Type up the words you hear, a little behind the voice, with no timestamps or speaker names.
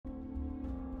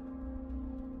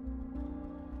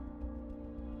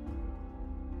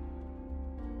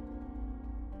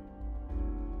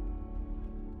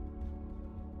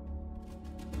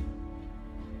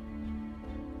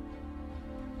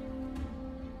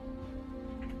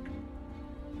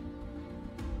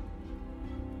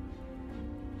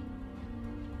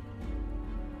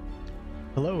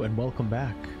Hello and welcome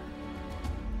back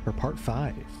for part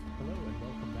 5. Hello and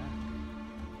welcome back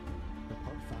for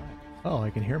part 5. Oh, I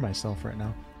can hear myself right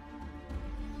now.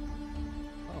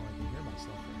 Oh, I can hear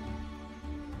myself right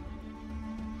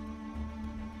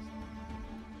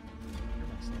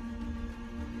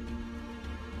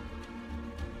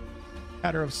now.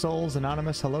 Adder of Souls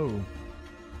Anonymous, hello.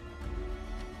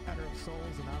 Adder of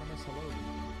Souls Anonymous, hello.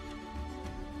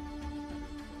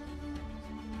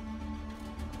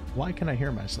 Why can I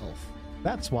hear myself?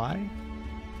 That's why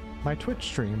my Twitch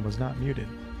stream was not muted.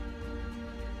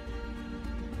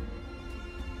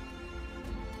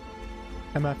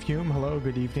 MF Hume, hello,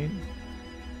 good evening.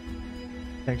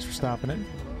 Thanks for stopping in.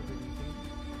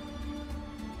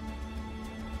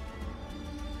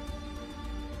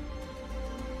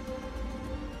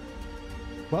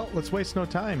 Well, let's waste no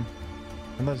time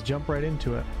and let's jump right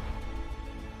into it.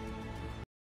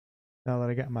 Now that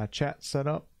I got my chat set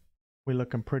up, we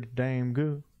looking pretty damn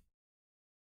good.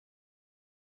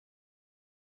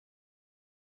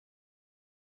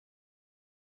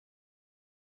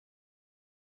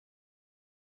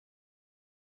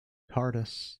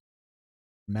 TARDIS.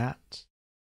 Matt.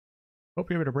 Hope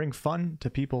you're able to bring fun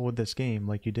to people with this game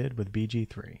like you did with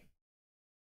BG3.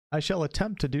 I shall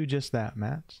attempt to do just that,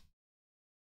 Matt.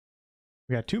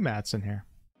 We got 2 Matts in here.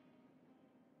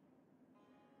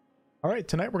 Alright,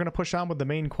 tonight we're going to push on with the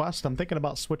main quest. I'm thinking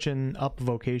about switching up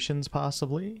vocations,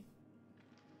 possibly.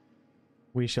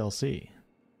 We shall see.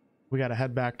 We got to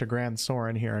head back to Grand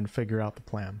Soren here and figure out the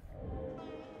plan.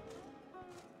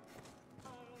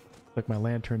 Like my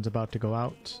lantern's about to go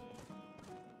out.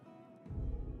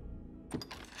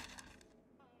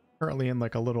 Currently in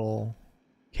like a little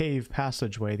cave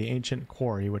passageway, the ancient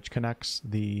quarry, which connects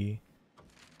the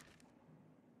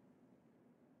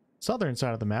southern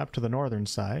side of the map to the northern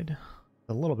side.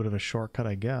 A little bit of a shortcut,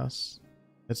 I guess.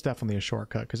 It's definitely a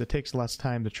shortcut because it takes less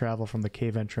time to travel from the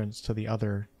cave entrance to the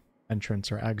other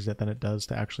entrance or exit than it does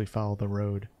to actually follow the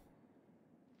road.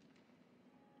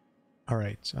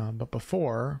 Alright, but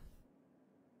before,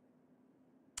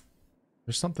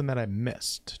 there's something that I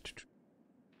missed.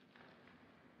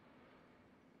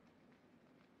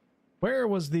 Where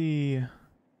was the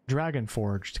Dragon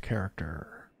Forged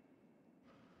character?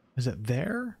 Is it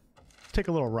there? Let's take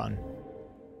a little run.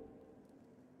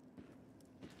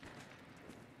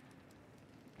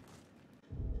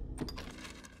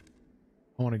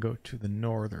 I want to go to the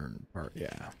northern part,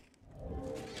 yeah.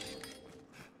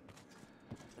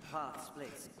 Path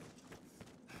splits.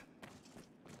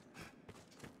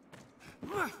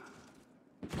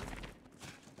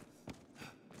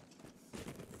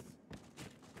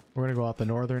 We're going to go out the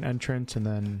northern entrance and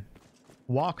then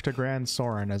walk to Grand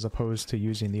Soren as opposed to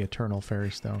using the Eternal Fairy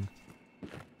Stone.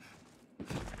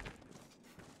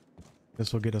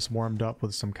 This will get us warmed up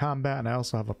with some combat, and I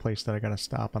also have a place that I gotta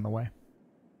stop on the way.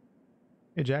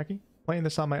 Hey Jackie, playing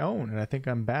this on my own, and I think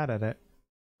I'm bad at it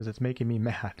because it's making me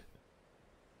mad.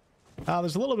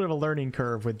 There's a little bit of a learning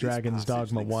curve with Dragon's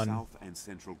Dogma 1. South and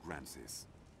Central Grancis.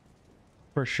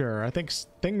 For sure. I think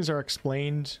things are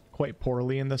explained quite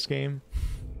poorly in this game.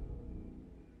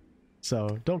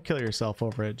 So don't kill yourself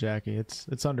over it, Jackie.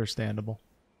 It's understandable.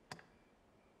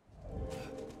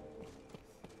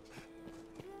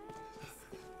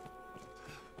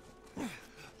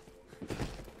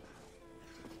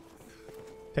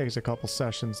 Takes a couple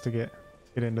sessions to get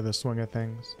into the swing of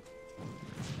things.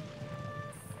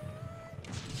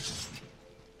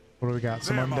 What do we got?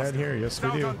 Some undead here? Yes,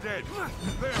 we do. Undead.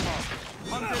 There, Master.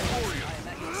 Undead warriors.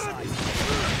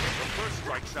 The first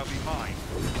strike shall be mine.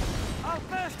 I'll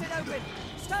burst it open!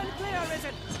 Stand clear,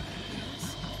 Arisen!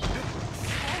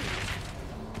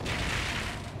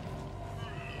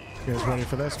 You guys ready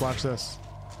for this? Watch this.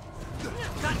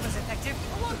 That was effective!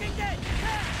 A walking dead!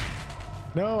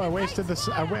 No, I wasted this.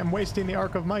 I'm wasting the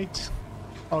Arc of Might.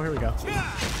 Oh, here we go.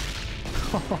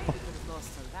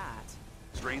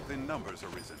 Strength in numbers,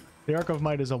 Arisen. The Arc of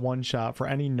Might is a one-shot for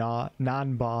any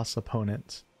non-boss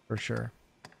opponent, for sure.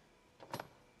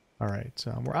 Alright,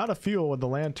 we're out of fuel with the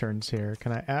lanterns here.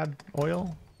 Can I add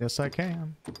oil? Yes, I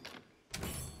can.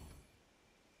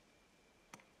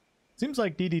 Seems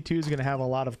like DD2 is going to have a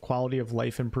lot of quality of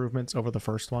life improvements over the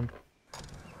first one.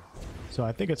 So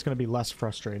I think it's going to be less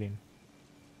frustrating.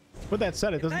 With that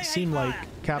said, it doesn't seem like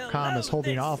Capcom is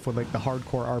holding off with like the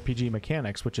hardcore RPG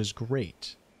mechanics, which is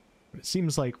great. But it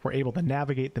seems like we're able to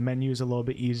navigate the menus a little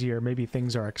bit easier. Maybe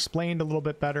things are explained a little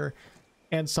bit better.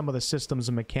 And some of the systems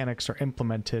and mechanics are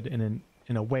implemented in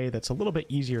a way that's a little bit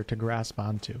easier to grasp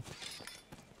onto.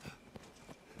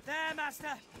 There, Master.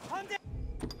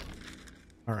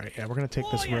 Alright, yeah, we're gonna take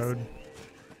this road.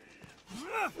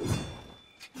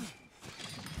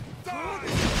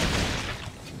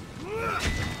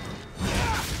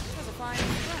 was a fine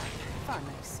crack, if I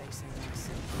may say so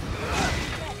myself.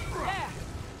 There!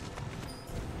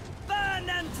 Burn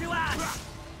them to ash!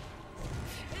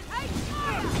 It hates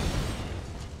fire!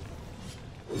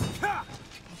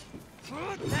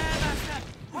 There, Master!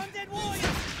 Hunted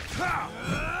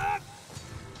warriors!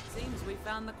 Seems we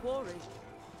found the quarry.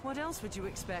 What else would you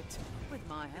expect? With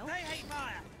my help? They hate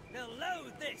fire! They'll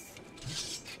loathe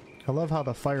this! I love how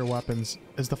the fire weapons...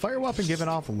 Is the fire weapon giving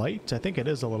off light? I think it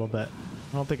is a little bit.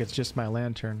 I don't think it's just my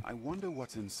lantern. I wonder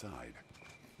what's inside.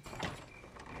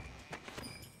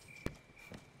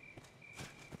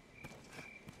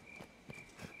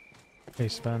 Hey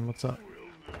Sven, what's up?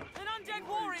 An undead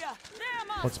warrior! There,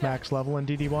 Master! What's max level in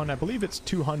DD1? I believe it's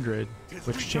 200,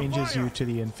 which changes you to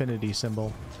the infinity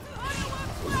symbol.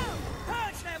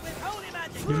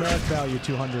 Numeric value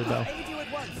 200 though.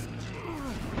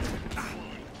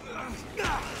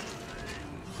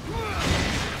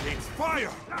 It's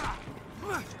fire!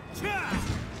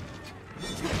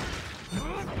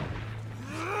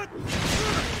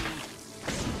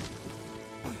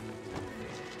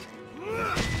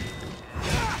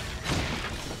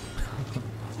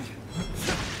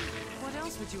 What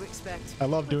else would you expect? I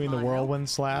love doing the whirlwind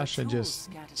slash and just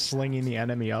slinging the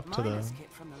enemy up to the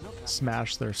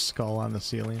smash their skull on the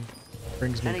ceiling.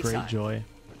 Brings me great joy.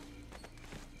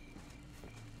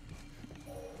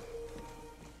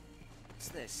 What's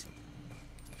this?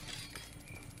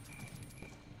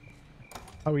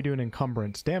 How are we doing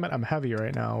encumbrance? Damn it, I'm heavy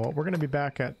right now. Well, we're going to be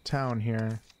back at town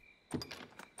here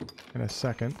in a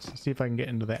second. Let's see if I can get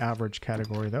into the average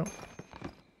category though.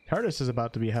 TARDIS is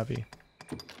about to be heavy.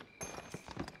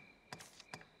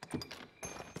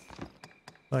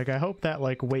 Like, I hope that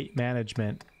like weight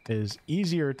management is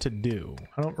easier to do.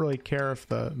 I don't really care if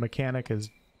the mechanic is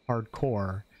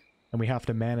hardcore and we have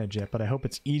to manage it, but I hope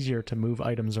it's easier to move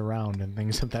items around and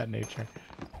things of that nature.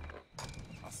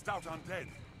 A stout undead.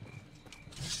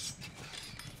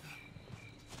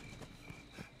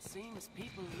 Seems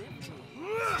people live here.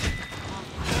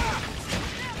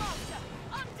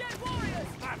 Undead warriors!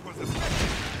 That was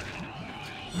effective.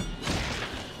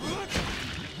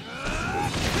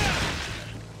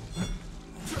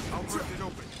 I'll rip it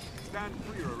open. Stand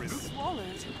clear, Arisen.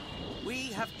 Swallowed.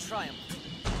 We have triumphed.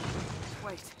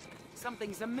 Wait,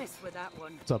 something's amiss with that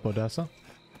one. What's up, Odessa?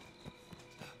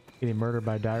 Getting murdered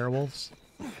by dire wolves?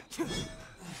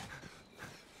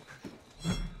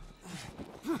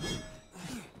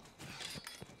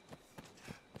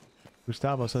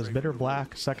 Gustavo says, Bitter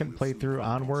Black, second playthrough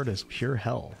onward is pure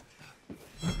hell.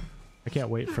 I can't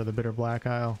wait for the Bitter Black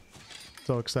Isle.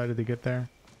 So excited to get there.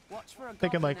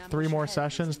 Thinking like 3 more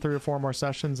sessions, 3 or 4 more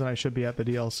sessions, and I should be at the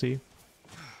DLC.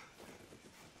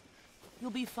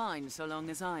 You'll be fine so long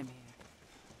as I'm here.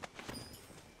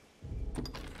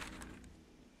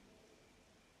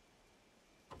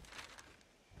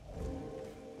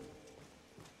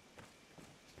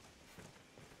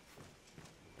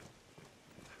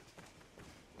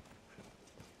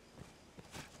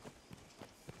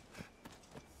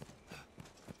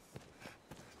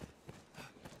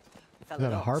 Is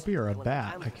that a harpy or a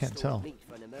bat? I can't tell.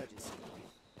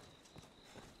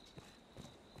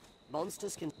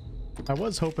 Monsters can... I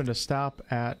was hoping to stop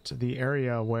at the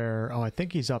area where... Oh, I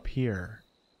think he's up here.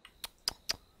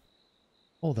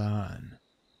 Hold on.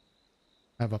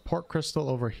 I have a port crystal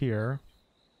over here.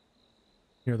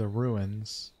 Near the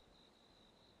ruins.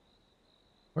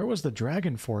 Where was the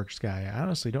Dragon Forged guy? I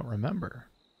honestly don't remember.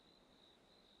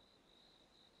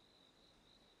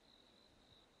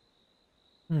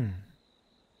 Let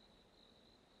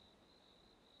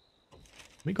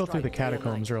me go through the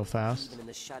catacombs real fast. In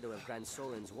the shadow of Grand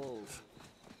Soren's walls.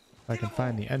 If I can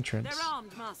find the entrance. They're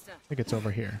armed, Master. I think it's over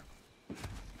here.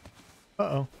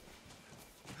 Uh-oh.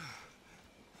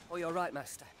 Oh, you're right,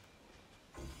 Master.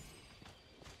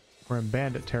 We're in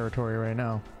bandit territory right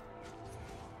now.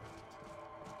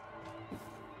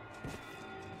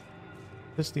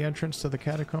 Is this the entrance to the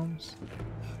catacombs?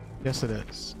 Yes, it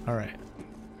is. Alright.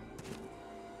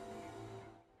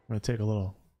 I'm gonna take a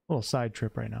little side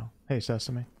trip right now. Hey,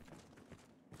 Sesame.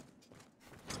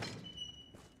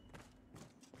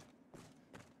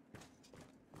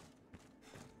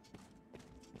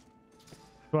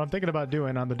 What I'm thinking about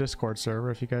doing on the Discord server,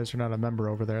 if you guys are not a member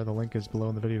over there, the link is below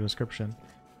in the video description,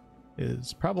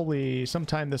 is probably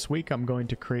sometime this week I'm going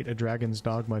to create a Dragon's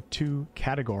Dogma 2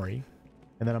 category,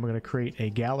 and then I'm going to create a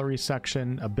gallery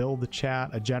section, a build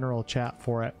chat, a general chat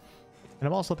for it. And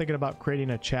I'm also thinking about creating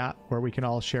a chat where we can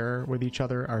all share with each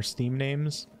other our Steam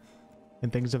names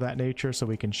and things of that nature, so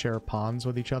we can share pawns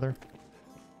with each other.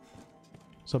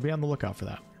 So be on the lookout for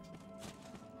that.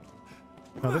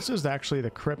 No, this is actually the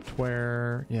crypt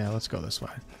where... Yeah, let's go this way.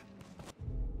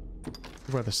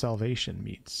 Where the salvation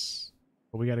meets.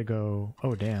 But we gotta go...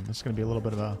 Oh, damn. This is gonna be a little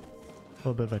bit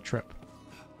of a trip.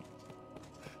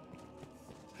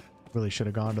 Really should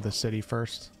have gone to the city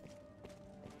first.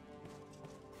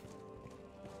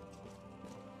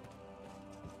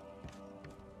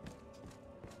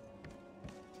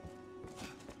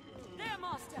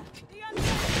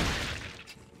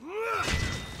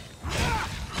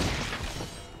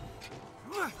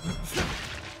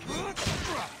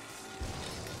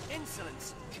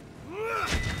 Insolence.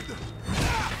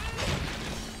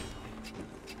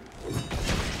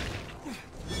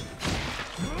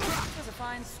 Was a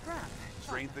fine scrap.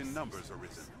 Strength in numbers,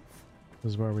 Arisen.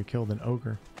 This is where we killed an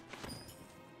ogre.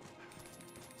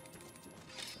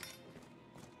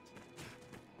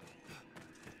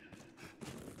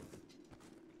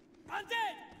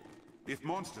 Undead! If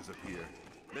monsters appear,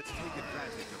 let's take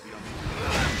advantage of the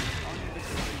undead.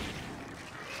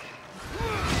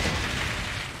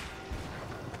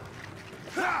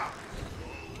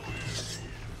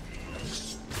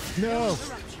 No!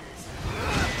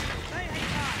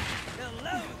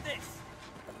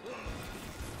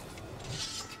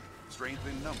 Strength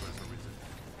in numbers, Arisen.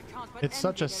 It's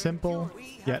such a simple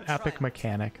yet epic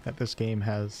mechanic that this game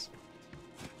has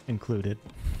included.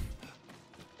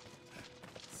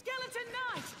 Skeleton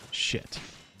Knight! Shit.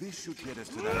 This should get us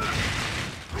to that.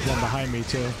 One behind me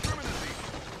too.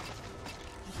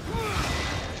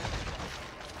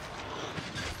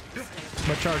 I'm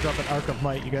gonna charge up an Arc of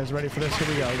Might. You guys ready for this? Here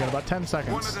we go. We got about 10 One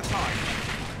seconds. at a time.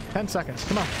 10 seconds.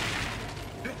 Come on.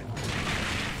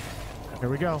 Here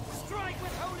we go. Strike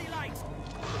with holy light!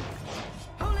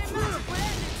 Holy magic will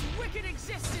end its wicked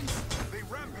existence! They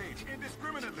rampage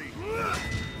indiscriminately. With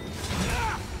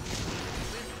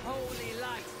holy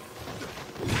light!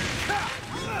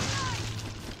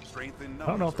 Strength in numbers.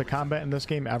 I don't know if the combat in this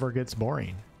game ever gets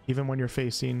boring. Even when you're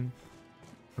facing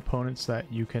opponents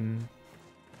that you're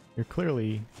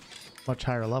clearly much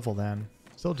higher level than,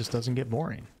 still just doesn't get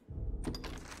boring. I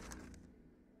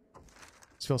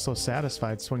just feel so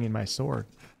satisfied swinging my sword.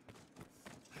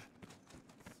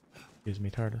 Excuse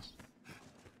me, TARDIS.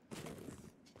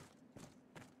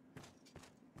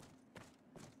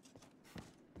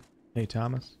 Hey,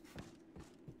 Thomas.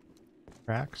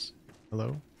 Cracks.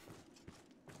 Hello.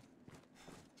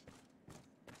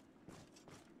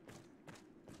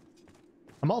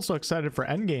 I'm also excited for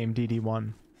Endgame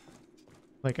DD1.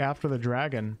 Like, after the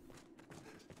Dragon.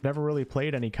 Never really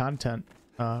played any content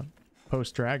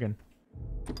post-Dragon.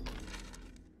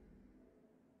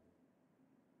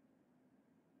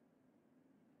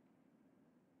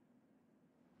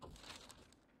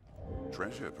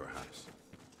 Treasure, perhaps.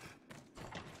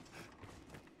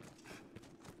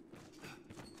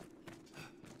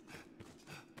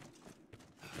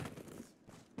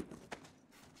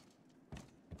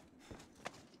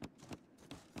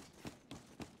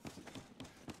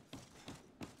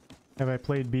 Have I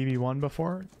played BB1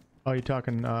 before? Oh, you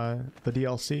talking the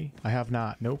DLC? I have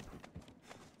not. Nope.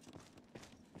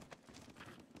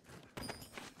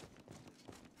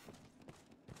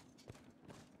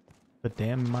 But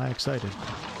damn, am I excited.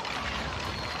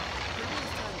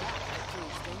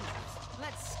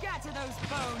 Let's scatter those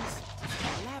bones!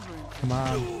 Labyrinth. Come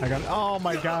on. I got... Oh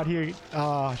my god, he...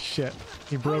 Oh, shit.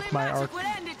 He broke Holy my magic will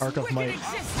end its arc of wicked might.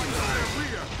 existence.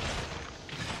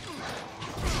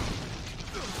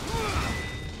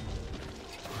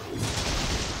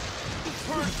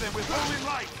 Purge them with holy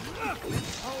light.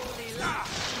 With holy light.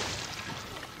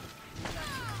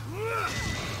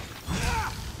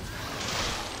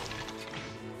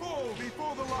 Fall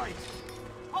before the light.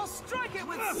 I'll strike it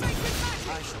with sacred magic!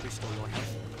 I shall restore your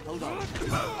health. Hold on.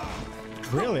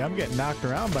 Really, I'm getting knocked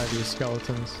around by these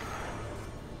skeletons.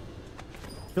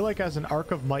 I feel like as an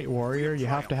Arc of Might warrior, you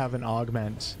have to have an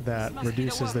augment that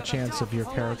reduces the chance of your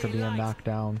character being knocked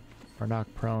down or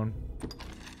knocked prone.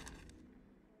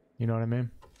 You know what I mean?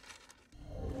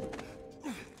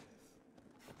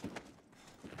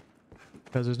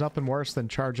 Because there's nothing worse than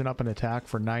charging up an attack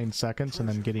for 9 seconds and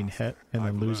then getting hit and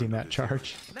then losing that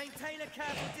charge. Maintain a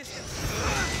careful distance.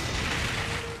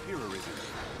 Here, Arisen.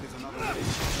 There's another way.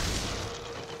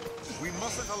 We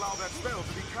mustn't allow that spell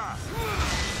to be cast.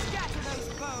 Scatter those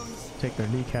bones. Take their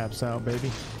kneecaps out, baby.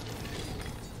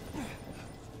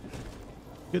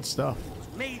 Good stuff.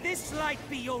 May this light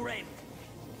be your end.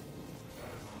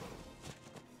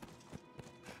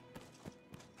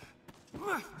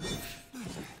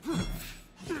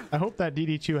 I hope that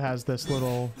DD2 has this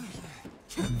little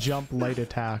jump light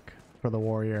attack for the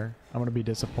warrior. I'm gonna be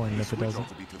disappointed if it Switch doesn't. ought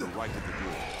to be to the right of the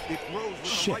door. It grows with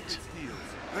Shit. light its heels.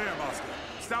 There, Master.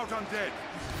 Stout undead.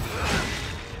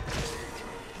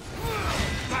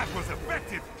 That was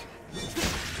effective!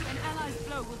 An ally's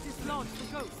blow will dislodge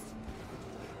the ghost.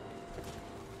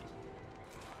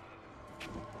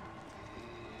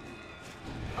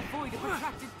 Avoid a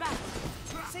protracted battle.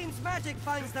 Seems magic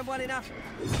finds them well enough.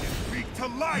 Speak to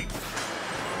light!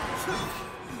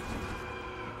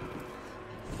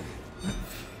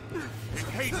 It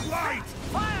hates light!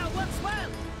 Fire works well!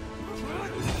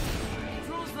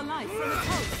 Draws the light from its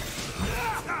host.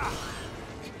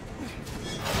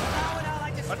 How would I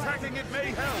like to strike? Attacking it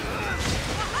may help!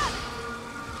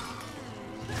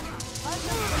 I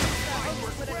know the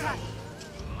host would attack.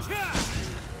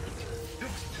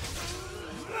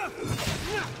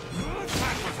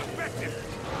 That was effective!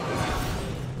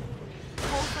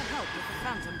 Call for help if the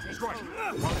phantom takes Strike!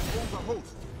 hold. Hold the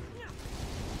host!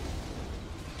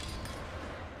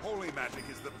 Holy magic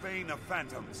is the bane of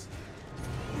phantoms.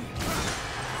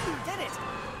 Did it!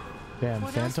 Damn,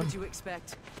 What else Phantom. would you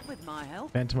expect? With my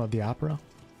help? Phantom of the Opera.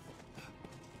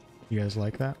 You guys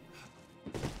like that?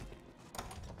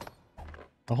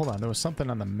 Oh, hold on. There was something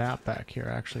on the map back here,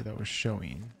 actually, that was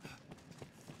showing.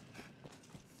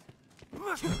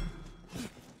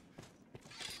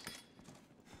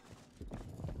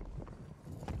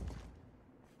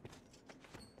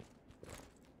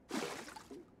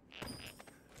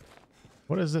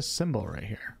 What is this symbol right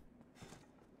here?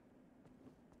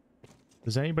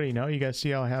 Does anybody know? You guys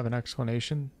see how I have an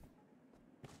exclamation?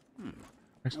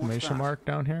 Exclamation mark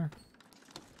down here?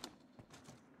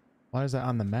 Why is that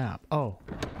on the map? Oh.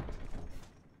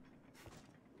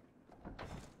 I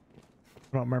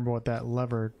don't remember what that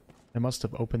lever... It must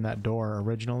have opened that door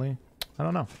originally. I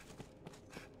don't know.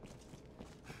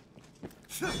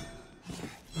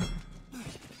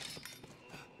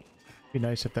 Be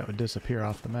nice if that would disappear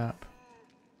off the map.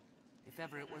 If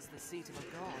ever it was the seat of a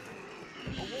god.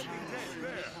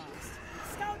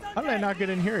 How did I not get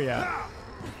in here yet?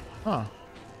 Huh.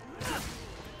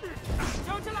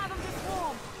 Don't allow them to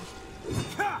swarm!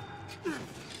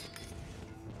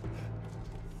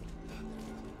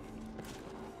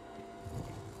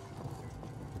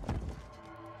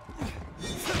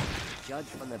 Judge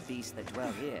from the beasts that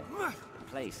dwell here, the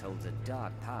place holds a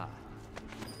dark power.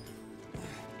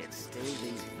 Yet still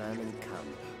these vermin come.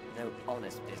 No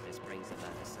honest business brings them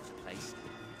out of such a place.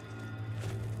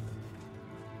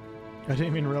 I didn't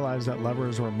even realize that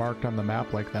levers were marked on the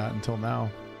map like that until now.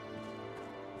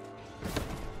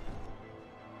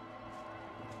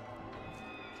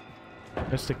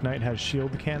 Mystic Knight has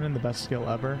shield cannon, the best skill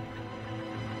ever.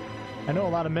 I know a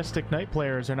lot of Mystic Knight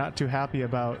players are not too happy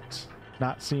about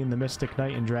not seeing the Mystic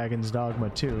Knight in Dragon's Dogma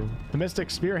 2. The Mystic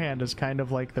Spearhand is kind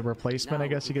of like the replacement, I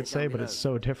guess you could say, but it's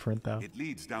so different though. It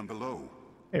leads down below.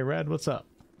 Hey Red, what's up?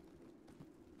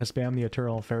 I spam the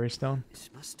Eternal Fairy Stone. This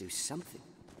must do something.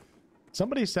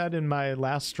 Somebody said in my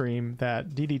last stream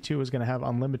that DD2 was going to have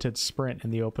unlimited sprint in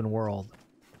the open world.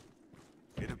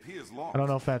 It appears locked. I don't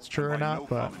know if that's true or and by not, no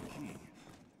but common key.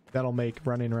 that'll make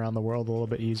running around the world a little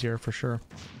bit easier for sure.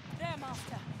 There,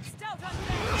 Master! Stout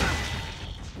undead!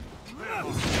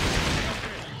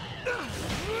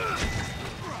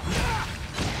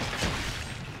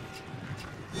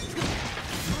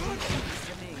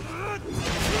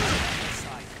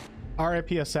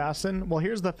 RIP Assassin. Well,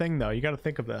 here's the thing though. You got to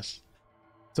think of this.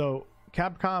 So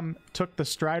Capcom took the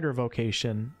Strider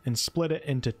vocation and split it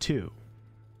into two.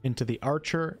 Into the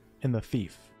Archer and the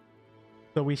Thief.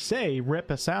 So we say RIP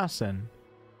Assassin,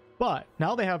 but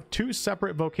now they have two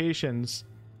separate vocations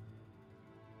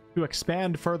to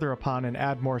expand further upon and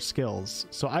add more skills.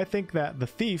 So I think that the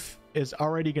Thief is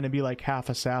already going to be like half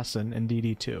Assassin in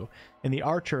DD2, and the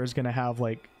Archer is going to have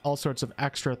like all sorts of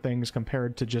extra things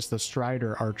compared to just the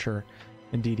Strider Archer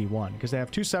in DD1, because they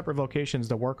have two separate vocations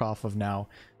to work off of now,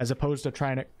 as opposed to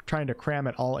trying to cram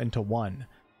it all into one.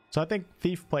 So I think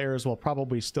Thief players will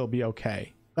probably still be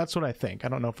okay. That's what I think. I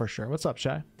don't know for sure. What's up,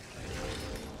 Shy?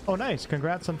 Oh, nice.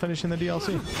 Congrats on finishing the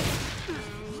DLC.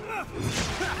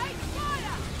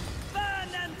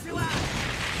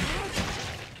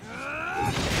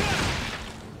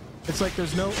 It's like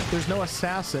there's no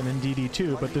assassin in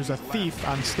DD2, but there's a thief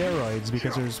on steroids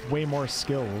because there's way more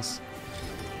skills.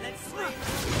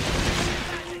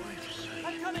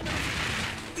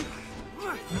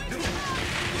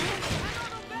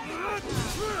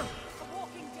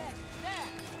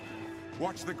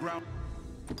 Watch the ground.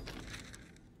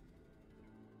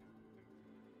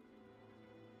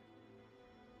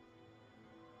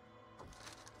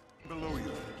 Below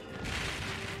you.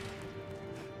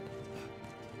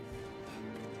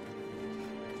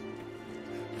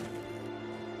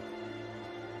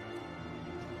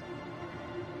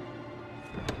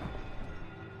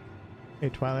 Hey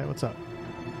Twilight, what's up?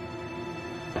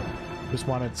 Just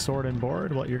wanted sword and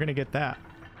board? Well, you're gonna get that.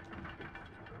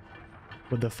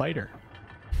 With the fighter.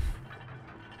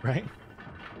 Right?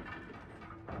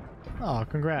 Oh,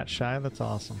 congrats, Shy. That's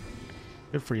awesome.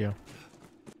 Good for you.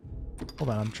 Hold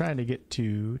on, I'm trying to get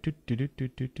to...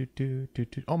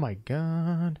 Oh my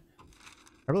god.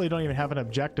 I really don't even have an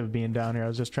objective being down here. I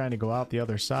was just trying to go out the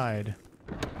other side.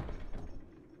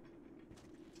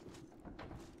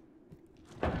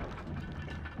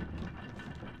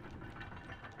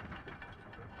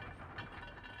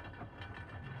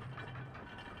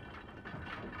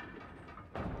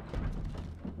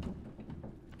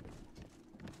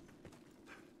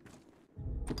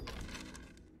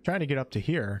 Trying to get up to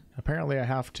here. Apparently I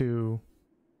have to...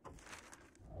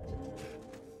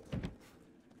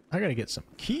 I gotta get some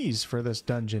keys for this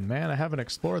dungeon, man. I haven't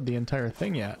explored the entire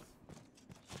thing yet.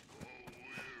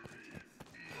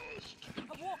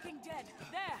 A walking dead.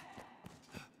 There.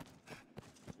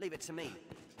 Leave it to me.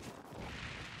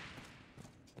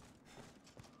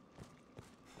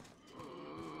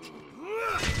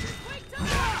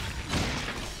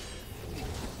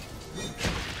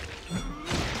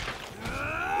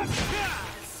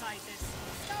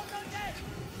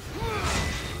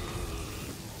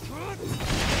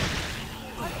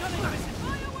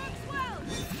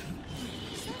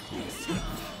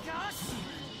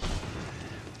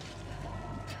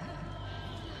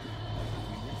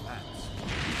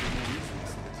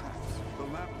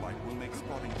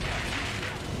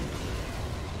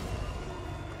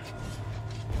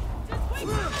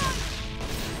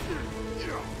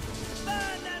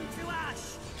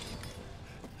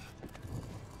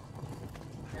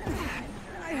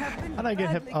 How'd I get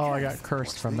hit? Oh, I got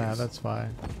cursed from that. That's why.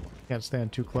 Can't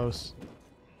stand too close.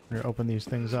 We're gonna open these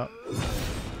things up.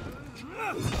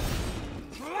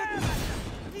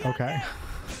 Okay.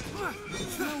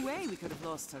 No way we could have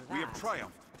lost to that. We have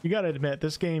triumphed. You gotta admit,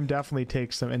 this game definitely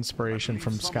takes some inspiration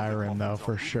from Skyrim, though,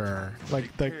 for sure.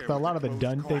 Like, a lot of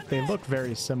the they look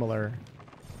very similar.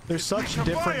 They're such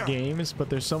different games, but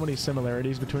there's so many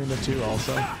similarities between the two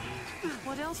also.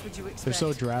 What else would you expect? They're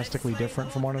so drastically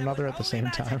different from one another at the same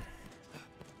time.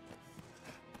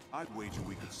 I'd wager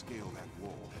we could scale that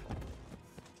wall.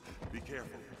 Be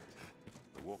careful.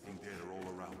 The walking dead are all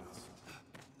around us.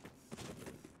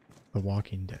 The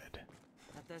Walking Dead.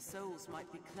 That their souls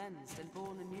might be cleansed and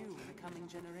born anew in the coming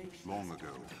generations. Long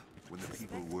ago, when the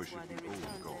people worshipped the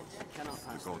old gods,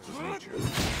 the gods of nature.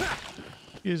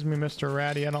 Excuse me, Mr.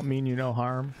 Ratty. I don't mean you no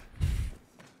harm.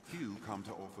 Few come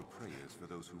to offer prayers for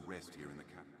those who rest here in the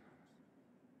camp.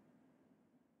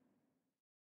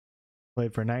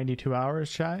 Played for 92 hours,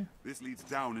 Shy? This leads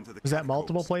down into the Is that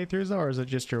multiple playthroughs, though, or is it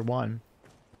just your one?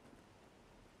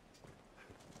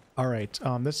 Alright,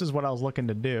 this is what I was looking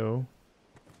to do.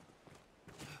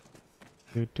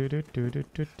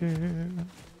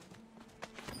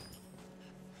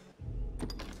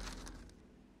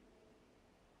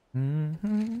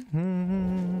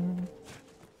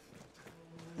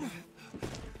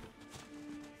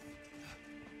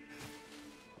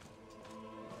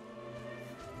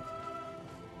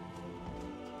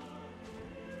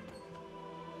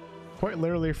 Quite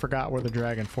literally forgot where the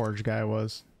Dragon Forge guy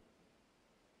was.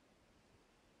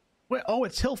 Wait, oh,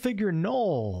 it's Hillfigure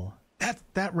Knoll.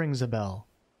 That rings a bell.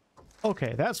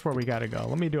 Okay, that's where we gotta go.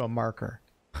 Let me do a marker.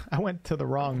 I went to the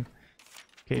wrong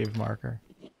cave marker.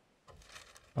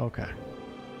 Okay.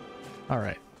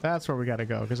 Alright, that's where we gotta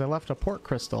go, because I left a port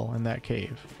crystal in that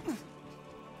cave.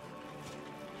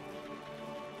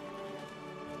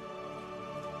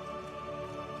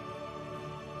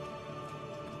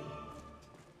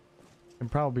 Can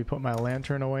probably put my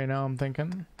lantern away now, I'm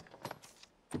thinking.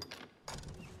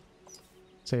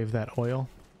 Save that oil.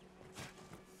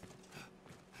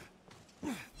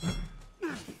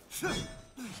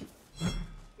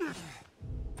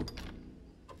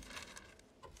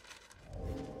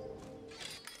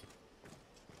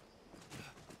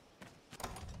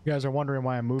 You guys are wondering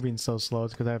why I'm moving so slow.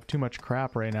 It's because I have too much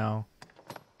crap right now.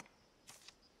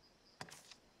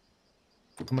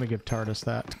 I'm gonna give TARDIS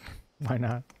that. Why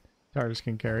not? TARDIS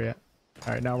can carry it.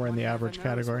 Alright, now we're in the average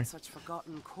category. Such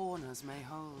forgotten corners may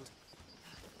hold.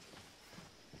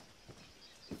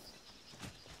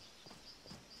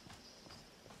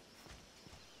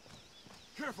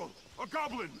 Careful! A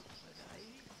goblin!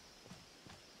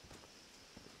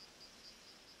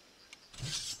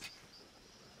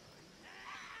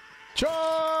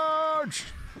 Charge!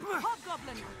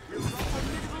 Hobgoblin! Your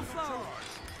formidable foe!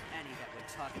 Any that would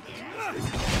target the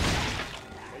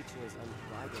nature is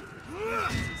unbridled.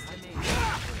 I mean,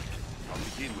 I'll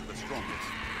begin with the strongest.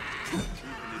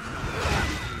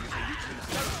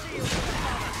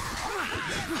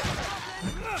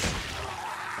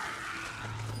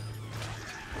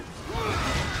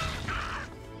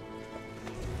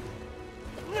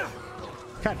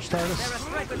 Stardust.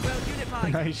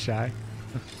 Nice, Shy.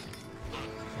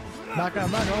 Not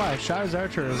gonna lie, Shy's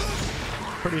archer is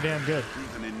pretty damn good.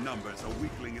 Even in numbers, a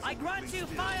weakling is a I grant you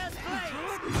fire's blade!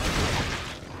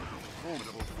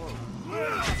 formidable foe.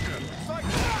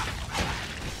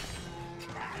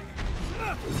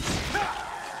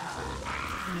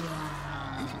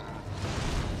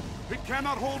 It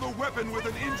cannot hold a weapon with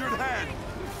an injured hand.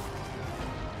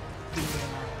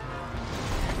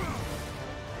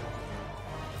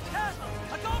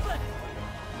 A goblin!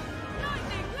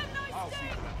 Lightning! Let night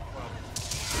sting!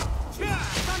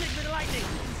 Sonic with lightning!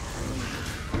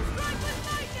 Strike with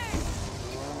lightning!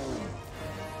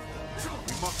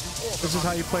 This is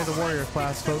how you play the warrior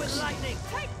class, folks. Lightning!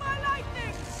 Take my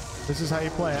lightning! This is how you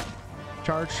play it.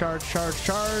 Charge, charge, charge,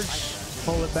 charge.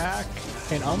 Pull it back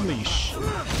and unleash.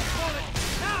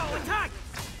 Now attack!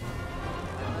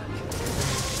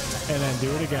 And then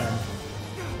do it again.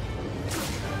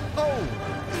 Oh!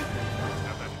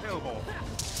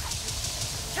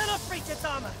 Cannot breach its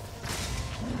armor!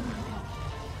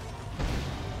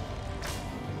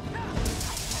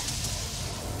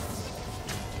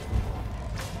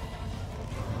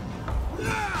 The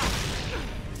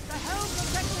helm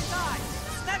protects its eyes!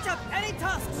 Snatch up any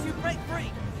tusks you break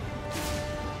free!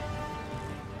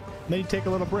 Then you take a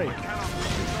little break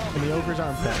in the ogre's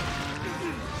armpit.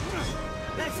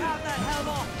 Let's have that helm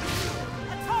off!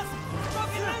 A tusk!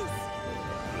 Broken loose!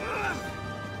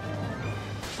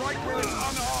 Strike where it's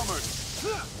unarmored.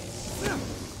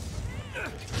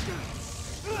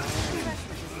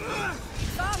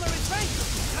 Its armor is breaking!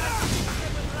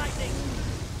 With lightning!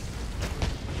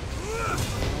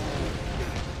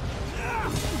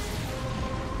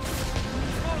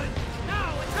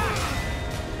 Now attack!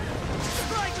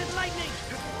 Strike with lightning!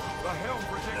 The helm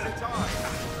protects its eye.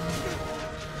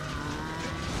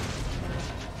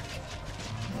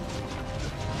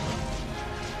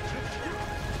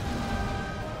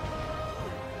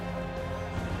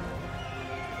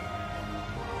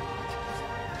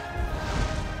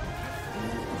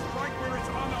 Strike where it's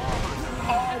unarmored.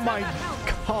 Oh my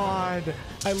god!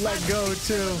 I let go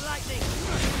too. Lightning!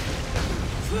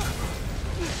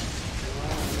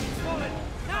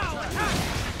 Now attack!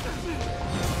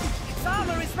 Its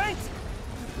armor is ranked!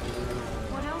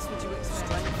 What else would you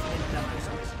expect?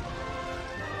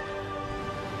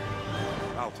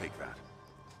 I'll take that.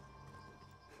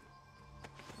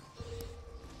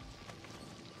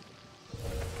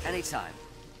 Anytime.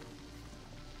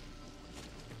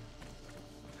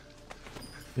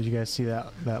 Did you guys see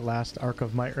that last arc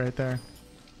of might right there?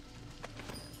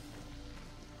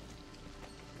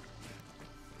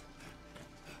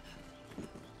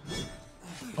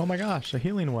 Oh my gosh, a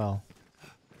healing well.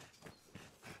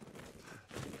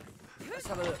 Let's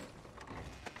have a look.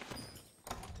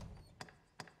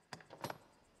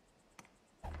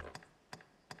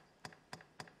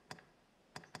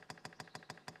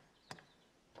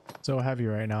 So heavy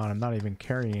right now, and I'm not even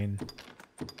carrying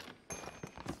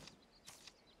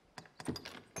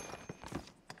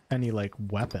any like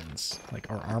weapons, like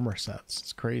or armor sets.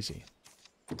 It's crazy.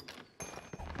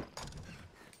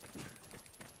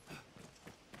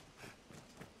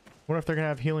 What if they're gonna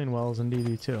have healing wells in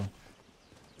DD2?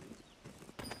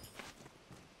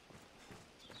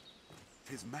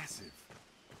 It is massive,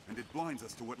 and it blinds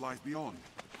us to what lies beyond.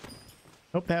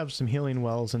 Hope they have some healing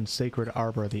wells in Sacred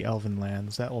Arbor, the Elven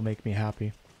Lands. That will make me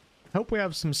happy. Hope we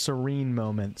have some serene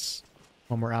moments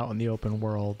when we're out in the open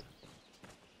world.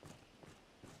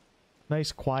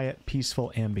 Nice, quiet,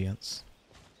 peaceful ambience.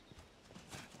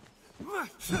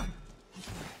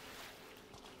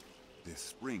 This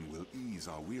spring will ease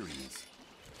our weariness.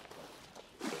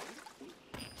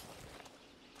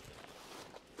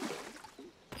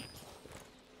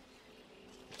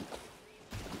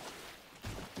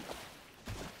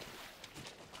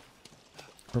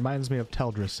 Reminds me of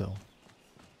Teldrassil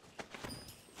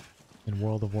in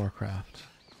World of Warcraft.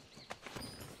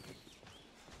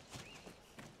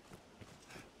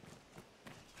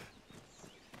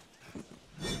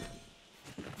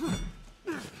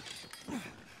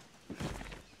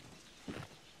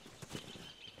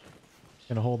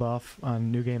 Gonna hold off on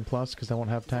New Game Plus because I won't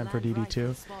have time for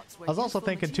DD2. I was also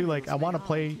thinking too, like, I want to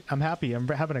play, I'm having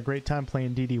a great time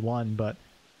playing DD1, but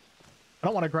I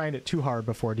don't want to grind it too hard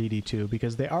before DD2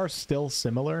 because they are still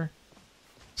similar.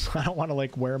 So I don't want to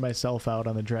like wear myself out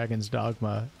on the Dragon's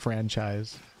Dogma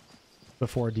franchise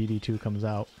before DD2 comes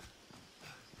out.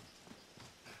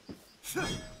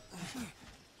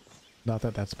 Not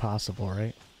that that's possible,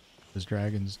 right? Because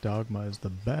Dragon's Dogma is the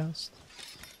best.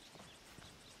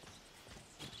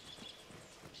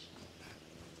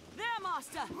 There,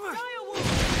 Master! Dire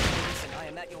Wolf! Listen, I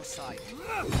am at your side.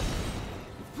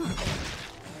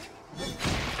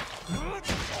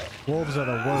 Wolves are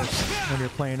the worst when you're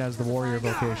playing as the warrior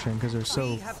vocation because they're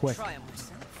so quick.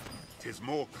 Tis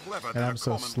more clever And than I'm a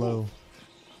so common slow. wolf.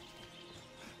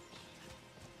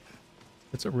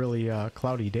 It's a really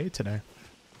cloudy day today.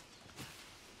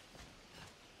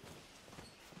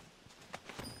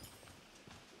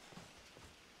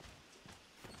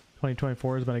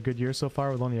 (2024) has been a good year so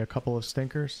far with only a couple of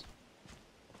stinkers.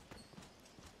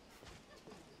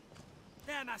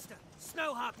 There, Master.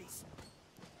 Snow harpies.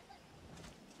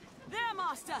 There,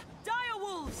 Master! Dire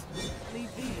wolves!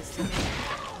 Leave these to me.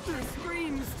 Their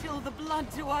screams chill the blood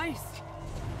to ice.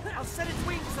 I'll set its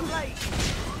wings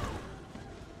ablaze.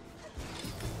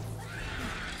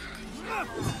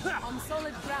 On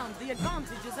solid ground, the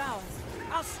advantage is ours.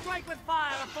 I'll strike with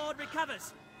fire if Ford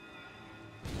recovers.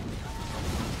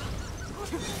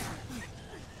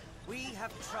 We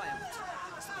have triumphed.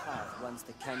 This path runs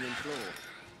the canyon floor.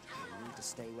 You need to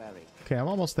stay wary. Okay, I'm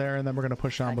almost there, and then we're going to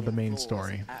push on with the main Canyon floor is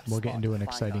story. an apt We'll get spot into to an find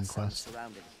exciting ourselves quest.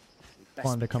 surrounded. We best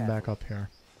Wanted to be come back careful. up here.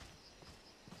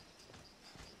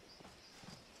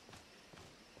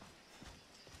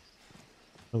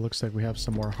 It looks like we have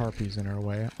some more harpies in our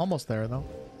way. Almost there, though.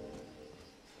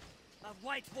 A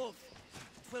white wolf.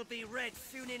 It will be red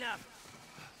soon enough.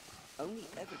 Only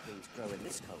evergreens grow in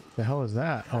this cold. The hell is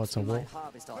that? Oh, it's a Perhaps we might wolf.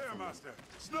 harvest our There, food. Master.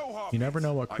 Snow harpies. You never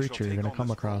know what I creature shall you're take going to on come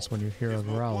the across scroll. when you hear a Tis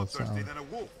more growl bloodthirsty sound. than a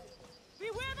wolf.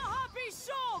 Beware the harpy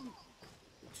song!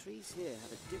 The trees here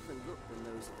have a different look than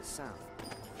those of the south.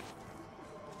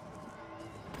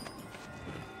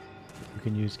 You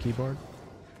can use keyboard.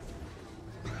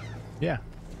 Yeah.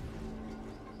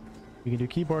 You can do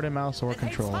keyboard and mouse or It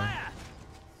hates controller. fire.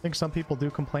 I think some people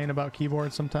do complain about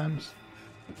keyboard sometimes.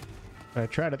 But I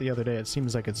tried it the other day. It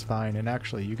seems like it's fine. And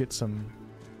actually, you get some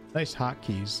nice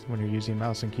hotkeys when you're using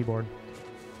mouse and keyboard.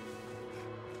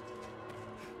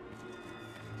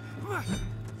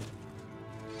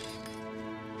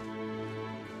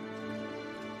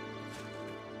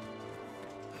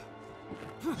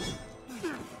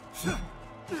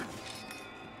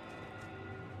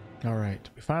 All right,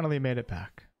 we finally made it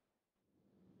back.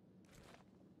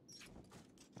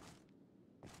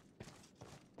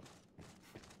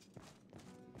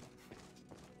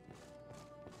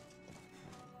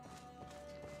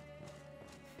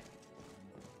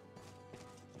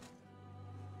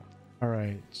 All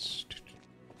right.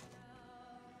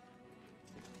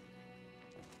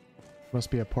 Must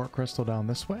be a port crystal down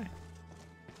this way.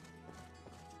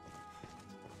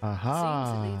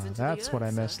 Aha! leads into the That's what I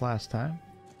earth, missed sir. last time.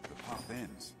 The path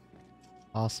ends.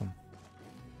 Awesome.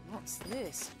 What's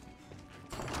this?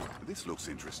 This looks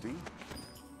interesting.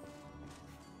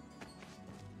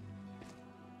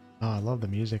 Oh, I love the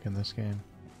music in this game.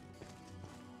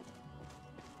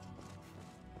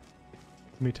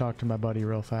 Let me talk to my buddy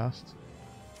real fast.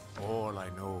 All I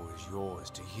know is yours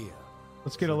to hear.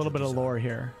 Let's get a little bit of lore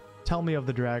here. Tell me of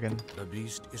the dragon. The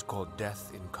beast is called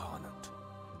Death Incarnate,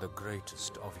 the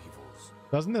greatest of evils.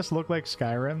 Doesn't this look like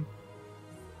Skyrim?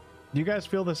 Do you guys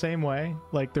feel the same way?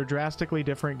 Like, they're drastically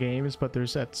different games, but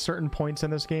there's at certain points in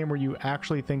this game where you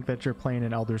actually think that you're playing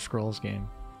an Elder Scrolls game.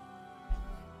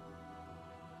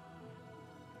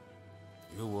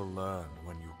 You will learn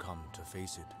when you come to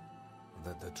face it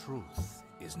that the truth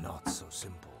is not so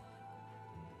simple.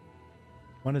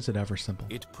 When is it ever simple?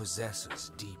 It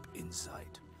possesses deep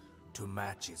insight to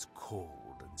match its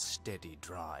cold and steady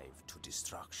drive to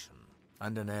destruction.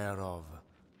 And an air of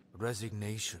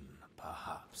resignation,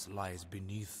 perhaps, lies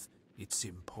beneath its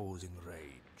imposing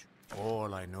rage.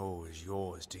 All I know is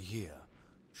yours to hear,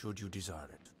 should you desire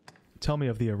it. Tell me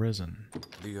of the Arisen.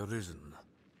 The Arisen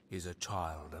is a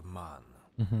child of man,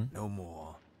 no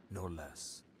more, no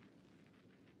less.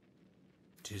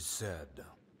 'Tis said,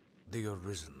 the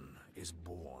Arisen is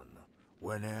born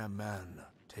whene'er man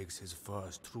takes his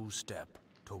first true step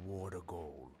toward a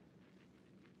goal.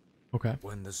 Okay.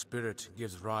 When the spirit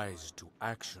gives rise to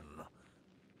action,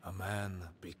 a man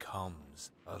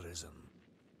becomes arisen.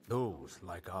 Those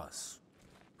like us,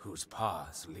 whose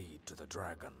paths lead to the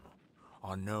dragon,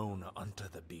 are known unto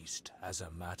the beast as a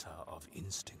matter of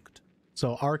instinct.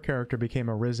 So our character became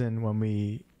Arisen when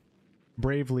we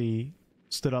bravely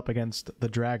stood up against the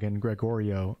dragon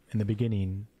Gregorio in the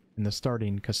beginning in the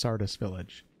starting Casardis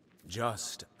village.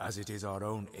 Just as it is our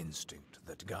own instinct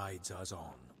that guides us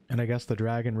on. And I guess the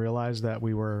dragon realized that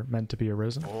we were meant to be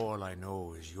Arisen. All I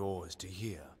know is yours to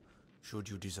hear, should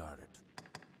you desire it.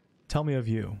 Tell me of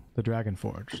you, the Dragon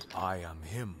Forged. I am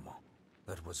him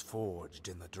that was forged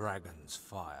in the dragon's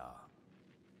fire.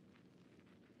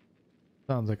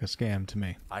 Sounds like a scam to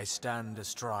me. I stand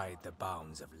astride the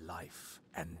bounds of life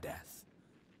and death.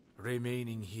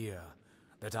 Remaining here,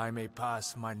 that I may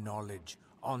pass my knowledge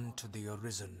on to the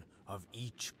Arisen of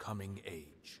each coming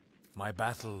age. My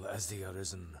battle as the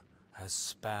Arisen has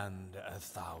spanned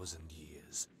 1,000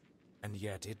 years, and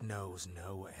yet it knows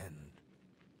no end.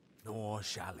 Nor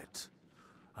shall it,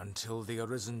 until the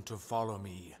Arisen to follow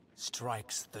me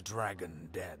strikes the dragon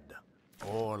dead.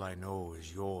 All I know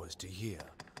is yours to hear,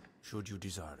 should you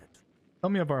desire it. Tell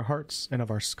me of our hearts and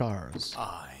of our scars.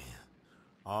 Aye.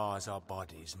 Ours are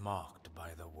bodies marked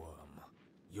by the worm.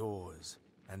 Yours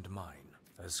and mine.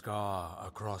 A scar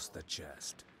across the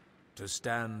chest, to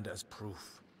stand as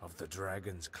proof of the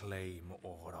dragon's claim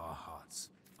over our hearts.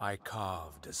 I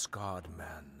carved a scarred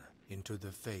man into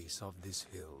the face of this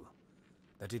hill,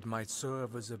 that it might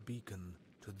serve as a beacon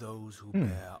to those who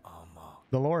bear our mark.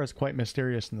 The lore is quite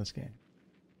mysterious in this game.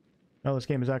 No, this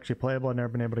game is actually playable. I've never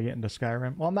been able to get into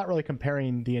Skyrim. Well, I'm not really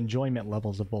comparing the enjoyment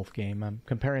levels of both games. I'm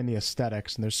comparing the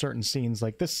aesthetics, and there's certain scenes,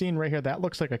 like this scene right here, that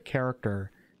looks like a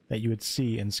character that you would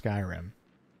see in Skyrim.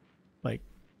 Like,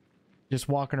 just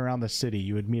walking around the city,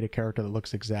 you would meet a character that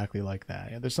looks exactly like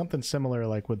that. Yeah, there's something similar,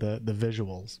 like, with the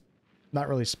visuals. Not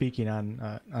really speaking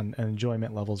on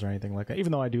enjoyment levels or anything like that,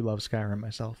 even though I do love Skyrim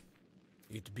myself.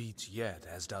 It beats yet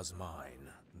as does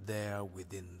mine, there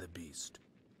within the beast.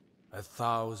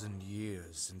 1,000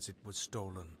 years since it was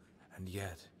stolen, and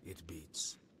yet it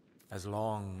beats. As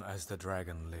long as the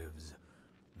dragon lives,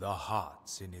 the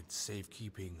hearts in its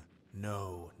safekeeping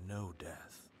know no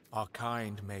death. Our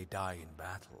kind may die in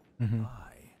battle,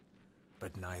 aye,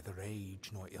 but neither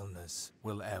age nor illness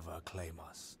will ever claim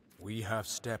us. We have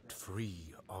stepped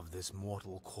free of this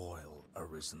mortal coil,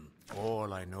 Arisen.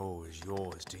 All I know is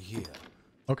yours to hear.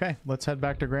 Okay, let's head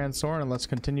back to Grand Soren and let's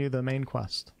continue the main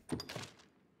quest.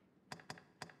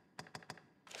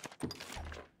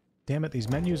 Damn it, these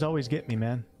menus always get me,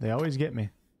 man. They always get me.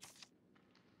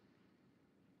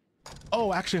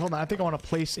 Oh, actually, hold on. I think I want to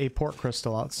place a port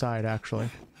crystal outside, actually.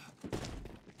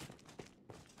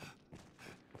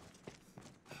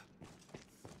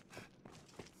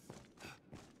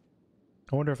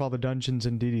 I wonder if all the dungeons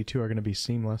in DD2 are going to be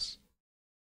seamless.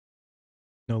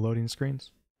 No loading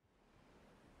screens.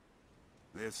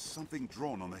 There's something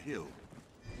drawn on the hill.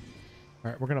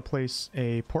 Alright, we're going to place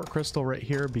a port crystal right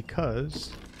here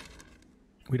because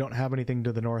we don't have anything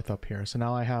to the north up here. So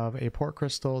now I have a port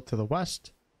crystal to the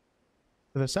west,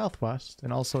 to the southwest,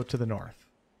 and also to the north.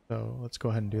 So let's go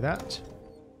ahead and do that.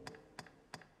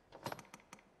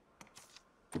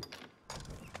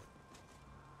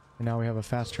 And now we have a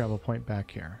fast travel point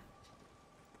back here.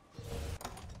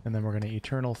 And then we're going to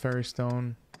Eternal Fairy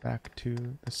Stone back to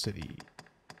the city.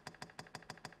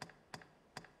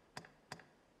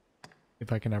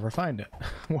 If I can ever find it.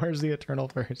 Where's the Eternal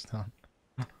Fairy Stone?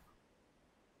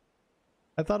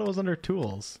 I thought it was under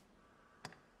tools.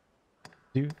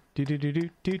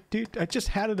 I just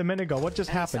had it a minute ago. What just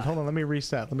happened? Hold on, let me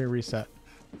reset.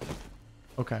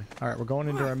 Okay. Alright, we're going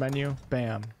into our menu.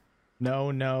 Bam.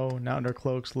 No, not under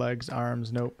cloaks, legs,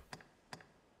 arms, nope.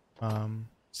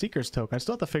 Seeker's token. I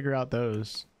still have to figure out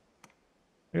those.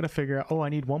 I gotta figure out... Oh, I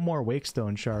need one more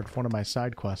Wakestone shard for one of my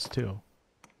side quests, too.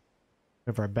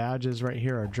 We have our badges right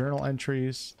here, our journal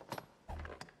entries.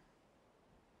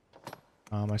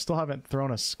 I still haven't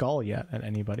thrown a skull yet at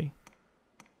anybody.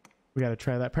 We gotta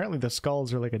try that. Apparently the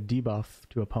skulls are like a debuff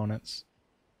to opponents.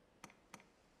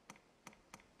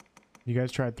 You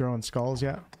guys tried throwing skulls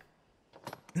yet?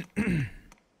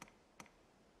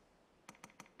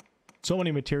 So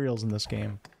many materials in this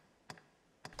game.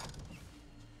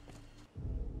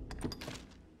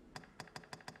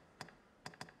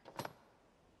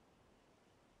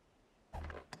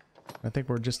 I think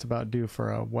we're just about due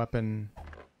for a weapon.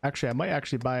 Actually, I might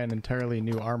actually buy an entirely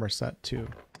new armor set too.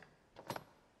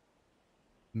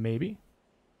 Maybe.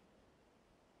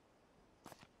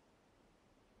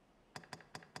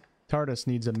 TARDIS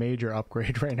needs a major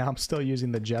upgrade right now. I'm still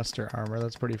using the Jester armor.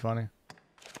 That's pretty funny.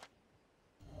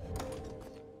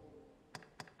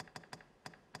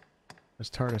 There's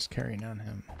TARDIS carrying on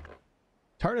him.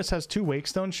 TARDIS has 2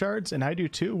 Wakestone shards, and I do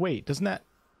too? Wait, doesn't that...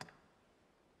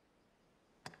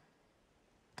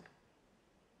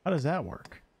 How does that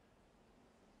work?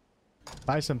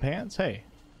 Buy some pants? Hey.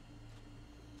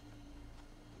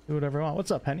 Do whatever I want.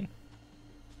 What's up, Penny?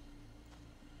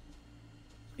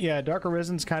 Yeah, Dark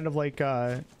Arisen's kind of like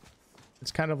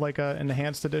it's kind of like an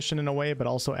enhanced edition in a way, but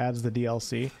also adds the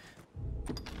DLC.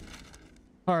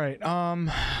 All right,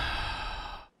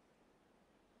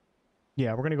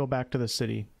 yeah, we're gonna go back to the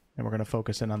city and we're gonna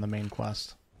focus in on the main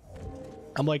quest.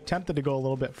 I'm like tempted to go a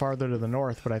little bit farther to the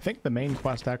north, but I think the main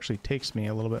quest actually takes me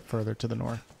a little bit further to the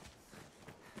north.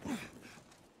 I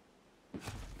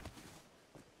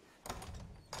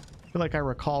feel feel like I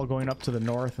recall going up to the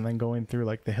north and then going through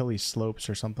like the hilly slopes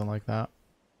or something like that.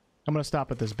 I'm gonna stop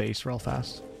at this base real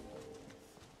fast.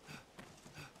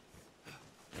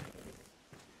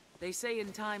 They say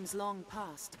in times long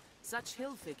past, such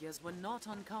hill figures were not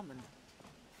uncommon.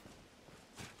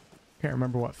 Can't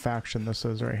remember what faction this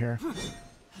is right here.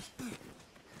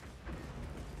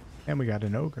 And we got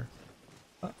an ogre.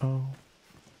 Uh-oh.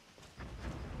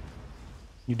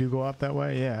 You do go up that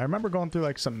way? Yeah, I remember going through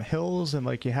like some hills and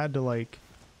like you had to like...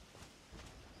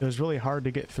 It was really hard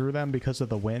to get through them because of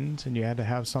the wind, and you had to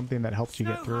have something that helped you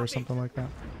get through or something like that.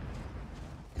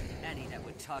 Any that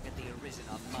would target the Arisen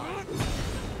are mine.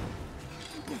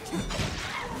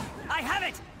 I have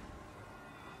it!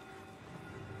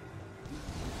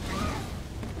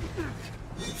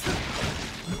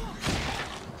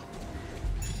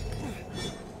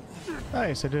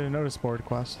 Nice, I did a notice board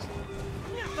quest.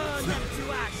 Burn them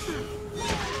to ash!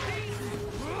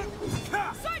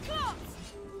 Cyclops!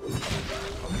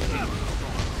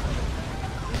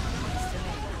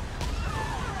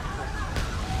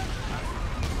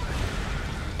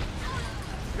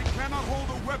 We cannot hold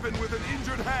a weapon with an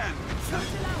injured hand. Don't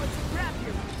allow it to grab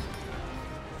you.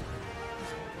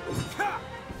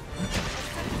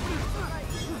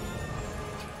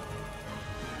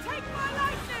 Take my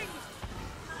lightning!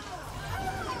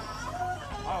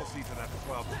 I'll see to that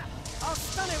club. I'll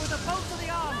stun it with a bolt of the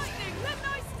arm! Lightning, let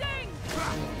my sting!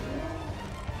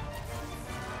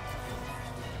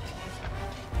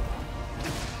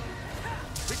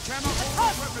 We cannot hold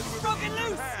a weapon with an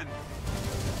injured hand.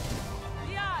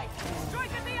 The eye!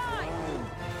 Strike at the eye!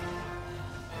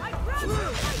 I grab you!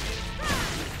 Lightning strike!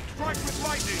 Strike with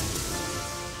lightning.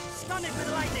 Stun it with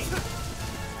lightning!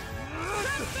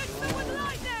 Transfix me with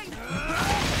lightning!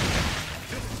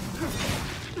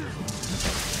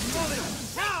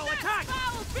 Now, attack!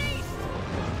 Foul beast!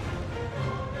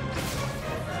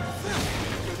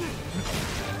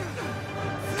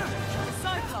 The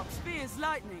Cyclops fears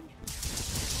lightning.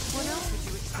 What else would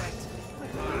you expect? We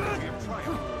have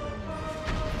triumphed.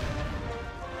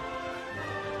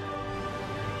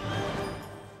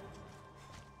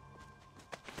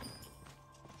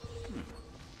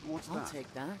 What's I'll that?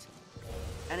 take that.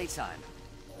 Anytime.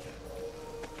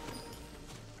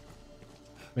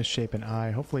 Misshapen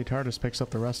eye. Hopefully TARDIS picks up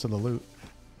the rest of the loot.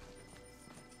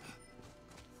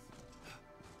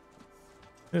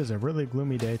 It is a really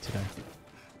gloomy day today.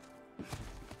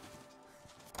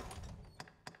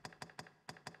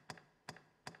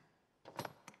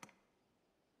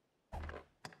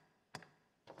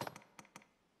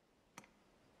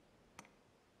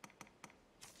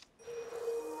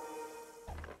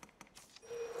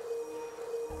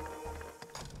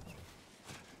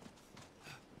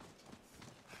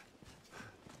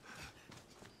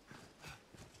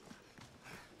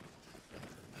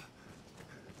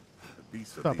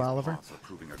 Beasts of What's up, these Oliver? parts are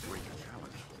proving a great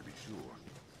challenge, to be sure.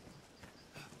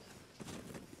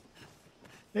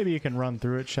 Maybe you can run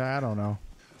through it, chat. I don't know.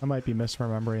 I might be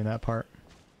misremembering that part.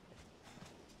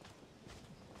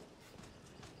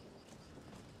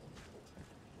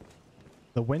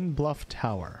 The Wind Bluff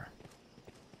Tower.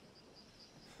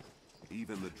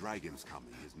 Even the dragon's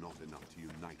coming is not enough to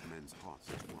unite men's hearts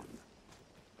as one.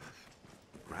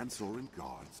 Grand Sorin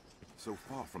guards, so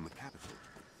far from the capital.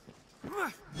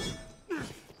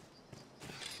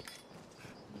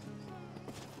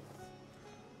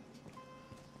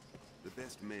 The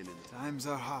best men in Times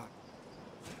are hard.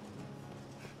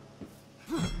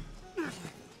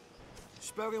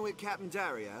 Spoken with Captain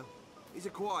Dario. He's a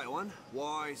quiet one,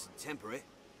 wise, temperate.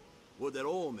 Would that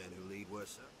all men who lead were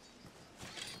so.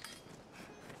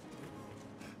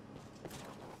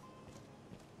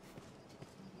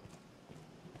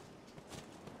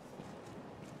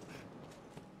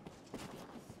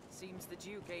 Seems the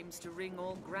Duke aims to ring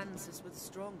all Grancis with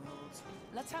strongholds.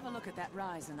 Let's have a look at that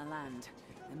rise in the land.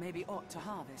 There may be aught to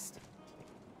harvest.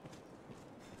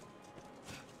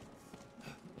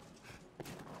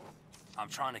 I'm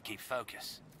trying to keep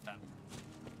focus.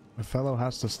 A fellow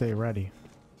has to stay ready.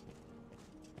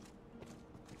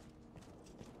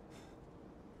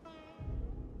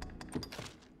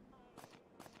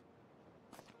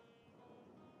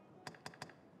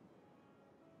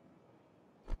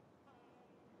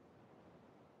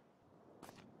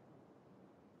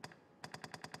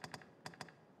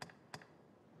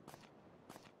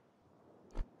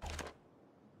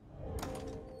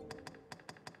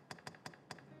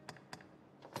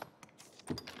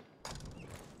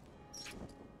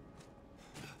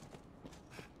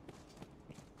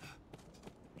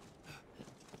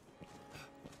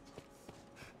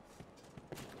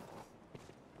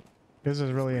 This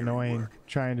is really annoying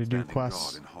trying to do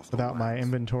quests without my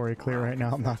inventory clear right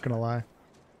now, I'm not gonna lie.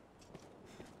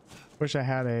 Wish I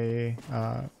had a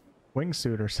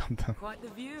wingsuit or something. Quite the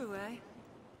view, eh?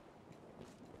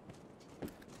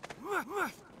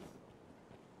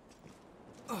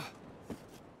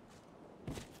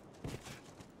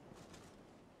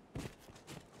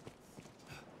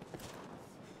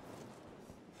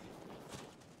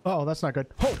 Oh, that's not good.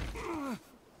 Oh!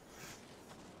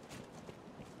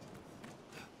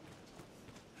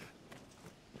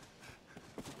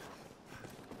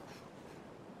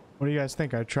 What do you guys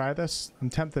think? I try this?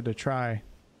 I'm tempted to try.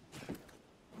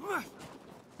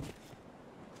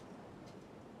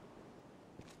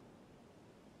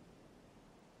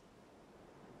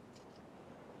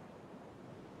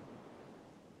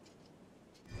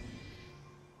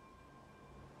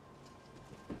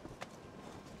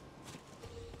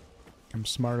 I'm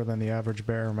smarter than the average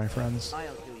bear, my friends. I'll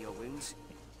heal your wounds.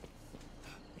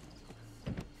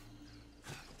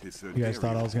 You guys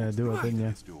thought I was gonna do it, didn't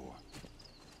you?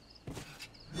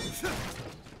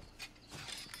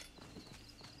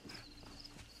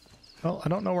 Well, I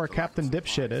don't know where Captain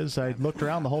Dipshit is. I looked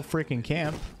around the whole freaking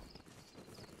camp.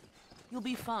 You'll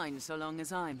be fine so long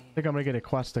as I'm here. I think I'm gonna get a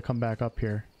quest to come back up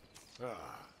here.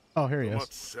 Oh, here he The is.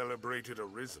 much celebrated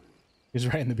Arisen. He's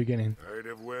right in the beginning. I'd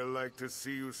have well liked to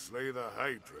see you slay the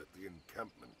Hydra at the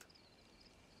encampment.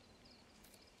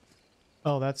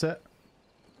 Oh, that's it?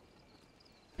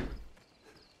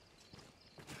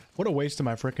 What a waste of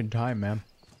my freaking time, man.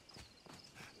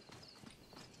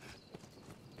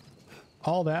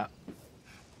 All that.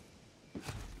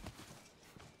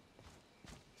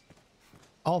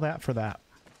 All that for that.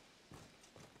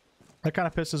 That kind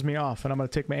of pisses me off, and I'm going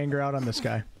to take my anger out on this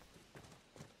guy.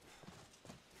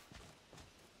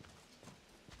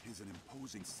 He's an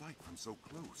imposing sight from so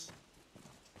close.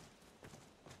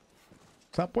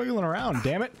 Stop wiggling around,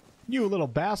 damn it. You little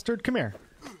bastard. Come here.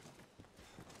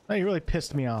 Oh, you really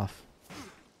pissed me off.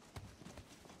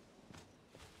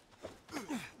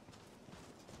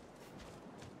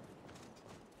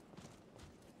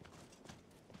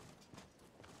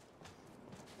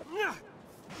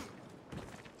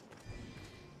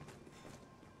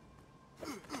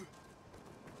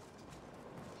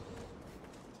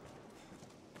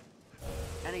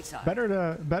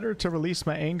 Anytime. Better to release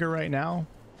my anger right now.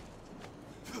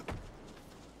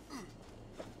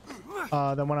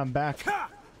 Then when I'm back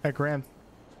at Grand...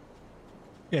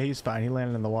 Yeah, he's fine. He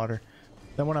landed in the water.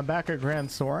 Then when I'm back at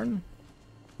Grand Thorn,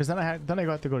 because then I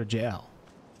have to go to jail.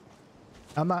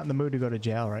 I'm not in the mood to go to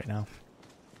jail right now.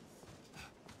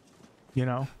 You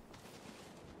know?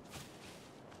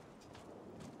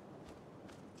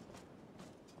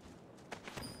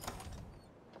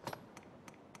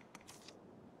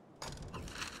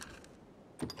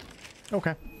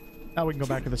 Okay. Now we can go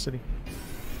back to the city.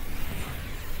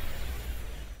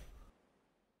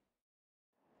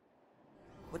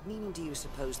 What meaning do you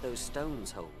suppose those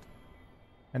stones hold?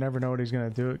 I never know what he's gonna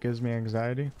do. It gives me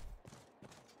anxiety.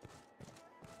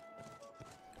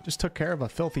 Just took care of a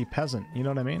filthy peasant, you know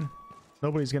what I mean?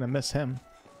 Nobody's gonna miss him.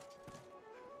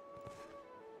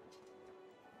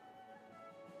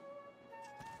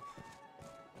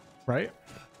 Right?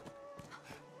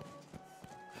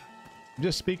 I'm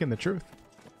just speaking the truth.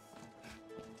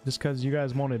 Just because you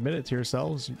guys won't admit it to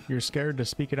yourselves, you're scared to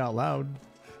speak it out loud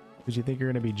because you think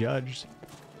you're going to be judged.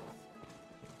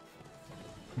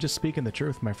 I'm just speaking the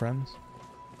truth, my friends.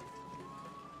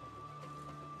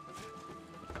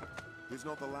 He's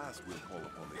not the last we'll call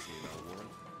upon this in our world.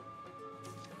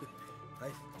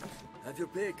 Have your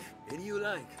pick. Any you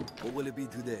like. What will it be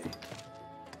today?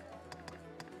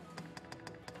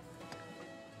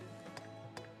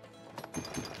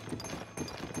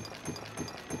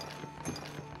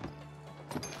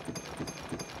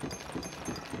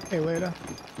 Hey, Leda.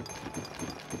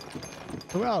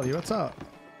 Who are you? What's up?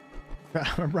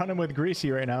 I'm running with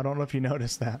Greasy right now. I don't know if you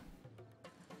noticed that.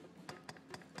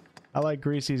 I like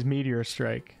Greasy's Meteor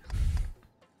Strike.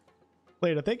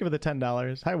 Leda, thank you for the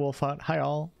 $10. Hi, Wolfheart. Hi,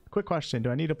 all. Quick question.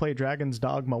 Do I need to play Dragon's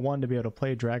Dogma 1 to be able to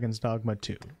play Dragon's Dogma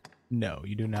 2? No,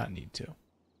 you do not need to.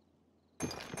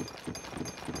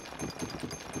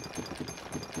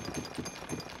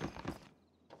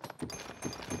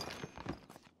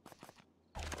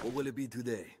 What will it be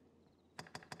today?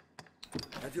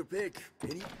 Have your pick.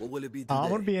 What will it be today?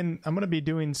 I'm gonna be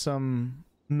doing some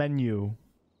menu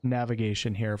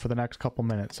navigation here for the next couple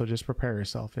minutes, so just prepare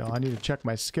yourself, y'all. I need to check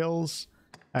my skills.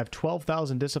 I have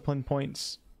 12,000 discipline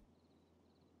points.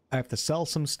 I have to sell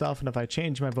some stuff, and if I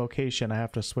change my vocation, I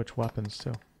have to switch weapons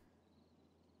too.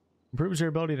 Improves your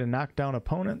ability to knock down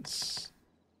opponents.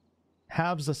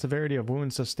 halves the severity of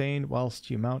wounds sustained whilst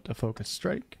you mount a focus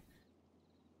strike.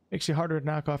 Makes you harder to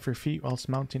knock off your feet whilst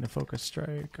mounting a focus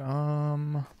strike.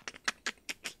 I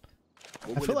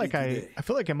feel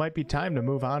like it might be time to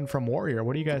move on from warrior.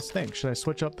 What do you guys think? Should I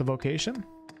switch up the vocation?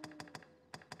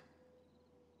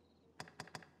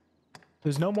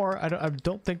 There's no more. I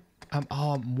don't think I'm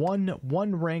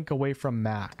one rank away from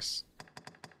max.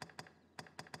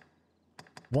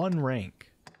 One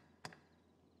rank.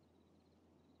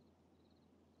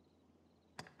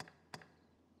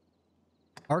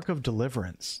 Arc of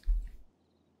Deliverance.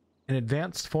 An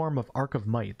advanced form of Arc of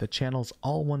Might that channels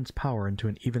all one's power into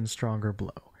an even stronger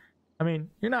blow. I mean,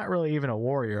 you're not really even a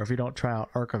warrior if you don't try out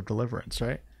Arc of Deliverance,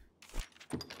 right?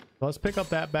 So let's pick up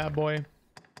that bad boy.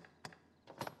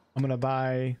 I'm gonna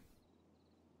buy...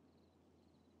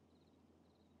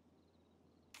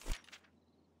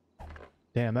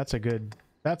 Damn, that's a good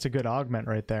augment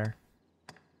right there.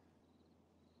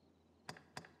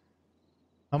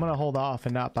 I'm gonna hold off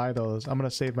and not buy those. I'm gonna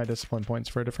save my discipline points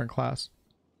for a different class.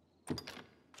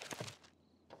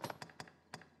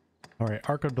 Alright,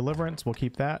 Arc of Deliverance, we'll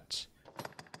keep that.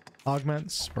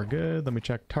 Augments, we're good. Let me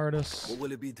check TARDIS. What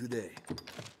will it be today?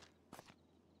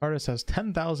 TARDIS has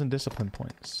 10,000 discipline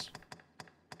points.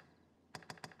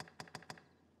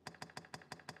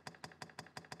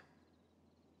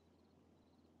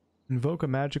 Invoke a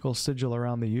magical sigil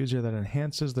around the user that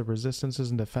enhances the resistances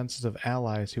and defenses of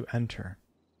allies who enter.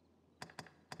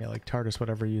 Yeah, like TARDIS would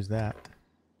ever use that.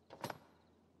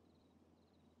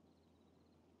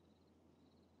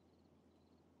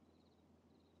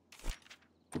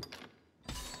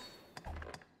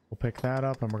 We'll pick that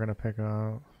up, and we're going to pick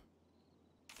up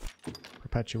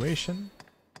Perpetuation.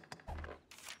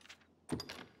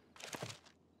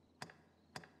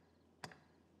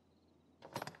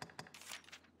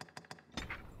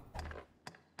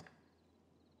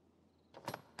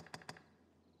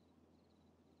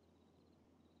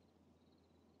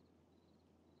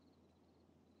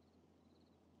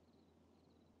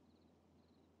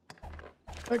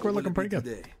 I think we're looking pretty good.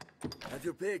 Today? Have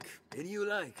your pick. Any you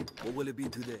like. What will it be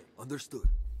today? Understood.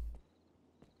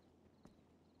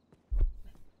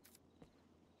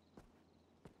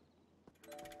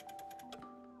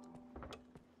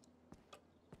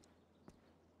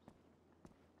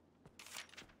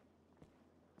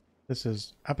 This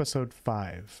is episode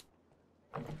 5.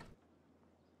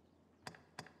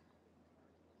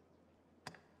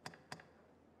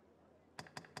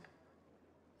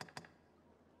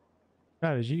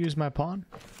 God, did you use my pawn?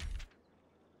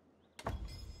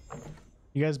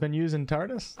 You guys been using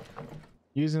TARDIS?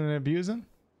 Using and abusing?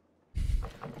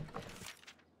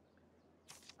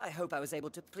 I hope I was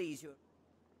able to please you.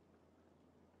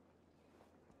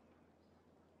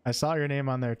 I saw your name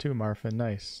on there too, Marfin.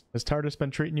 Nice. Has TARDIS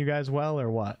been treating you guys well or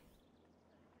what?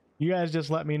 You guys just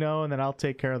let me know and then I'll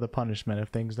take care of the punishment if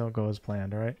things don't go as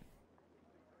planned, alright?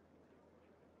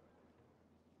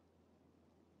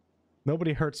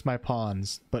 Nobody hurts my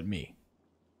pawns but me.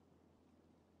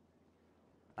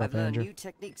 I've learned new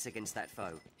techniques against that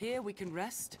foe. Here we can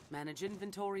rest, manage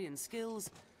inventory and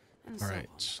skills, and so on.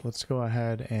 Alright, let's go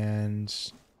ahead and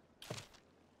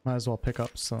might as well pick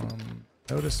up some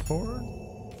notice board.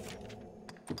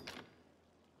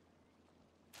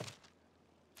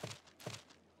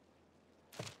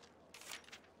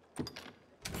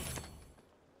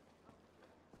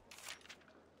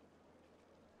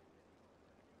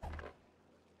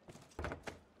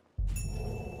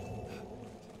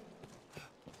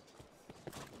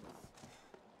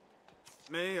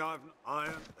 Me, I've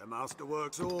iron, the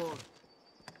masterwork's all.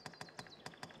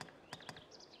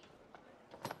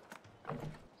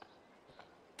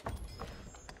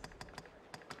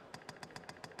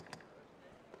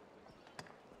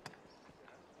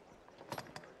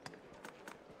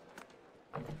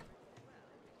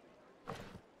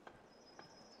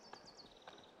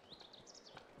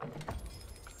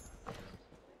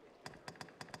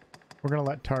 We're gonna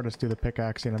let TARDIS do the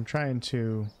pickaxing. I'm trying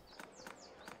to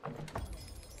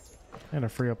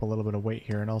free up a little bit of weight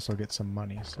here and also get some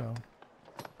money, so.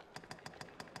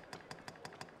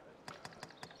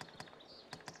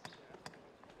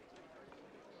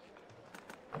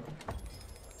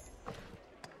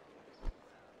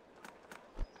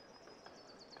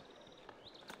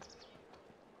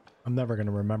 I'm never going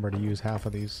to remember to use half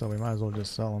of these, so we might as well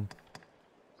just sell them.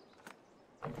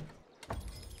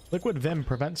 Liquid Vim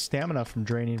prevents stamina from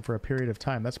draining for a period of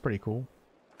time. That's pretty cool.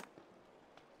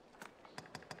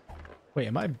 Wait,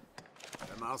 am I...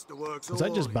 Was I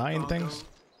just buying things?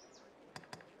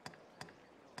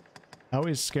 I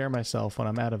always scare myself when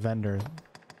I'm at a vendor.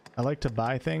 I like to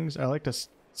buy things. I like to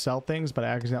sell things, but I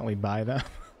accidentally buy them.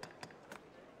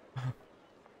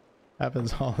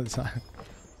 Happens all the time.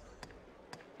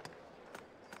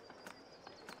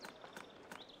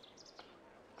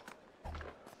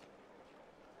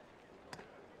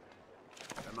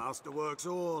 The master works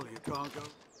all, you can't go.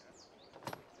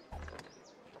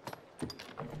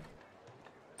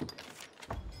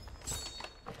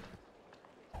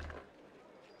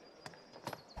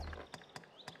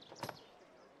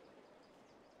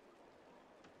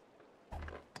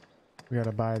 We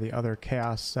gotta buy the other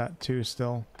chaos set too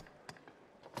still.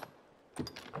 The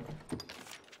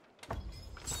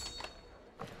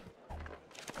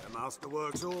master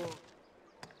works all.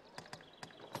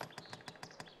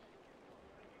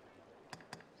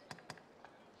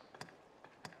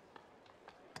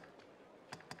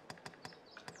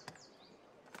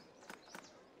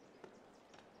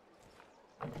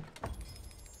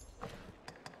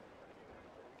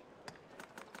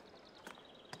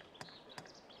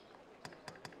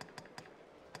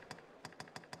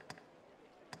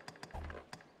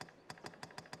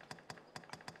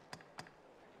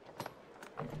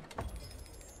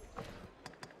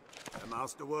 The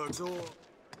master works all.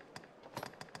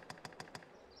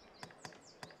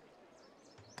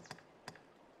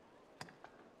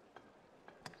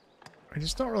 I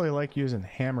just don't really like using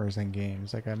hammers in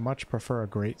games. Like, I much prefer a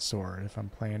great sword if I'm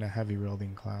playing a heavy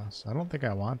wielding class. I don't think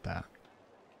I want that.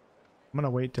 I'm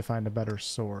gonna wait to find a better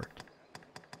sword.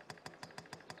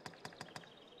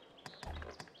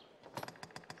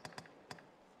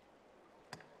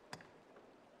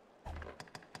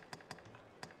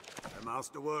 The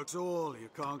master works all, you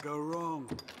can't go wrong.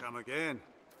 Come again.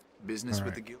 Business All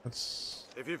with right, the guild. let's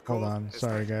If you've hold called, on. it's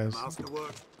Sorry, like the guys. master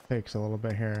works. Takes a little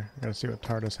bit here. I gotta see what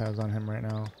TARDIS has on him right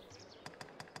now.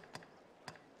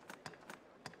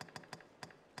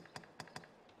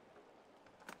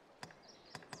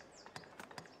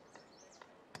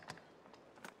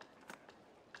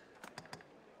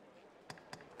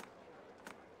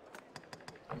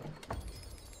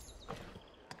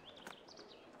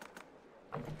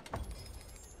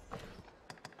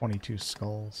 "22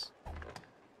 skulls."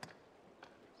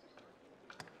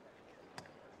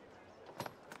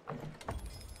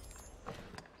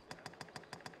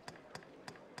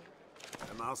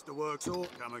 The master works all.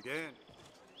 Come again.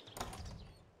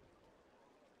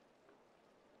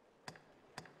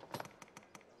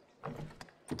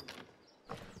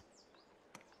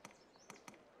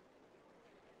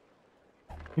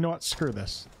 You know what? Screw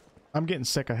this. I'm getting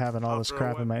sick of having all this After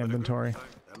a crap in my while, with a inventory. good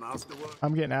thing, the master works.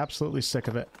 I'm getting absolutely sick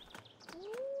of it.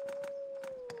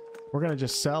 We're gonna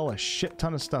just sell a shit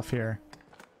ton of stuff here.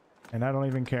 And I don't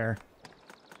even care.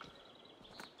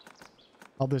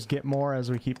 I'll just get more as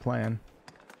we keep playing.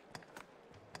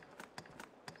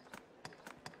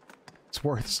 It's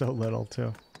worth so little,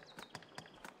 too.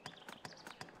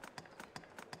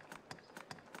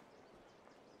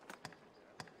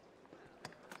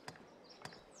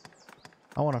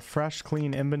 I want a fresh,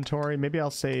 clean inventory. Maybe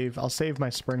I'll save my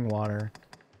spring water.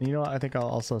 And you know what? I think I'll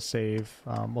also save,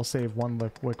 we'll save 1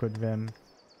 liquid vim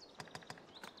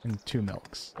and 2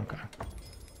 milks. Okay.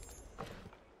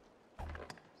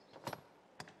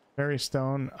 Fairy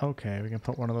stone. Okay, we can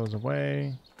put one of those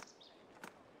away.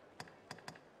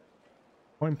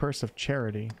 Coin purse of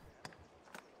charity.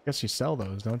 Guess you sell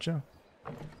those, don't you?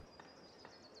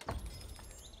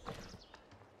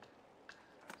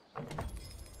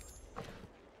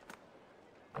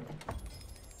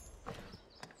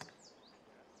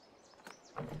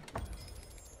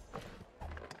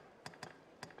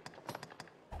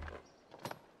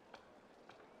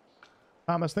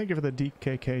 Thomas, thank you for the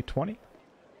DKK 20.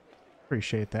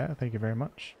 Appreciate that. Thank you very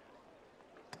much.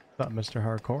 What's up, Mr.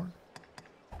 Hardcore?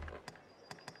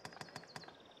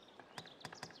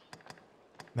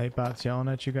 Nightbot's yelling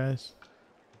at you guys.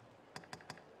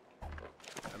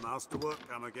 The master work.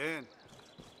 Come again.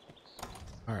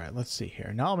 Alright, let's see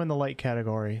here. Now I'm in the light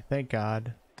category. Thank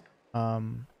God.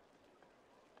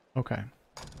 Okay.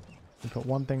 We put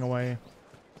one thing away.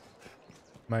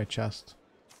 My chest.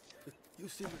 You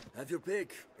see, have your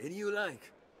pick. Any you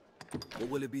like. What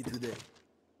will it be today?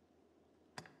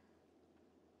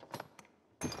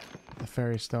 The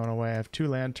fairy stone away. I have 2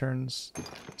 lanterns.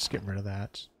 Let's get rid of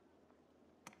that.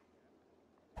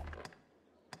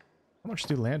 How much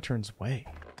do lanterns weigh?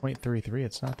 0.33.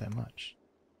 It's not that much.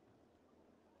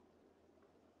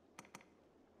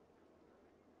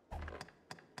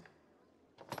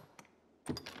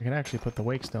 I can actually put the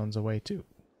wake stones away too.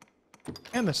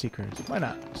 And the seekers. Why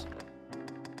not?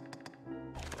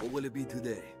 What will it be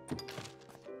today?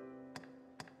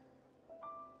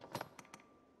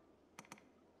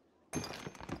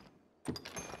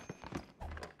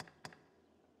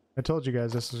 I told you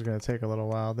guys this was going to take a little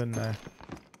while, didn't I?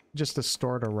 just to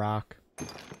store a rock.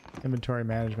 Inventory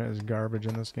management is garbage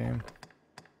in this game.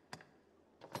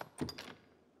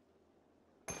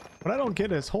 What I don't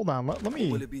get is, hold on, let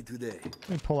me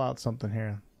pull out something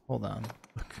here. Hold on.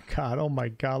 God, oh my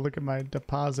God, look at my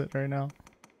deposit right now.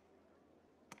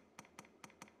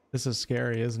 This is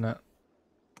scary, isn't it?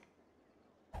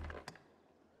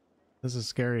 This is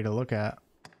scary to look at.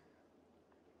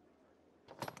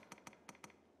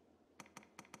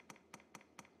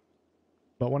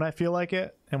 But when I feel like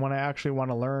it, and when I actually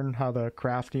want to learn how the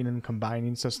crafting and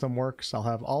combining system works, I'll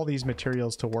have all these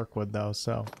materials to work with though,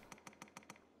 so.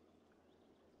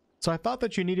 So I thought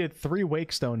that you needed 3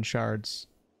 wakestone shards.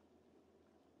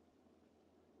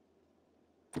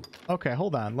 Okay,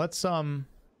 hold on. Let's let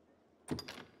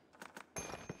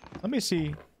me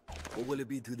see. What will it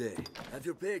be today? Have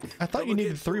your pick. I thought you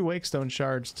needed 3 wakestone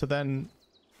shards to then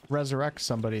resurrect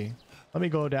somebody. Let me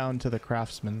go down to the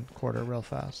craftsman quarter real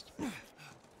fast.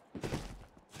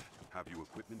 Have you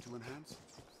equipment to enhance?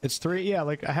 It's 3, yeah,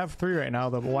 like I have 3 right now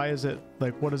though, but why is it,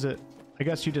 like, what is it? I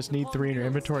guess you just need 3 in your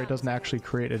inventory. It doesn't actually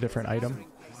create a different item.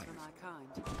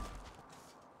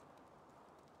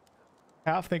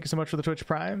 Alf, thank you so much for the Twitch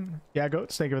Prime. Yeah,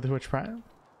 Goats, thank you for the Twitch Prime.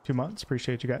 2 months,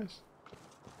 appreciate you guys.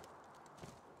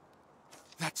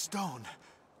 That stone.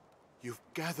 You've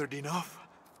gathered enough.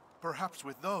 Perhaps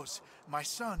with those, my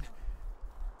son.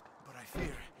 But I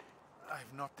fear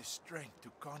I've not the strength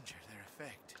to conjure their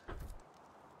effect.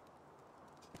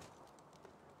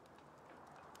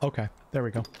 Okay, there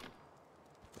we go.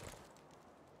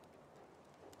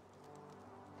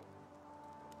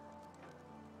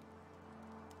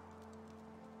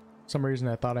 For some reason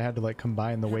I thought I had to like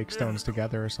combine the wake stones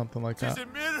together or something like that. It's a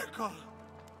miracle.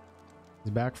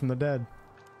 He's back from the dead.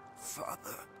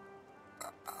 Father,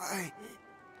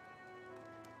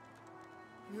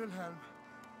 Wilhelm,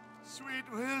 sweet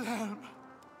Wilhelm.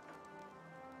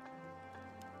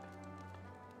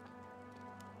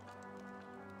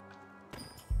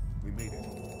 We made it.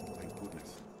 Thank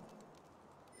goodness.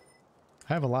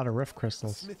 I have a lot of rift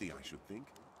crystals. Smithy, I should think.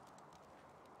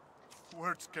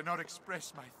 Words cannot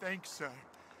express my thanks, sir.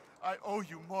 I owe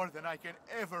you more than I can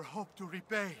ever hope to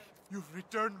repay. You've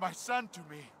returned my son to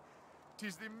me.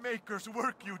 'Tis the Maker's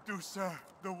work you do, sir.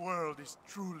 The world is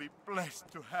truly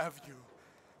blessed to have you,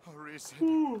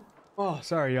 Arisen. Oh,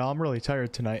 sorry, y'all. I'm really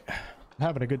tired tonight. I'm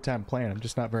having a good time playing. I'm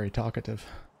just not very talkative.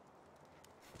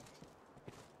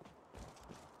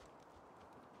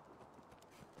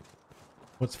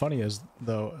 What's funny is,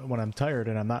 though, when I'm tired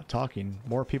and I'm not talking,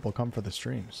 more people come for the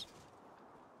streams.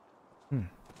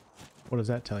 What does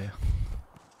that tell you?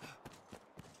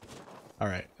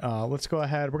 Alright, let's go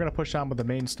ahead. We're going to push on with the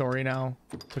main story now.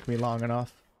 Took me long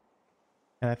enough.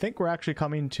 And I think we're actually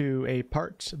coming to a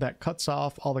part that cuts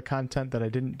off all the content that I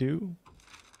didn't do.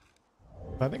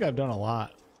 But I think I've done a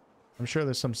lot. I'm sure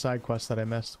there's some side quests that I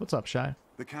missed. What's up, Shy?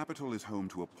 The capital is home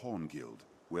to a pawn guild,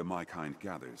 where my kind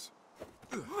gathers.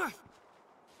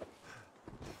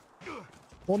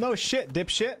 Well, no shit,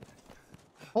 dipshit.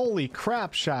 Holy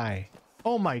crap, Shy.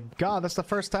 Oh my god, that's the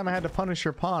first time I had to punish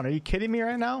your pawn. Are you kidding me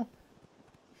right now?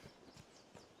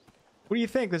 What do you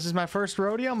think? This is my first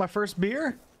rodeo? My first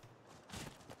beer?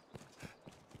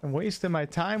 I'm wasting my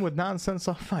time with nonsense.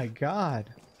 Oh my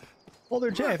god. Older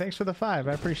Jay, thanks for the 5.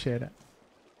 I appreciate it.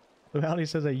 Lualdi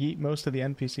says I yeet most of the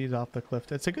NPCs off the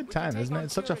cliff. It's a good time, isn't it?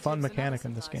 It's such a fun mechanic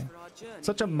in this game.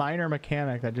 Such a minor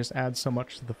mechanic that just adds so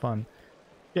much to the fun.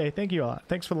 Yeah, thank you a lot.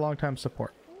 Thanks for the long time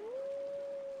support.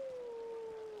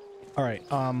 Alright,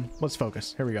 let's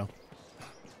focus. Here we go.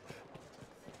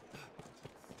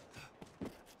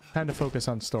 Time to focus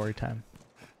on story time.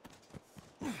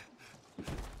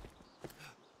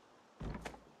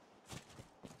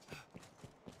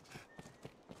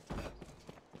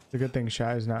 It's a good thing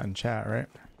Shy's not in chat, right?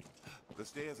 The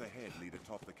stairs ahead lead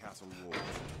atop the castle walls.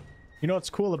 You know what's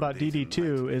cool about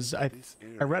DD2 is I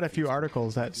read a few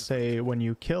articles that say when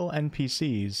you kill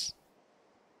NPCs,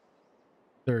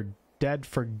 they're dead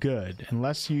for good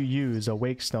unless you use a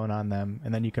wakestone on them,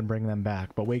 and then you can bring them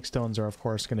back. But wakestones are of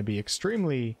course going to be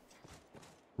extremely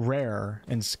rare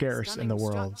and scarce in the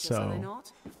world, so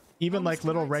even like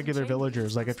little regular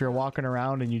villagers, like if you're walking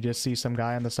around and you just see some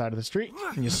guy on the side of the street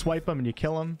and you swipe him and you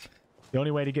kill him, the only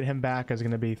way to get him back is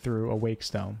going to be through a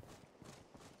wakestone.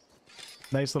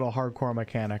 Nice little hardcore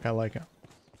mechanic. I like it.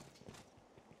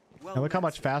 And look how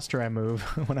much faster I move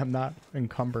when I'm not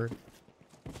encumbered.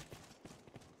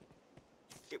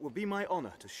 It will be my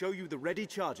honor to show you the ready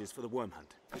charges for the worm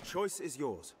hunt. The choice is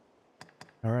yours.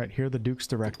 All right, hear the Duke's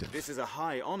directive. This is a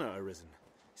high honor, Arisen.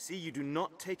 See, you do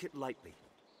not take it lightly.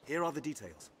 Here are the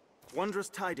details. Wondrous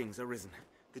tidings, Arisen.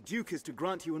 The Duke is to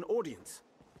grant you an audience.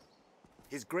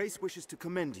 His Grace wishes to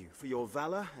commend you for your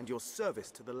valor and your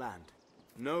service to the land.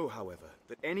 Know, however,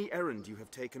 that any errand you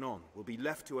have taken on will be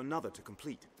left to another to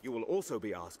complete. You will also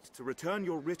be asked to return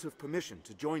your writ of permission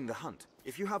to join the hunt.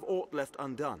 If you have aught left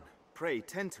undone, pray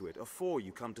tend to it afore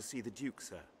you come to see the Duke,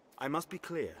 sir. I must be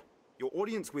clear. Your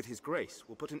audience with His Grace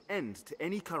will put an end to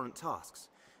any current tasks,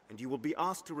 and you will be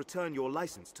asked to return your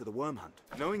license to the Worm Hunt.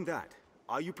 Knowing that,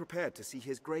 are you prepared to see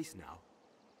His Grace now?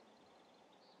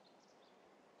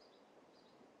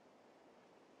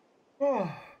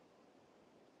 Oh.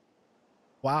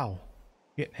 Wow.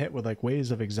 Getting hit with like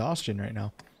waves of exhaustion right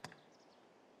now.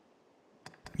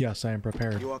 Yes, I am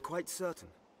prepared. You are quite certain?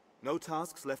 No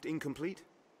tasks left incomplete?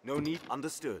 No need?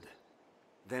 Understood.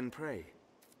 Then pray.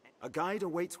 A guide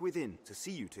awaits within to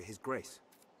see you to His Grace.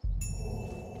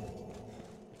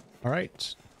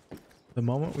 Alright. The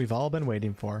moment we've all been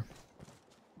waiting for.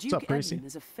 Duke What's up, Gracie? Edmund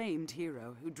is a famed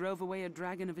hero who drove away a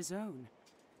dragon of his own.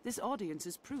 This audience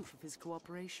is proof of his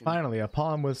cooperation. Finally, a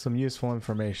pawn with some useful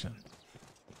information.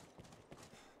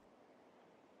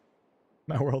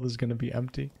 My world is going to be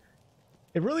empty.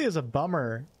 It really is a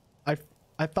bummer.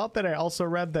 I thought that I also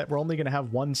read that we're only going to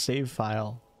have one save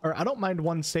file. Or I don't mind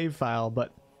one save file,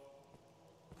 but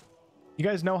you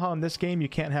guys know how in this game you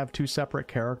can't have two separate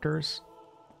characters?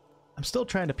 I'm still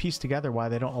trying to piece together why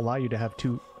they don't allow you to have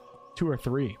two or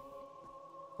three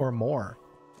or more.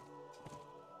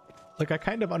 Like, I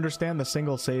kind of understand the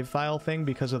single save file thing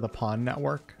because of the pawn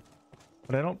network,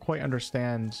 but I don't quite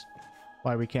understand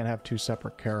why we can't have two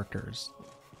separate characters.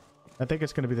 I think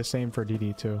it's going to be the same for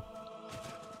DD2.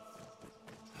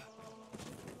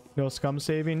 No scum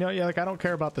saving? No, yeah, like, I don't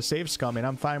care about the save scumming.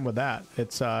 I'm fine with that.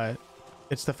 It's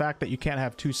the fact that you can't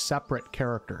have two separate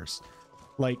characters.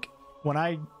 Like, when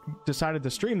I decided to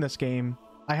stream this game,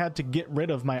 I had to get rid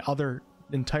of my other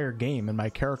entire game and my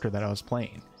character that I was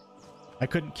playing. I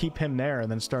couldn't keep him there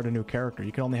and then start a new character.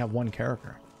 You can only have one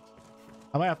character.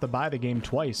 I might have to buy the game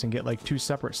twice and get like two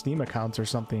separate Steam accounts or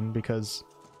something, because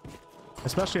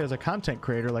especially as a content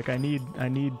creator, like I need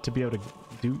to be able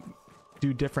to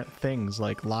do different things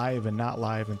like live and not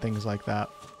live and things like that.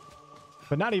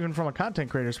 But not even from a content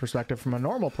creator's perspective, from a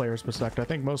normal player's perspective, I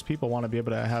think most people want to be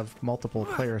able to have multiple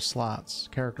player slots,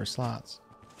 character slots.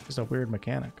 It's just a weird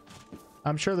mechanic.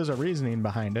 I'm sure there's a reasoning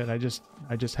behind it. I just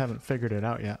haven't figured it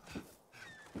out yet.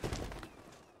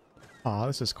 Aw,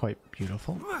 this is quite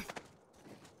beautiful.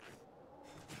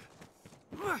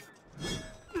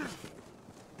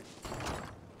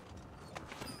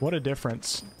 What a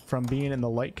difference from being in the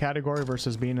light category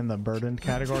versus being in the burdened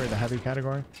category, the heavy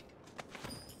category.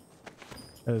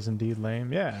 That is indeed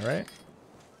lame. Yeah, right?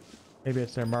 Maybe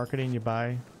it's their marketing you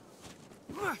buy.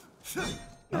 I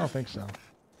don't think so.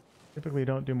 Typically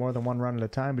don't do more than one run at a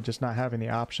time, but just not having the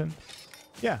option.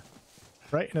 Yeah.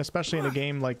 Right? And especially in a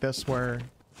game like this where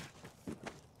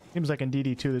seems like in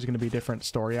DD2 there's going to be different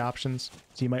story options.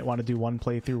 So you might want to do one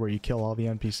playthrough where you kill all the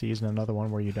NPCs and another one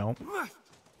where you don't.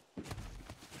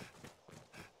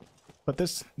 But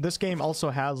this game also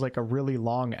has like a really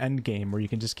long end game where you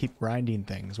can just keep grinding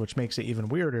things, which makes it even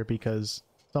weirder because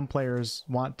some players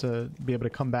want to be able to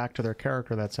come back to their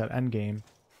character that's at end game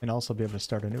and also be able to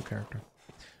start a new character.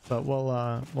 But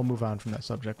we'll move on from that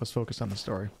subject. Let's focus on the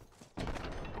story.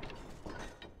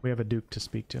 We have a Duke to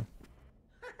speak to.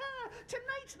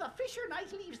 Tonight the fisher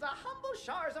knight leaves the humble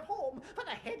shores of home for the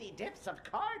heady depths of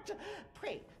Cart.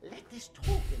 Pray, let this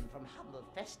token from humble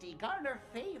Festi garner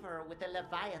favor with the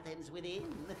leviathans within.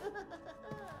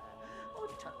 Oh,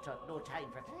 tut, no time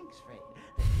for thanks, friend.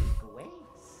 The Duke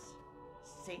awaits.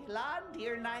 Sail on,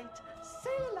 dear knight,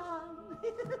 sail on.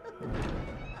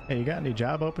 Hey, you got any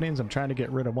job openings? I'm trying to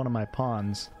get rid of one of my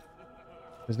pawns.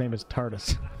 His name is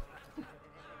Tardis.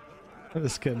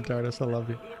 Just kidding, Tardis. I love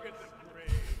you.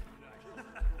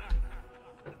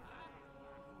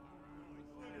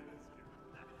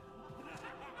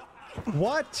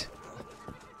 What?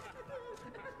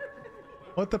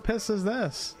 What the piss is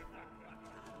this?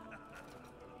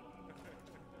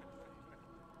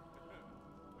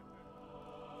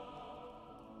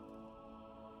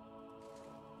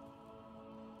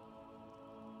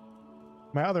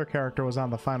 My other character was on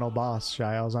the final boss,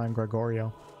 Shy. I was on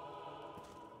Gregorio.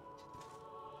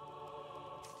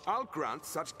 I'll grant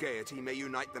such gaiety may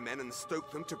unite the men and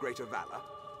stoke them to greater valor.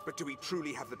 But do we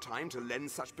truly have the time to lend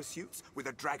such pursuits with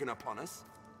a dragon upon us?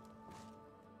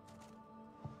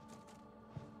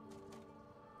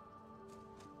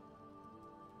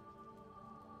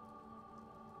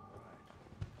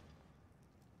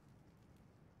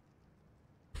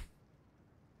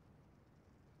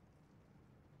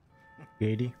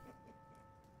 Gady.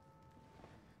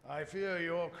 I fear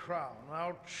your crown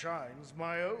outshines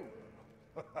my own.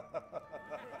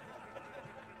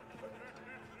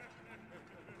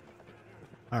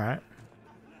 All right.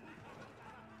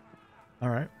 All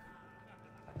right.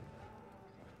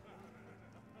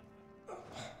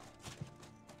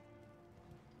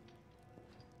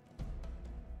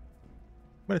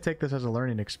 I'm going to take this as a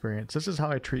learning experience. This is how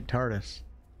I treat TARDIS.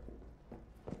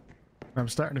 I'm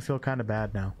starting to feel kind of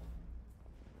bad now.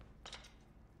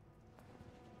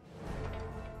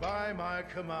 By my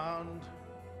command,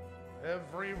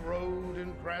 every road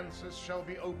in Grancis shall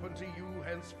be open to you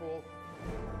henceforth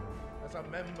as a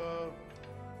member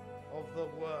of the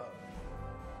World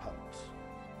Hunt.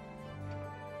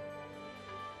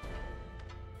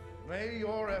 May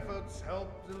your efforts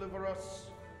help deliver us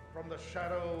from the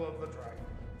shadow of the dragon.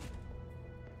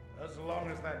 As long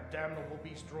as that damnable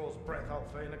beast draws breath, I'll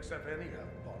fain accept any help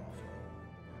on offer.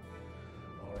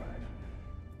 All right.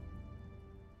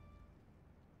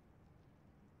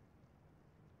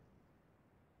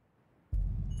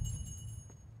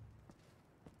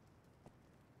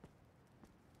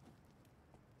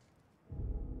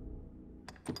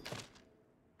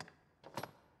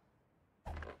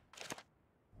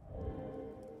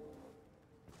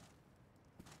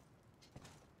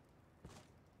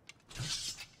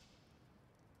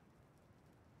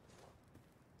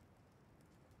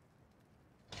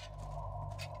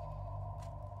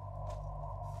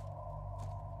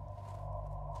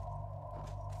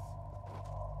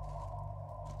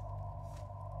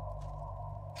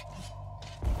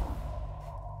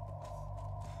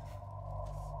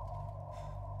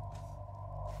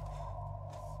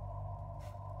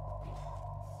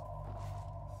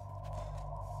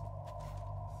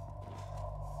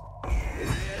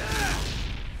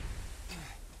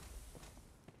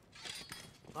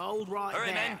 Hold right Hurry,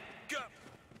 there. men. Go.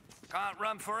 Can't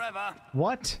run forever.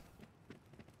 What?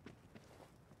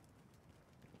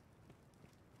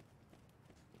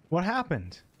 What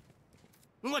happened?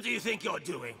 What do you think you're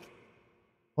doing?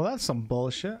 Well, that's some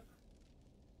bullshit.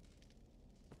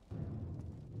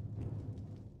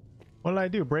 What did I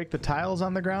do? Break the tiles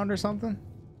on the ground or something?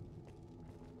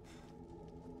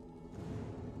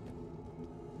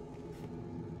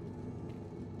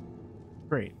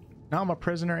 Great. Now I'm a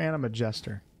prisoner and I'm a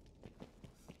jester.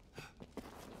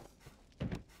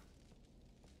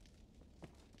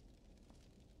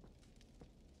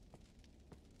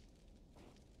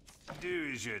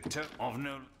 Do as you're told. Of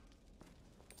no.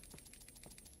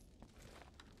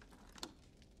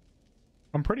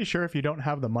 I'm pretty sure if you don't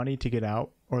have the money to get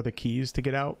out or the keys to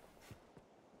get out,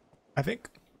 I think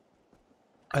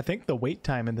the wait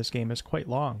time in this game is quite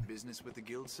long. Business with the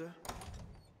guild, sir?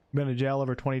 Been to jail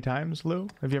over 20 times, Lou?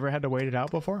 Have you ever had to wait it out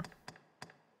before?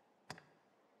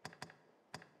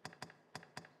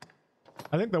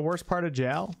 I think the worst part of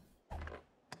jail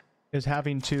is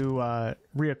having to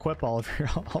re-equip all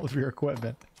of your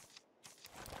equipment.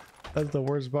 That's the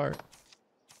worst part.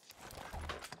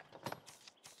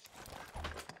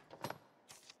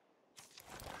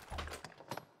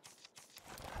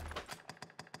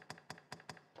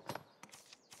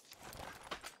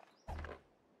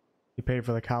 You paid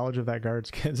for the college of that guard's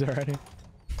kids already?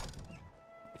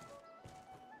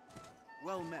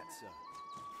 Well met, sir.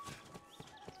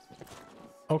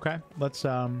 Okay, let's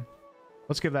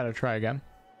give that a try again.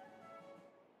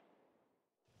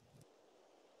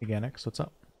 Organics, what's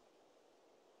up?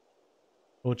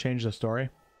 We'll change the story.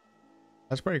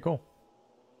 That's pretty cool.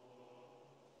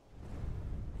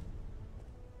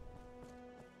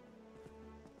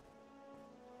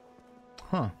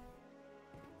 Huh.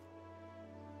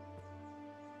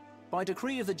 By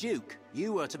decree of the Duke,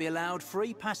 you are to be allowed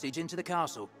free passage into the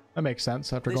castle. That makes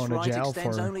sense after This going to right jail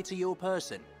extends for... only to your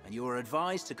person, and you are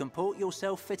advised to comport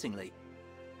yourself fittingly.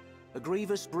 A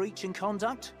grievous breach in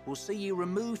conduct will see you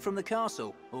removed from the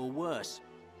castle, or worse.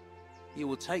 You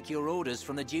will take your orders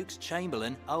from the Duke's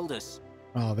Chamberlain, Aldous.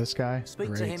 Oh, this guy? Speak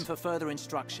Great. to him for further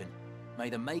instruction. May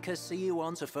the Maker see you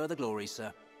on to further glory,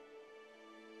 sir.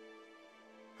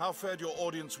 How fared your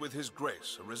audience with His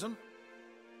Grace, Arisen?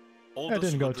 That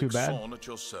didn't go too bad. Sawn at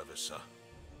your service, sir.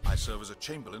 I serve as a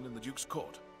chamberlain in the Duke's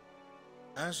court.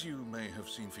 As you may have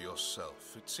seen for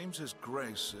yourself, it seems His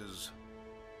Grace is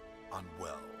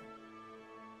unwell.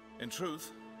 In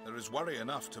truth, there is worry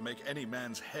enough to make any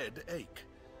man's head ache,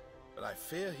 but I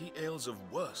fear he ails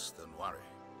of worse than worry.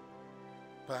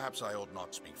 Perhaps I ought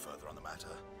not speak further on the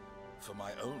matter, for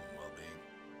my own well-being.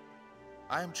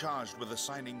 I am charged with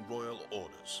assigning royal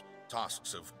orders,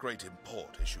 tasks of great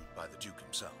import issued by the Duke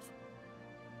himself.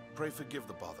 Pray forgive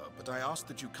the bother, but I ask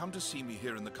that you come to see me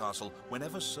here in the castle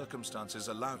whenever circumstances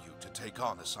allow you to take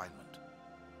on assignment.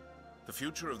 The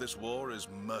future of this war is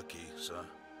murky, sir.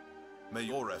 May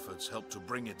your efforts help to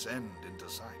bring its end into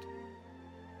sight.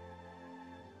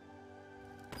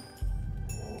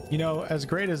 You know, as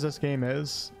great as this game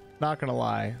is, not gonna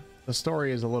lie, the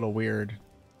story is a little weird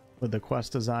with the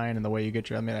quest design and the way you get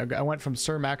your... I mean, I went from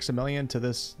Sir Maximilian to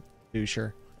this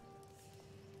doucher.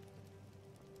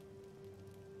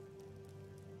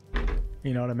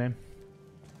 You know what I mean?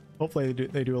 Hopefully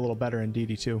they do a little better in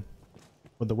DD2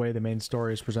 with the way the main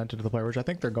story is presented to the player, which I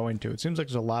think they're going to. It seems like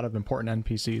there's a lot of important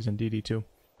NPCs in DD2.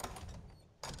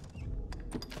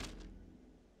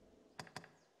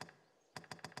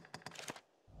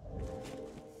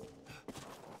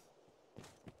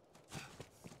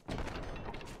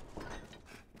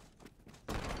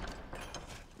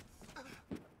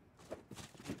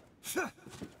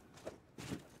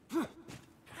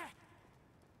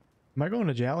 Am I going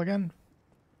to jail again?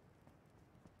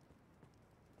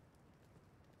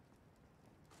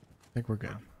 I think we're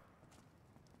good.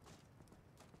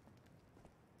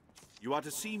 You are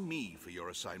to see me for your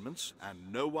assignments,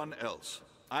 and no one else.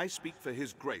 I speak for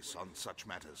His Grace on such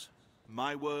matters.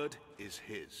 My word is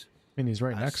his. I mean, he's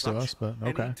right next to us, but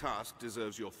okay. Any task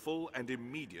deserves your full and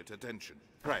immediate attention.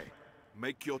 Pray,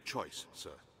 make your choice,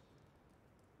 sir.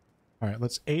 Alright,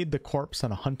 let's aid the corpse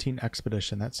on a hunting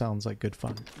expedition. That sounds like good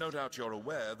fun. No doubt you're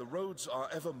aware, the roads are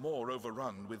ever more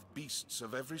overrun with beasts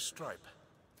of every stripe.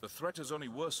 The threat has only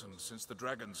worsened since the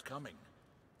dragon's coming.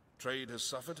 Trade has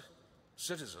suffered,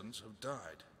 citizens have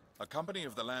died. A company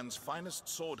of the land's finest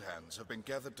sword hands have been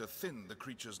gathered to thin the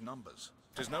creature's numbers.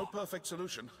 It is no perfect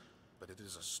solution, but it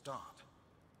is a start.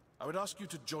 I would ask you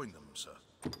to join them, sir.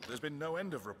 There's been no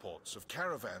end of reports of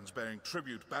caravans bearing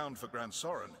tribute bound for Grand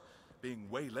Sorin being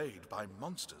waylaid by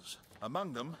monsters.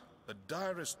 Among them, the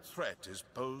direst threat is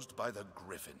posed by the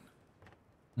Griffin.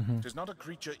 It is not a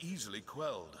creature easily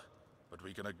quelled, but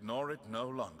we can ignore it no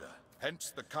longer.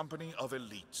 Hence the company of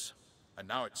elites. And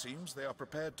now it seems they are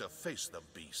prepared to face the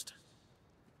beast.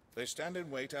 They stand in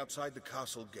wait outside the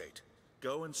castle gate.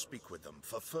 Go and speak with them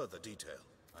for further detail.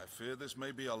 I fear this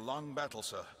may be a long battle,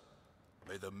 sir.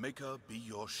 May the Maker be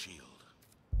your shield.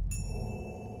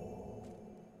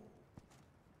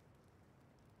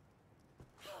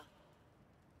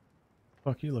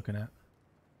 Fuck you looking at?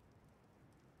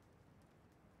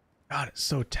 God, it's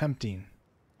so tempting.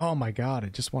 Oh my god, I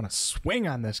just want to swing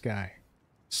on this guy.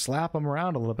 Slap him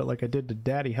around a little bit like I did to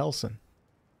Daddy Helson.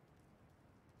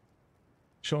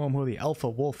 Show him who the alpha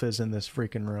wolf is in this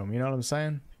freaking room. You know what I'm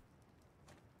saying?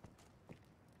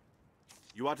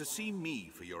 You are to see me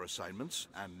for your assignments,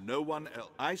 and no one else.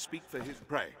 I speak for his...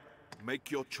 Pray, make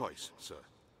your choice, sir.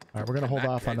 Alright, we're gonna hold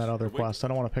off on that other quest. I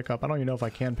don't want to pick up... I don't even know if I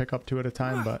can pick up 2 at a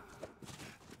time, but...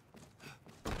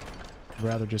 I'd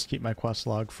rather just keep my quest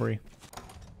log free.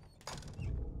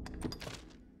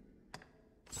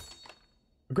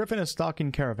 Griffin is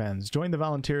stalking caravans. Join the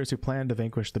volunteers who plan to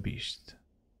vanquish the beast.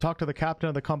 Talk to the captain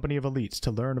of the company of elites to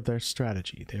learn of their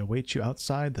strategy. They await you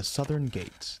outside the southern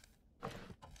gates.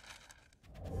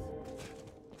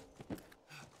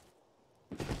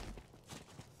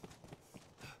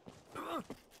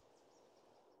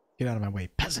 Get out of my way,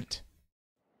 peasant!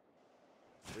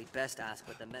 We'd best ask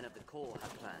what the men of the Corps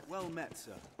have planned. Well met,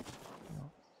 sir.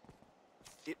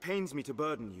 It pains me to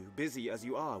burden you, busy as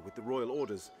you are with the royal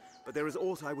orders, but there is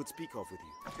aught I would speak of with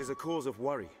you. 'Tis a cause of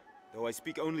worry, though I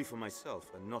speak only for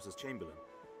myself and not as Chamberlain.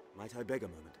 Might I beg a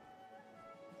moment?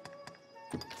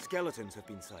 Skeletons have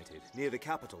been sighted near the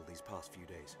capital these past few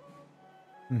days.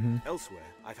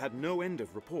 Elsewhere, I've had no end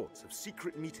of reports of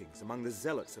secret meetings among the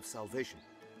zealots of salvation.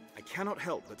 I cannot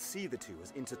help but see the two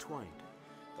as intertwined,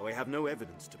 though I have no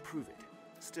evidence to prove it.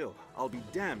 Still, I'll be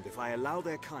damned if I allow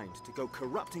their kind to go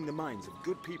corrupting the minds of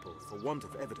good people for want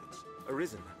of evidence.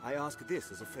 Arisen, I ask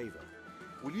this as a favor.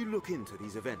 Will you look into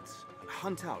these events and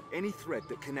hunt out any thread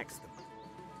that connects them?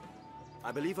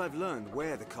 I believe I've learned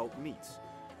where the cult meets.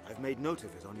 I've made note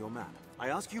of it on your map. I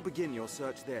ask you begin your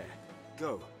search there.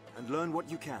 Go, and learn what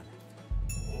you can.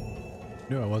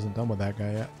 Knew I wasn't done with that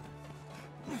guy yet.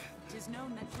 Tis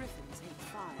known that griffins hate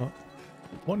fire. Well,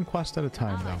 one quest at a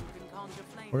time, though.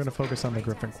 We're going to focus on the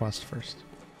Griffin quest first.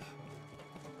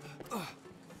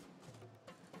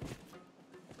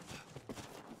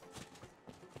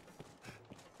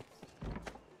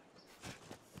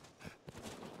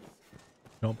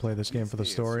 Don't play this game for the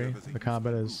story. The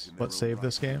combat is what saved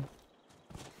this game.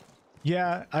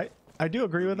 Yeah, I do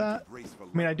agree with that.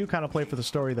 I mean, I do kind of play for the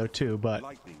story though too, but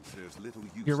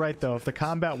you're right though. If the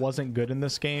combat wasn't good in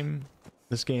this game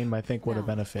I think would have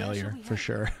been a failure for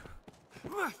sure.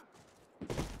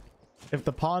 If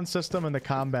the pawn system and the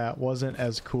combat wasn't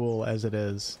as cool as it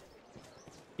is,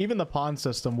 even the pawn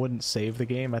system wouldn't save the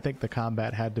game. I think the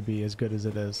combat had to be as good as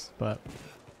it is, but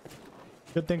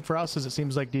good thing for us is it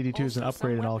seems like DD2 is an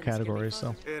upgrade in all categories,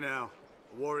 so. Here now.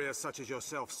 A warrior such as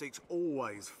yourself seeks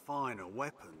always finer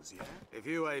weapons, yeah? If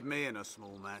you aid me in a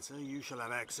small matter, you shall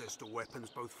have access to weapons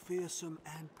both fearsome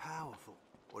and powerful.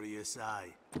 What do you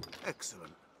say?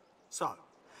 Excellent. So,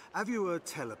 have you heard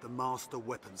tell of the master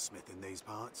weaponsmith in these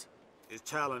parts? His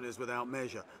talent is without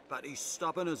measure, but he's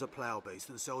stubborn as a plough beast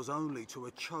and sells only to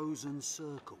a chosen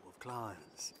circle of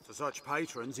clients. To such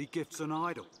patrons, he gifts an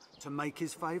idol to make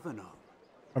his favour known.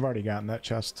 I've already gotten that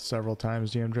chest several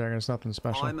times, GM Dragon. It's nothing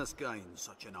special. I must gain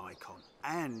such an icon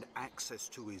and access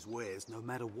to his wares no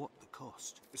matter what the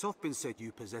cost. It's often been said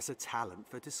you possess a talent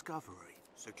for discovery.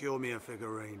 Secure me a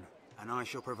figurine, and I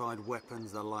shall provide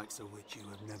weapons the likes of which you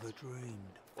have never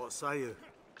dreamed. What say you?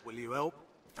 Will you help?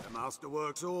 The master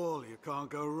works all, you can't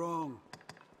go wrong.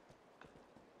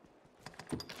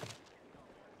 I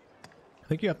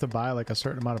think you have to buy like a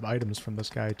certain amount of items from this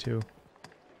guy too.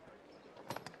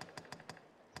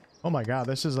 Oh my god,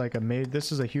 this is like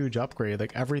this is a huge upgrade.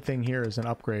 Like everything here is an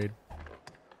upgrade.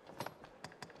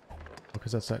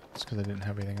 Because that's because I didn't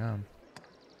have anything on.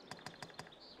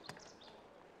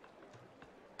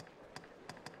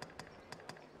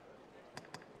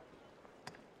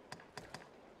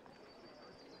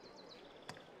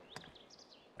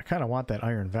 I kind of want that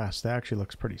iron vest. That actually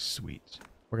looks pretty sweet.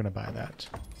 We're gonna buy that.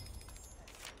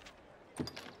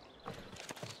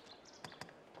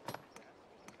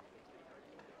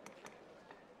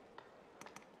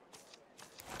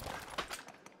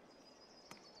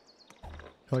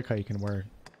 I like how you can wear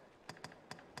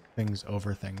things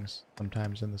over things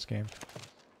sometimes in this game.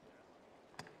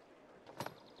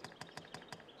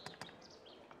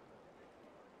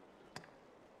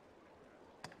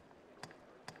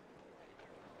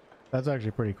 That's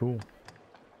actually pretty cool.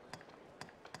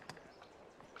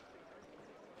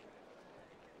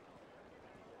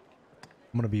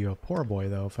 I'm gonna be a poor boy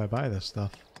though if I buy this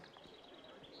stuff.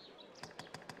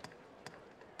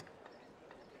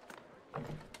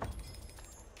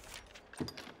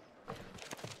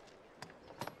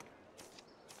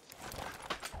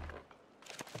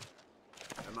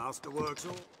 Works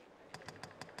all.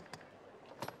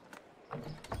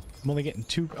 I'm only getting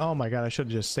oh my god, I should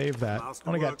have just saved that. I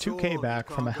only got 2k back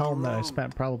from a helm that I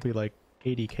spent probably like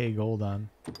 80k gold on.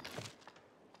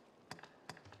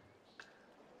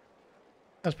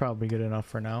 That's probably good enough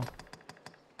for now.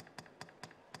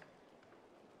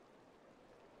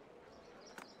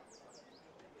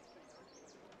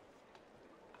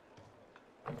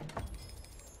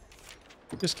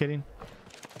 Just kidding.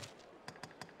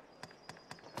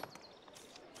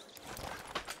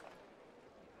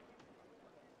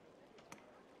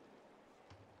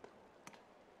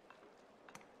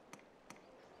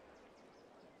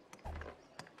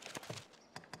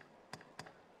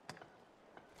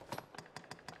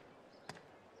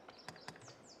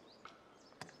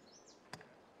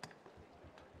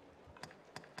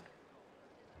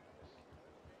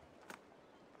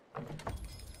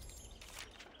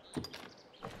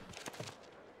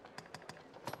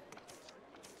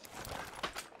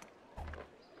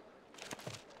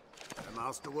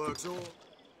 Master works all.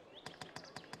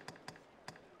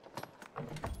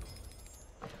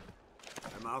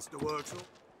 The master works all.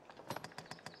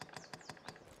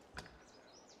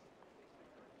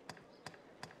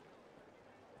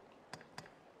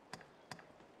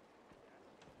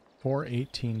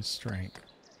 .418 strength.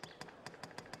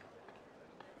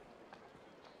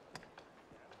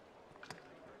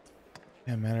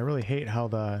 Yeah, man, I really hate how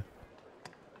the...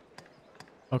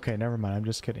 Okay, never mind. I'm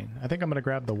just kidding. I think I'm going to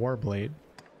grab the Warblade.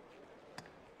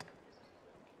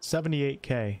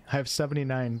 78k. I have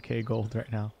 79k gold right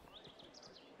now.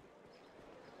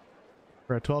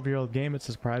 For a 12-year-old game, it's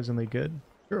surprisingly good.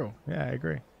 True. Yeah, I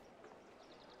agree.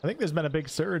 I think there's been a big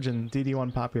surge in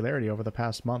DD1 popularity over the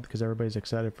past month because everybody's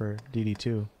excited for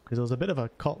DD2. Because it was a bit of a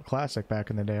cult classic back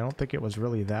in the day. I don't think it was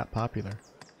really that popular.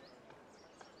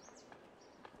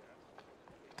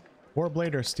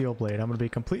 Warblade or Steel Blade? I'm going to be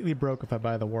completely broke if I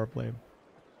buy the Warblade. You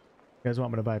guys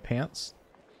want me to buy pants?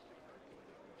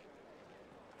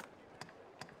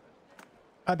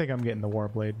 I think I'm getting the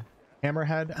Warblade.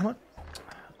 Hammerhead? I don't...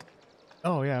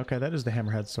 Oh, yeah, okay, that is the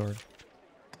Hammerhead sword.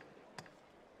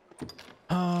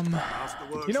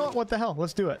 You know what? What the hell?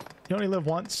 Let's do it. You only live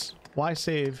once. Why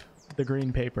save the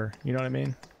green paper? You know what I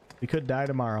mean? We could die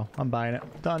tomorrow. I'm buying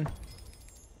it. Done.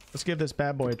 Let's give this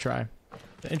bad boy a try.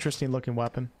 An interesting looking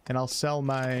weapon. And I'll sell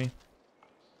my...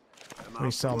 Let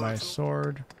me sell my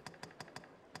sword.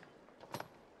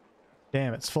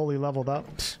 Damn, it's fully leveled up.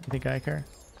 You think I care?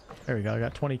 There we go. I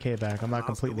got 20k back. I'm not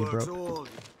completely broke.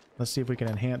 Let's see if we can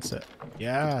enhance it.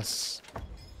 Yes!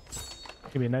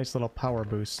 Give me a nice little power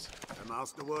boost. The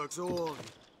master works all.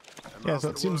 Yeah, so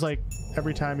it seems like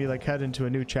every time you like head into a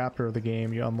new chapter of the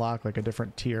game, you unlock like a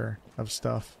different tier of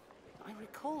stuff. I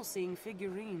recall seeing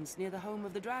figurines near the home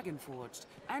of the Dragon Forged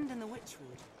and in the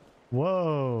Witchwood.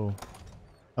 Whoa.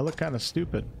 I look kind of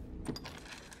stupid.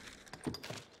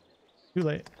 Too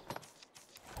late.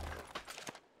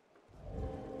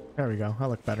 There we go. I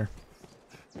look better.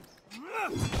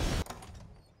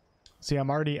 See,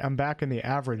 I'm back in the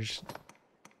average.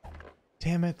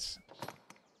 Damn it.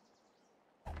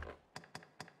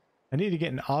 I need to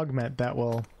get an augment that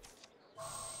will...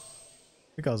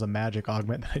 I think that was a magic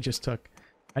augment that I just took.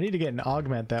 I need to get an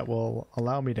augment that will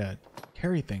allow me to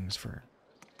carry things for...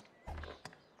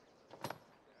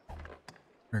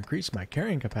 or increase my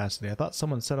carrying capacity. I thought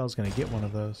someone said I was going to get one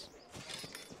of those.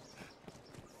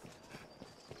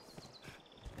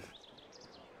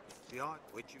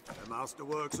 The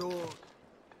masterworks or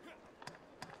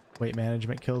Weight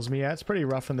management kills me. Yeah, it's pretty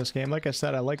rough in this game. Like I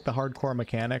said, I like the hardcore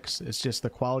mechanics. It's just the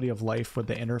quality of life with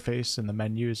the interface and the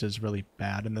menus is really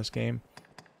bad in this game.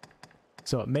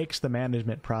 So it makes the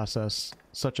management process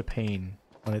such a pain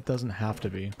when it doesn't have to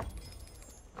be.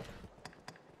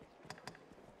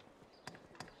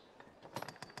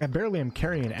 I barely am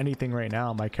carrying anything right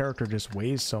now. My character just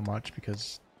weighs so much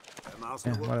because...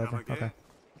 yeah, whatever. Okay.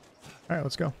 Alright,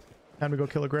 let's go. Time to go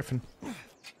kill a Griffin.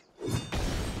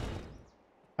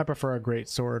 I prefer a great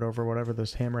sword over whatever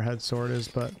this hammerhead sword is,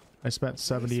 but I spent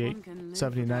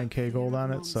 79k gold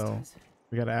on it, so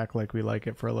we gotta act like we like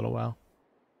it for a little while.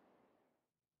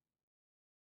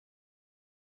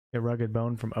 A rugged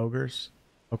bone from ogres.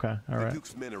 Okay, alright. The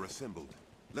Duke's men are assembled.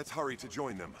 Let's hurry to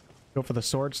join them. Go for the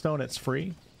sword stone, it's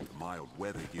free. The mild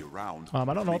weather year round. I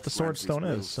don't know what the sword stone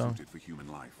is, so. For human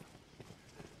life.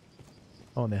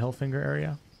 Oh, in the Hillfinger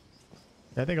area?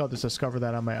 I think I'll just discover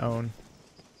that on my own.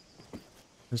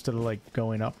 Instead of like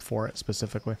going up for it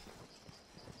specifically.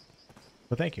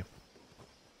 But thank you.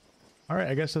 Alright,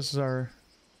 I guess this is our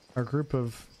group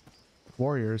of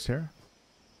warriors here.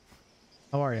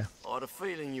 How are you? I had a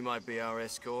feeling you might be our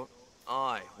escort.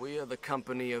 Aye, we are the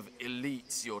company of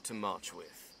elites you're to march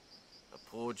with. A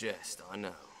poor jest, I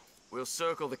know. We'll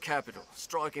circle the capital,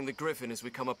 striking the Griffin as we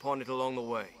come upon it along the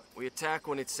way. We attack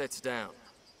when it sets down.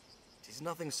 It is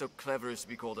nothing so clever as to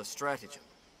be called a stratagem,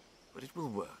 but it will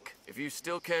work. If you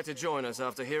still care to join us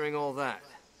after hearing all that,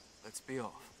 let's be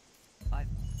off.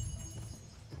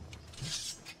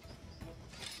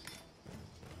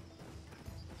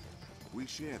 We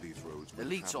share these roads.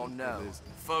 Elites or no,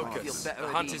 focus. The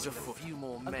hunt is afoot. A few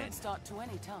more men. A good start to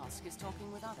any task is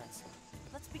talking with others.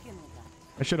 Let's begin with that.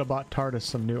 I should have bought Tardis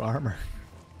some new armor.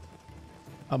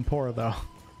 I'm poor though.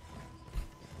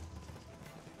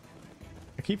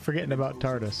 I keep forgetting about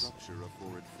Tardis.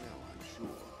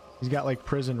 He's got like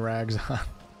prison rags on.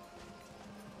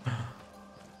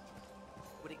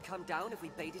 Would it come down if we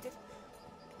baited it?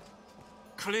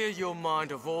 Clear your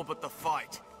mind of all but the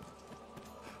fight.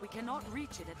 We cannot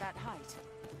reach it at that height.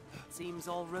 Seems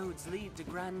all roads lead to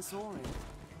Grand Soaring.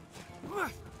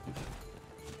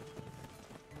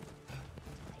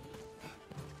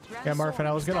 Yeah, Marfin,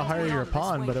 I was gonna hire your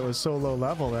pawn, but it was so low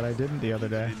level that I didn't the other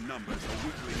day.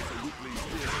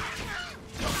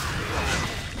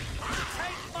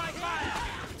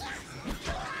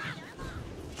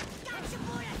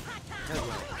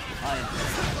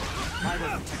 I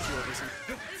will protect you, Arisen.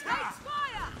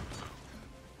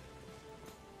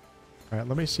 Alright,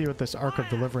 let me see what this Ark of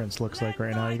Deliverance looks like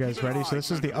right now. You guys ready? So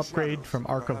this is the upgrade from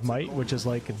Ark of Might, which is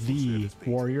like the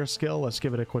warrior skill. Let's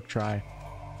give it a quick try.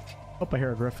 Hope I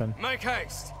hear a Griffin. Make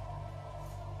haste.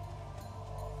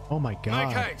 Oh my god.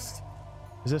 Make haste.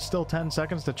 Is this still 10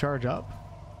 seconds to charge up?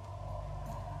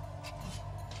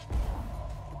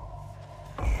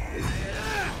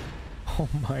 Oh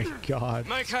my god.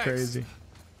 Make it's haste. Crazy.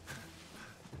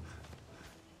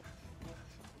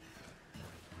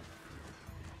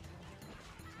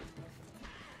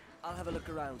 I'll have a look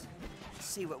around.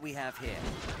 See what we have here.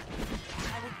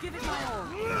 I will give it my all.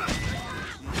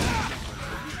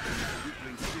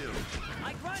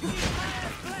 I grant you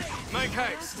fire. Make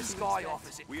haste. The sky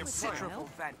offers it considerable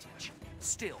advantage.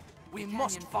 Still, we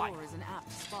must fight. Canyon 4 is an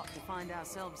apt spot to find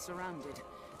ourselves surrounded.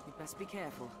 We'd best be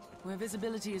careful. Where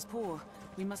visibility is poor,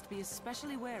 we must be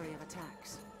especially wary of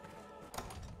attacks.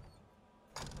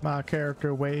 My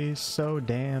character weighs so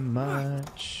damn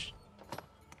much.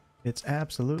 It's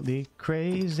absolutely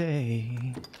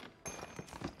crazy.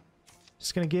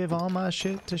 Just gonna give all my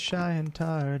shit to Shy and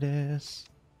Tardis.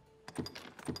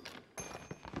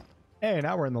 Hey,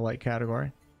 now we're in the light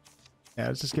category. Yeah,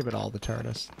 let's just give it all to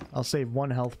Tardis. I'll save 1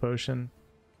 health potion.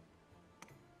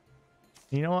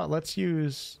 You know what? Let's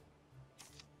use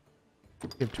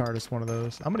Give Tardis one of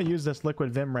those. I'm going to use this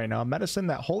liquid vim right now. Medicine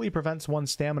that wholly prevents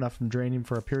one's stamina from draining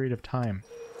for a period of time.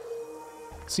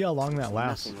 See how long that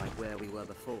lasts. Nothing like where we were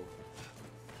before.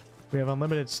 We have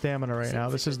unlimited stamina right now.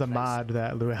 This is the mod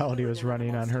that Luality was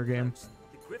running on her game.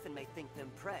 The Griffin may think them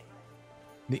prey.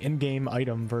 The in-game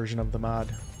item version of the mod.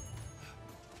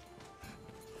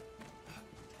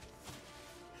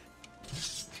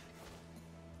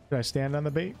 Should I stand on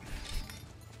the bait?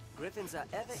 Griffins are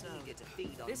ever eager to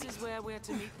feed on This meat. is where we're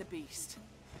to meet the beast.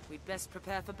 We'd best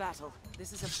prepare for battle.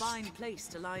 This is a fine place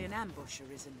to lie in ambush,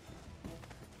 Arisen.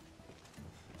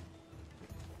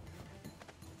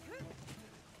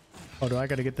 Oh, do I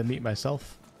gotta get the meat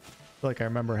myself? I feel like I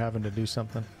remember having to do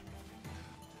something.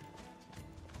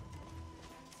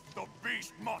 The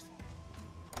beast must.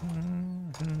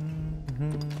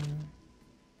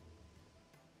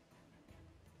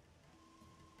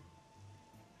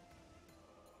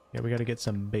 Yeah, we gotta get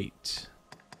some bait.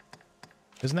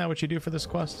 Isn't that what you do for this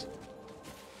quest?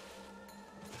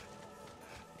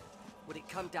 Would it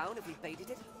come down if we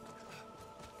baited it?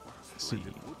 Let's see.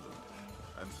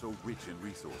 And so rich in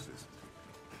resources.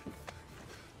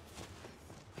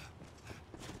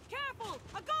 Careful!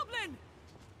 A goblin!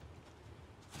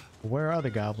 Where are the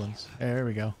goblins? There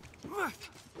we go.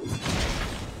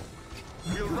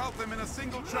 We'll rout them in a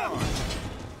single charge.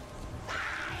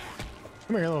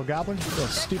 Come here, little goblin. You little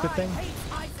stupid thing.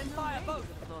 Ice and fire both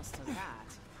have lost to that.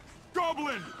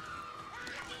 Goblin!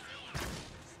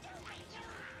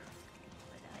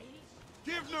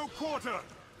 Give no quarter!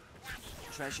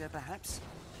 Treasure, perhaps?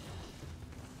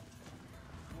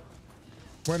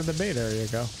 Where did the bait area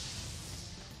go?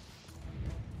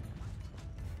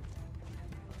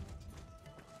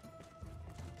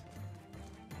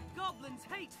 Goblins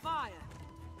hate fire.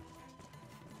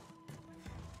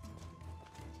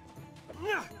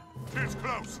 It's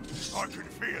close. I can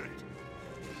feel it.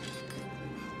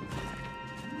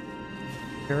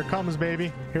 Here it comes,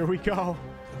 baby. Here we go.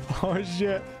 Oh,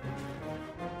 shit.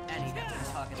 Any that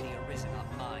can target the Arisen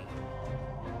are mine.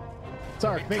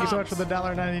 Sark, thank you so much for the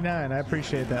 $1.99. I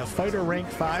appreciate that. Fighter rank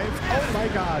 5. Oh my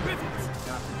god.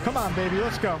 Come on, baby.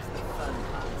 Let's go.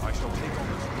 I shall take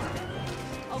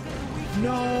on this.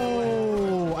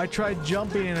 No! I tried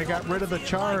jumping and I got rid of the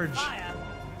charge. I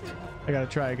gotta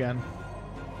try again.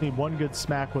 Need one good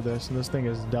smack with this and this thing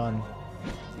is done.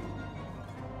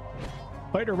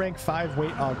 Fighter rank 5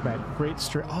 weight augment. Great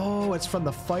strength. Oh, it's from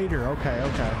the fighter. Okay,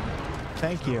 okay.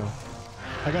 Thank you.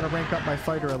 I gotta rank up my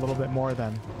fighter a little bit more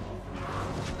then.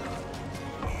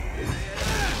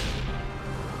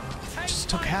 Just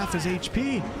took half his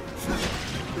HP.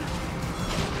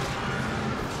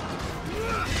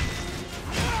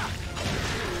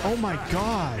 Oh my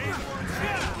god.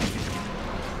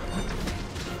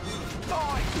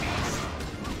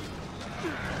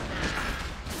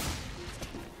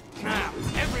 Now,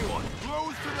 everyone,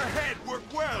 blows to the head work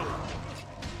well.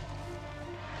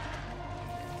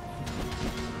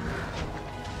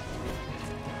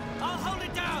 I'll hold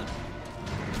it down.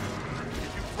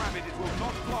 If you grab it, it will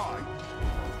not fly.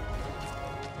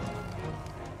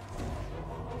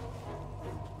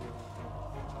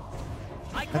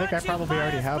 I think I probably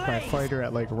already have my fighter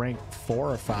at like rank 4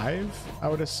 or 5, I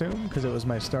would assume, because it was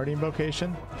my starting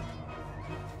vocation.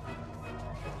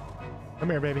 Come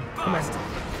here, baby. Come here.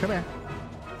 Come here.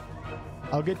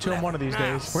 I'll get to him one of these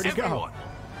days. Where'd he go?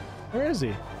 Where is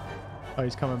he? Oh,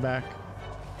 he's coming back.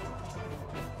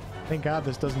 Thank God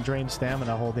this doesn't drain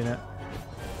stamina holding it.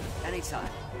 Anytime.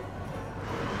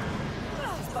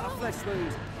 It's but a flesh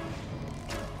wound.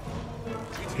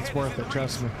 It's worth it,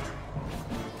 trust me.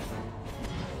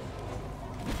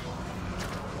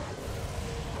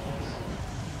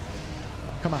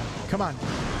 Come on, come on,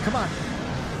 come on.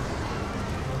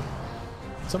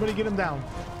 Somebody get him down.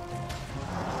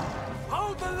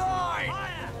 Hold the line!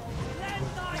 Fire! Lend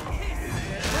thy kiss!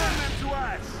 Burn them to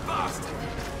ash! Fast!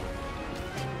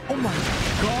 Oh my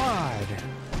god.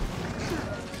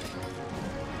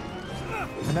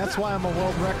 And that's why I'm a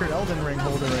world record Elden Ring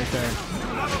holder right there.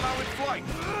 Not allow it flight!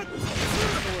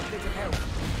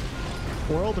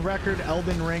 World record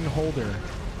Elden Ring holder.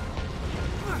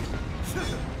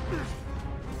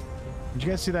 Did you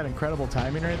guys see that incredible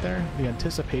timing right there? The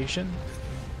anticipation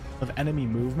of enemy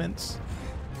movements.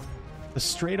 The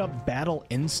straight up battle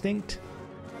instinct.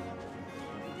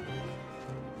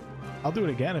 I'll do it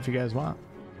again if you guys want.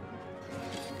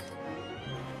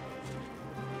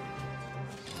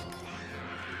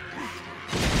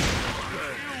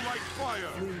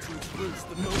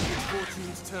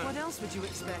 What else would you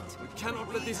expect? We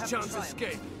cannot let this chance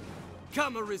escape.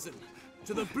 Come, Arisen,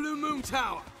 to the Blue Moon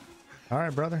Tower. All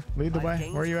right, brother. Lead the way.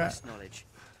 Where are you at?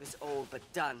 It's all but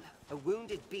done. A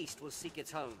wounded beast will seek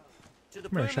its home. To the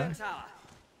Come here, Blue Moon Shy. Tower.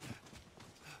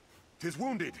 'Tis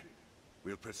wounded.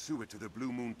 We'll pursue it to the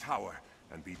Blue Moon Tower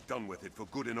and be done with it for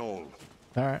good and all.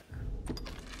 All right.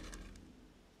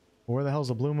 Where the hell's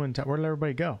the Blue Moon? Where did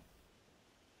everybody go?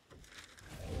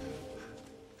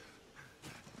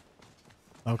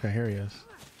 Okay, here he is.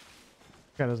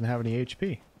 Guy doesn't have any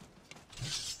HP.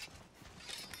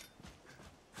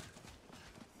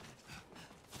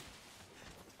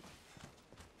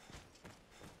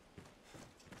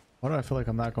 Why do I feel like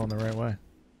I'm not going the right way?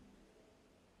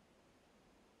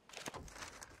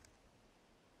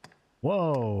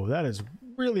 Whoa, that is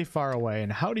really far away.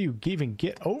 And how do you even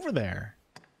get over there?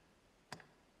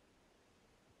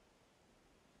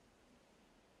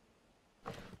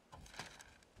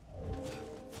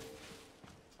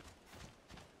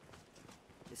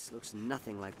 This looks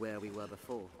nothing like where we were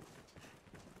before.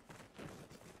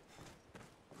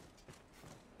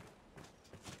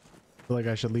 I feel like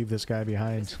I should leave this guy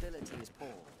behind. Visibility is poor.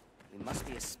 We must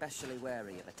be especially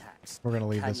wary of attacks. We're gonna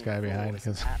leave this guy Canyon behind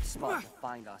floor is because an apt spot to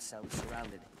find ourselves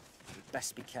surrounded. We'd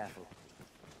best be careful.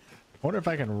 I wonder if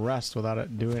I can rest without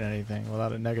it doing anything,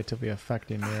 without it negatively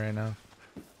affecting me right now.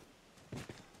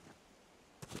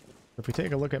 If we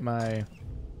take a look at my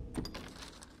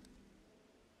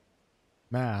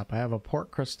map, I have a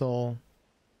port crystal.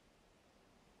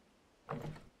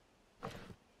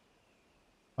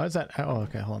 Why is that? Oh,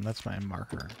 okay, hold on. That's my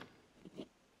marker.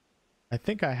 I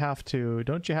think I have to...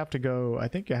 Don't you have to go... I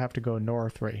think you have to go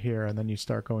north right here, and then you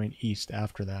start going east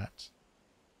after that.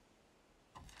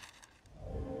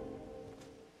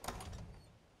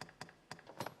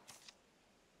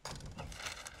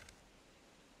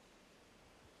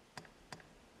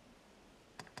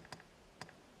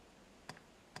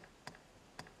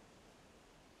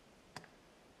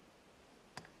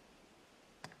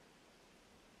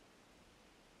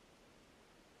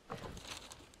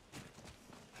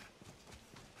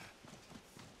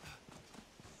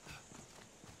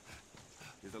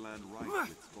 Is the land rife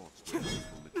with spots where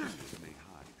useful materials may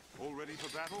hide? All ready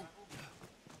for battle?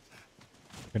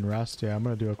 Can rest? Yeah, I'm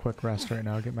gonna do a quick rest right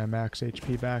now. Get my max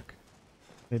HP back.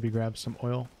 Maybe grab some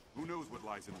oil. Who knows what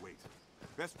lies in wait?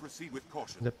 Best proceed with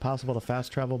caution. Is it possible to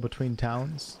fast travel between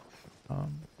towns?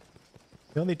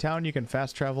 The only town you can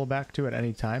fast travel back to at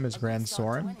any time is Grand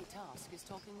Soren.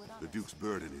 The Duke's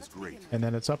burden is great. And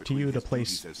then it's up to you to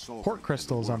place port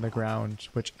crystals on the ground,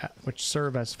 which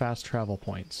serve as fast travel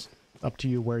points. Up to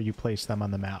you where you place them on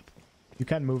the map. You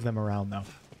can move them around though.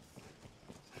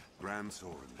 Grand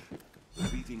Soren, the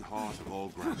beating heart of all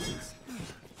Granses.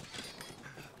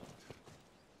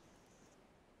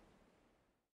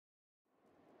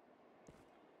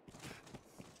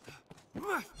 You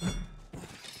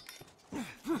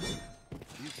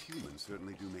humans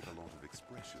certainly do make a lot of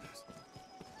expressions.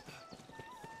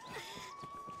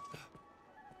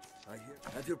 I hear.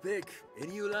 Have your pick.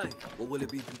 Any you like. What will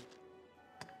it be?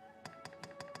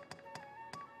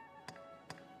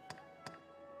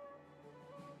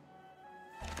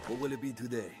 What will it be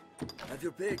today? Have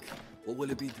your pick. What will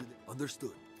it be today?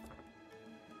 Understood.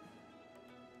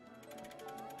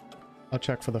 I'll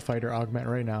check for the fighter augment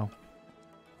right now.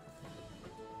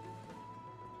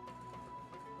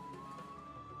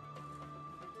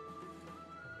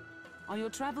 Are your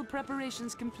travel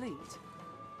preparations complete?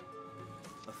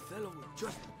 A fellow will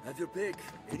just have your pick.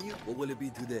 Any you. What will it be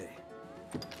today?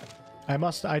 I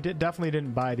definitely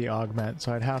didn't buy the augment,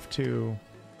 so I'd have to...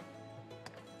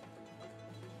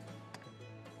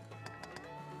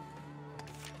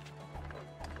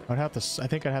 I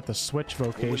think I'd have to switch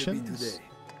vocations.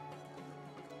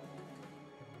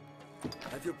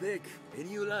 Have your pick.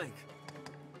 Any you like.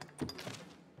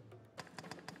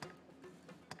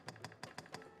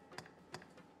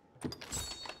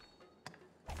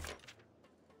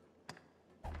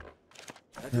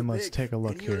 Then let's take a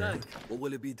look here. Like. What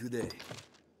will it be today?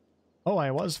 Oh,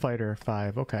 I was fighter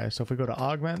 5. Okay, so if we go to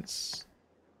augments,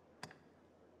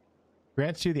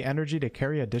 grants you the energy to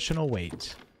carry additional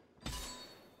weight.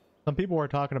 Some people were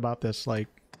talking about this like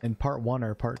in part 1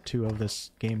 or part 2 of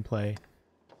this gameplay.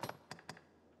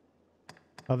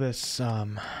 Of this,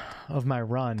 of my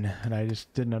run, and I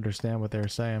just didn't understand what they were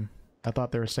saying. I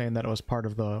thought they were saying that it was part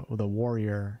of the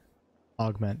warrior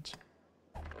augment.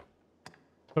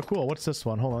 Oh, cool. What's this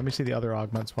one? Hold on, let me see the other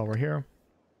augments while we're here.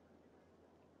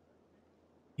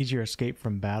 Easier escape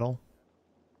from battle.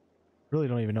 Really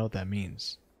don't even know what that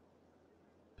means.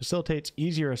 Facilitates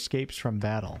easier escapes from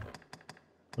battle.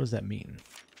 What does that mean?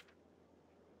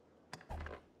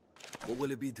 What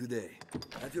will it be today?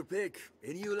 Have your pick.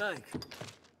 Any you like.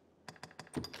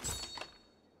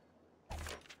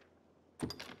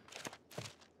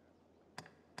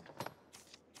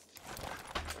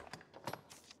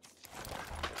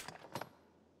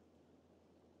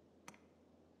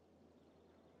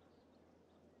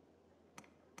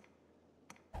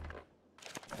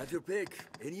 Have your pick.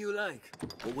 Any you like.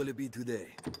 What will it be today?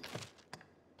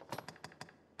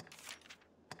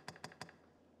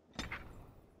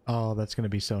 Oh, that's gonna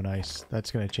be so nice. That's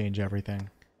gonna change everything.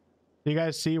 Do you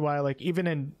guys see why, like, even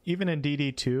in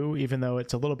DD2, even though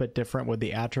it's a little bit different with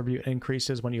the attribute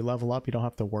increases when you level up, you don't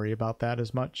have to worry about that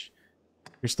as much.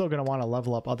 You're still going to want to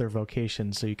level up other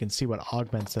vocations so you can see what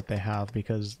augments that they have,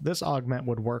 because this augment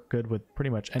would work good with pretty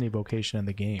much any vocation in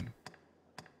the game.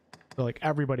 So, like,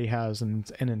 everybody has an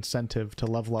incentive to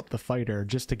level up the fighter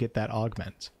just to get that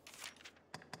augment.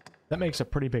 That makes a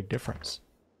pretty big difference.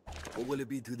 What will it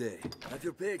be today? Have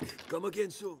your pick. Come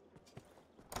again soon.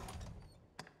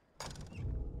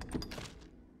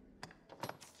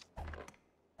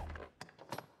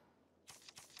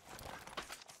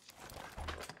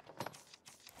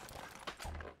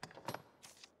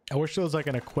 I wish there was like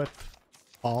an equip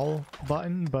all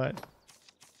button, but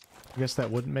I guess that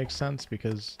wouldn't make sense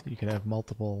because you could have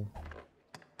multiple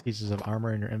pieces of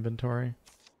armor in your inventory.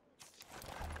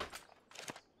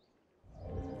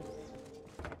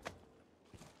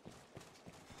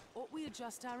 Ought we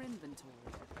adjust our inventory?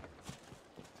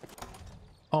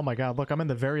 Oh my god, look, I'm in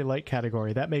the very light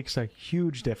category. That makes a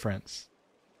huge difference.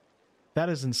 That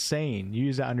is insane. You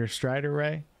use that on your Strider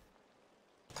Ray.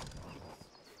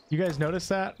 You guys notice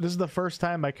that? This is the first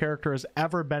time my character has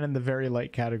ever been in the very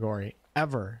light category.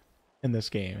 Ever in this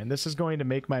game. And this is going to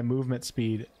make my movement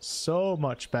speed so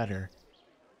much better.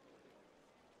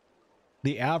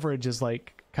 The average is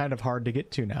like kind of hard to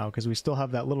get to now because we still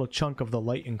have that little chunk of the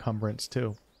light encumbrance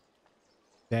too.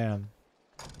 Damn.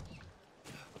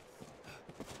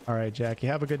 Alright, Jackie,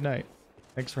 have a good night.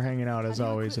 Thanks for hanging out as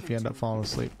always if you end up falling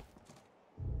asleep.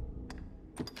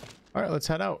 Alright, let's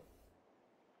head out.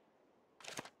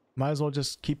 Might as well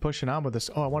just keep pushing on with this.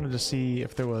 Oh, I wanted to see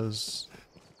if there was...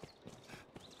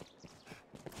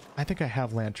 I think I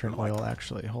have lantern oil,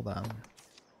 actually. Hold on.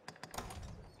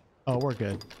 Oh, we're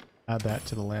good. Add that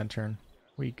to the lantern.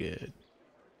 We good.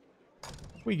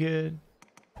 We good.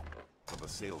 But the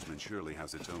salesman surely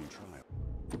has its own trial.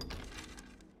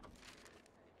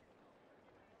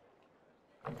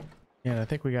 Yeah, and I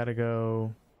think we gotta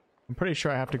go... I'm pretty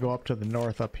sure I have to go up to the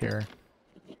north up here.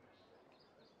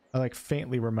 I like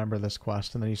faintly remember this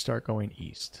quest, and then you start going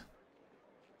east.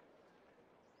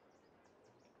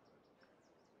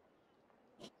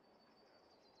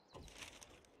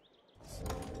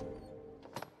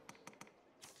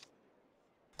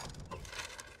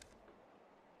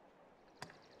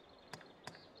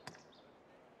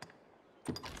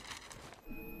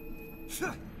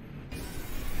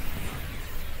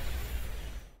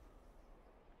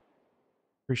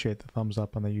 Appreciate the thumbs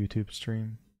up on the YouTube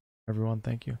stream. Everyone,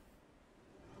 thank you.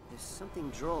 There's something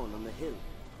drawn on the hill.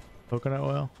 Coconut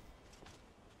oil?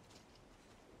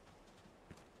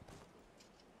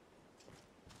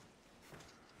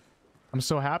 I'm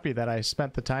so happy that I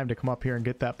spent the time to come up here and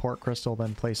get that port crystal,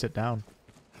 then place it down.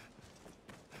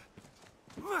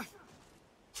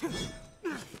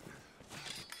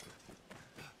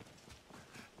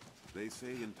 They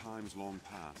say in times long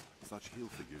past, such hill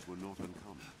figures were not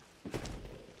uncommon.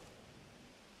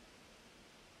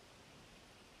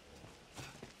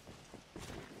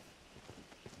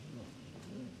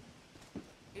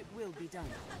 It will be done.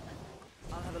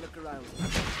 I'll have a look around.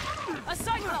 A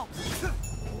Cyclops!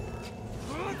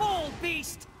 Fall,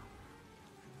 beast!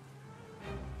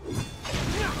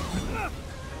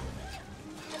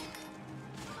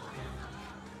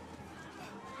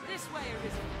 This way,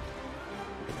 Arisen.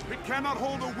 It cannot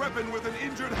hold a weapon with an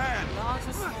injured hand! Large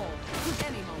or small,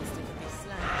 any monster can be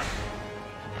slain.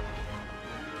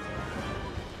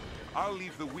 I'll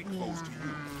leave the weak foes to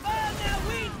you. Burn their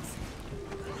wings!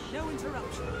 No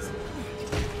interruptions.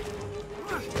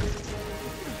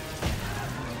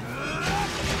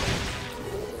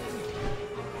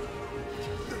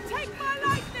 Take my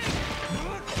lightning!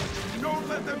 Don't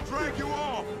let them drag you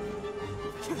off!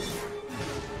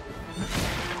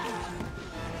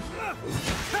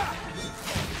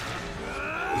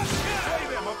 Slay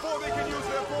them before they can use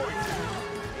their voice!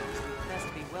 Best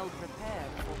be well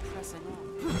prepared for pressing on.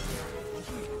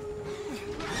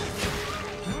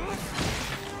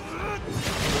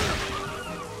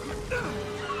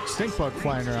 Stink bug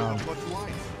flying around.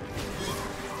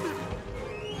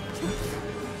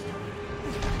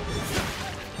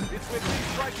 It's within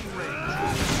striking range.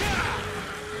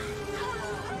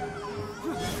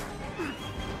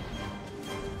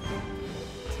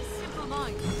 Simple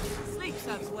mind. Sleep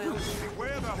serves well.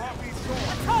 Beware the harpy's The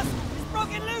sword. tusk is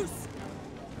broken loose!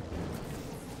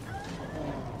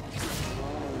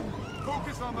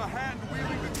 Focus on the hand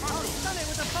wielding the I'll tusk. stun it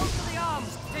with a bolt of the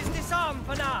arms. Tis disarmed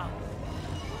for now.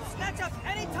 Snatch up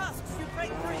any tusks you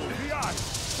break free. The eye.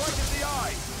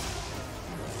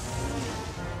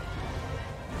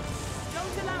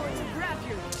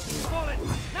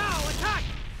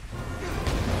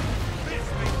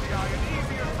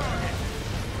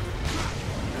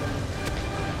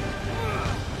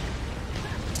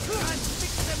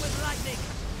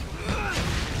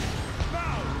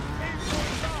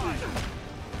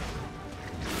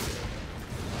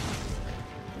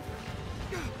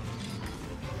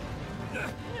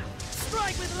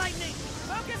 with lightning!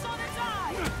 Focus on its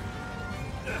eye!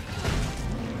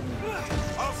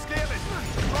 I'll scale it!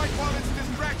 Strike while it's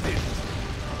distracted!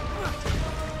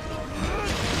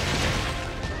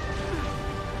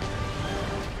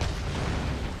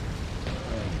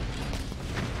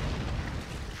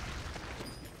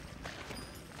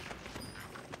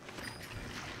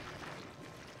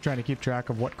 Trying to keep track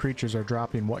of what creatures are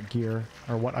dropping what gear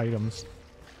or what items.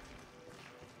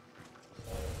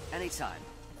 Anytime.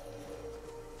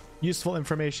 Useful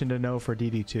information to know for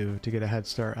DD2 to get a head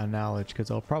start on knowledge, because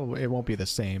it won't be the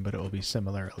same, but it will be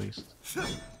similar at least.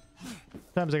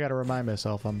 Sometimes I gotta remind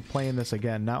myself I'm playing this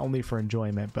again, not only for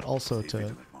enjoyment, but also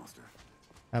to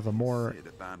have a more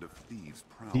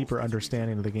deeper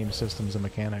understanding of the game systems and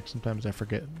mechanics. Sometimes I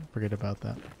forget about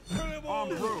that.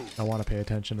 I want to pay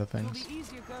attention to things.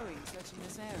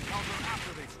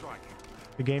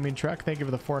 The Gaming Trek, thank you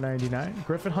for the $4.99.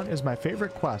 Griffin Hunt is my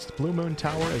favorite quest. Blue Moon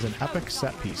Tower is an epic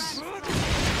set piece.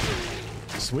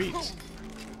 Sweet.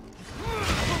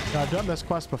 Now, I've done this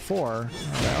quest before,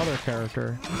 my other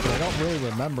character, but I don't really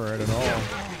remember it at all.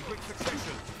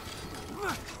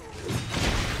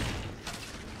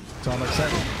 So I'm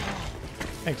excited.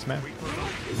 Thanks, man.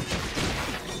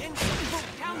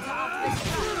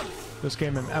 This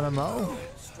game an MMO?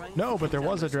 No, but there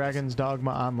was a Dragon's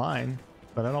Dogma online,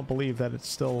 but I don't believe that it's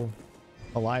still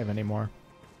alive anymore.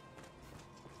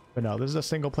 But no, this is a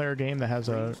single-player game that has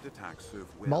a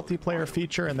multiplayer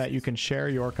feature and that you can share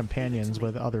your companions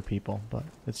with other people, but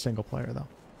it's single-player though.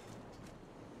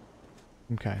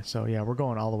 Okay, so yeah, we're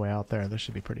going all the way out there. This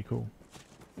should be pretty cool.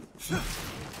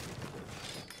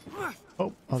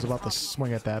 Oh, I was about to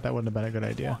swing at that. That wouldn't have been a good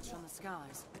idea.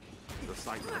 The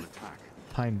site of an attack.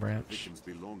 Pine branch. Victims'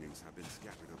 belongings have been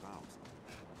scattered about.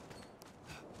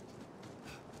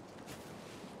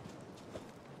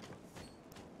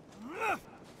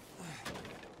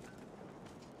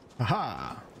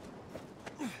 Aha!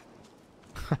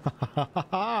 Ha ha ha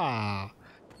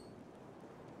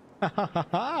ha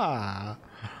ha!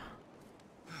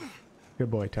 Good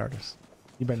boy, TARDIS.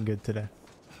 You've been good today.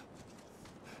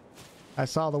 I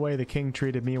saw the way the king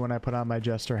treated me when I put on my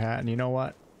jester hat, and you know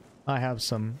what? I have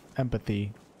some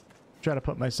empathy. Try to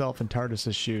put myself in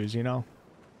TARDIS's shoes, you know?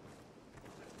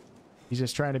 He's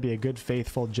just trying to be a good,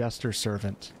 faithful jester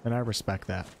servant, and I respect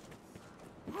that.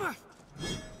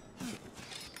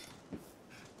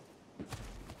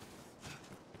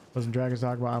 Wasn't Dragon's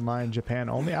Dogma online Japan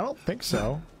only? I don't think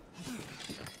so.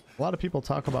 A lot of people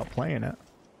talk about playing it.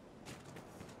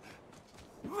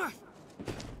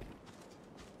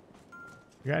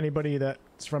 You got anybody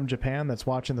that's from Japan that's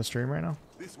watching the stream right now?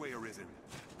 This way, Arisen.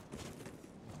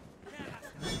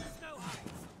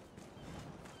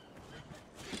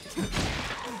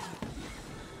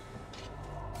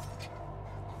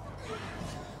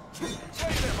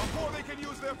 Slay them before they can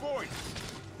use their voice.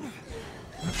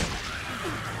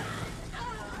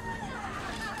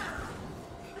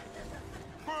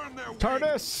 Burn their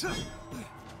TARDIS!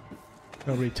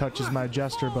 Nobody touches my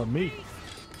jester but me.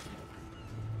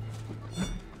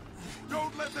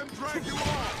 Don't let them drag you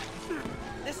off.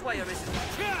 This way, Arisen.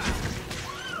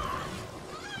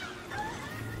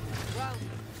 Well,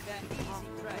 they're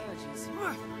easy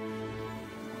prey.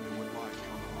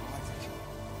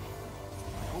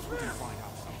 I hope we can find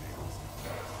out something else.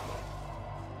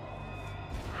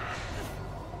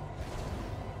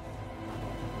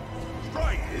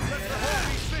 Strike! Let the whole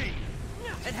be seen!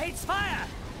 It hates fire!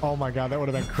 Oh my god, that would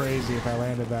have been crazy if I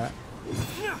landed that.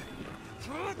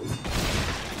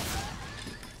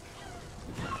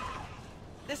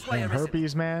 This way, And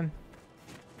herpes, man.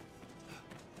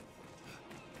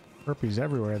 Herpes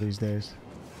everywhere these days.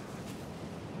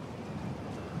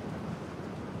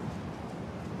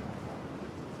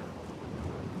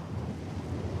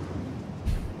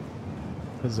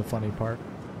 This is a funny part.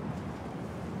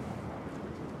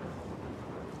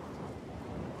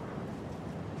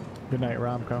 Good night,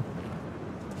 Romco.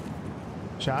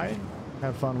 Chai,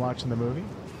 have fun watching the movie.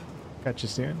 Catch you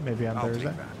soon, maybe on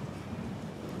Thursday.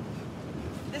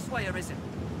 This way, Arisen.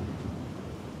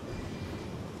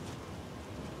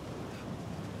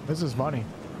 This is funny.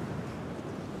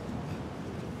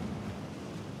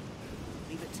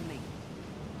 Leave it to me.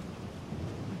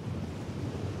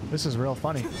 This is real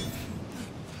funny.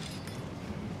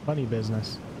 Funny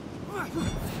business.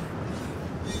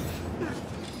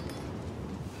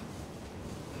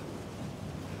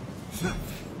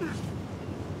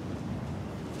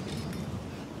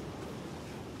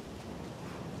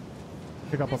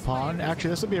 Pick up a pawn.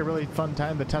 Actually, this would be a really fun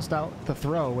time to test out the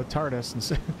throw with TARDIS and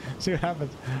see what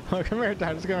happens. Oh, come here,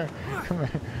 TARDIS. Come here. Come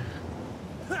here.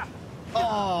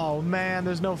 Oh man,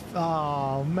 there's no.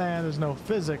 Oh man, there's no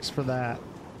physics for that.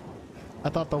 I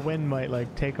thought the wind might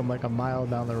like take him like a mile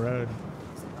down the road.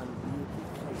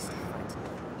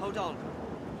 Hold on.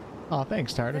 Oh,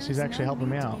 thanks, TARDIS. He's actually helping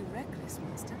me out.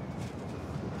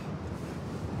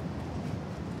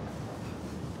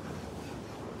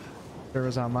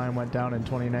 Servers online went down in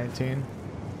 2019.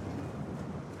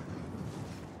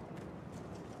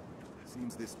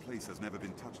 Seems this place has never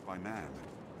been touched by man.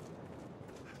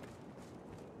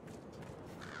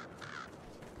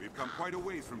 We've come quite a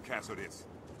ways from Casodis.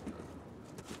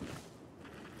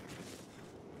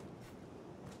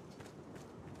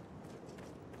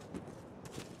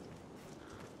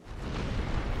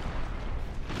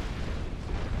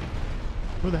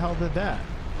 Who the hell did that?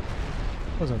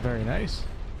 Wasn't very nice.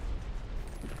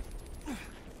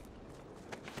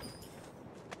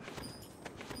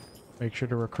 Make sure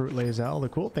to recruit Lae'zel. The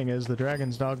cool thing is the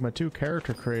Dragon's Dogma 2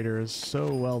 character creator is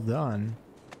so well done.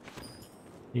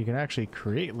 You can actually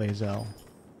create Lae'zel.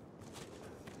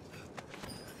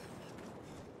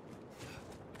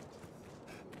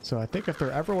 So I think if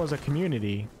there ever was a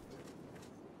community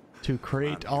to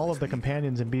create all of the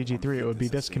companions in BG3, it would be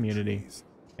this community.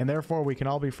 And therefore we can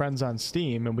all be friends on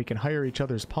Steam and we can hire each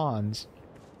other's pawns.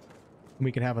 And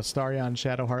we can have Astarion,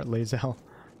 Shadowheart, Lae'zel,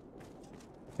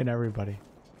 and everybody.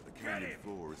 The canyon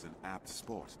floor is an apt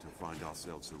spot to find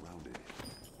ourselves surrounded.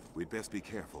 We'd best be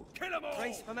careful. Kill them all!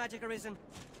 Brace for magic, Arisen. In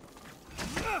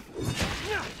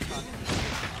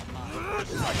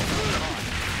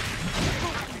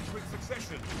quick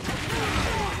succession.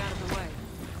 Out of the way.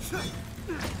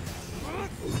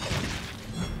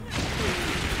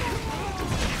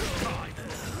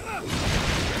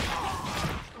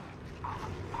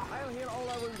 I'll heal all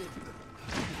our wounded.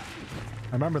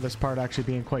 I remember this part actually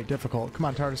being quite difficult. Come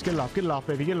on, TARDIS, get it off,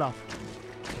 baby, get it off.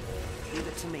 Leave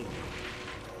it to me.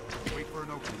 Wait for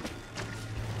an opening.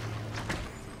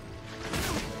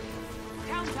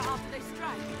 Counter after they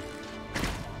strike.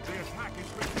 They attack in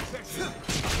quick succession.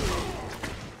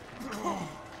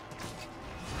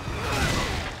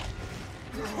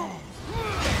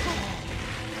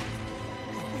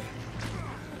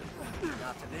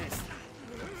 After this,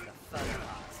 it's the fun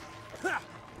part.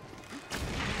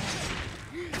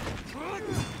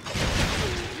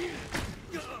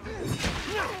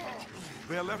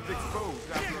 They're left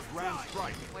exposed after a grand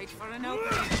strike. Wait for an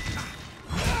opening.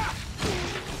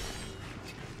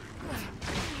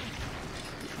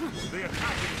 They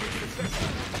attack in quick succession.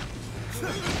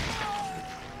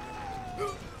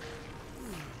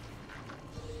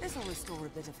 This'll restore a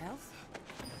bit of health.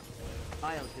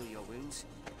 I'll heal your wounds.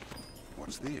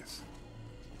 What's this?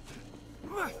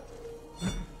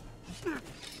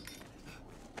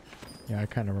 Yeah, I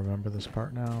kind of remember this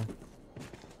part now.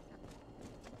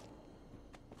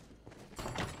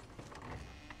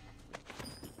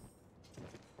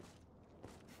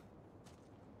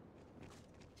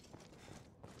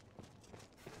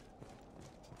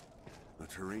 The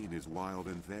terrain is wild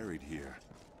and varied here.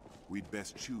 We'd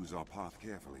best choose our path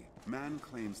carefully. Man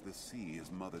claims the sea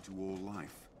is mother to all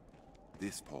life.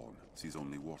 This pawn sees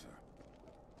only water.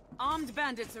 Armed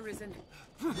bandits arisen.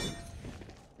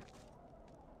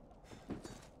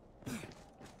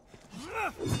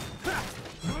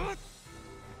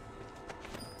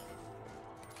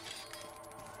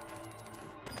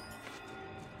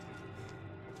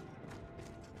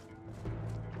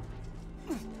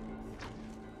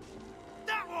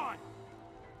 That one!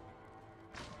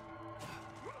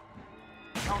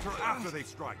 Counter after they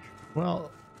strike.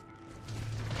 Well,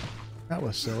 that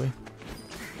was silly.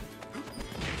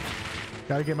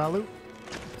 Gotta get my loot.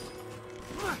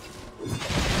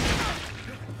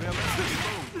 They're left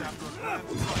exposed after a grand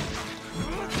strike.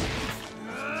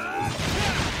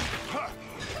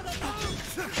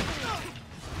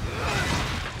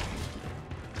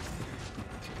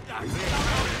 They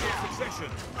attack in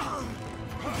succession.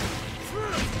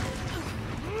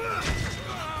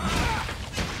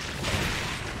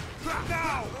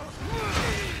 Now!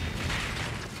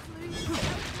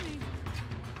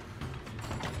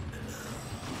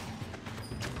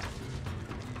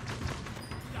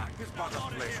 This but a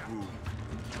flesh wound.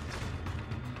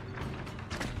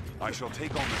 I shall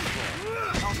take on the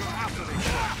storm. Counter after they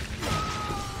strike.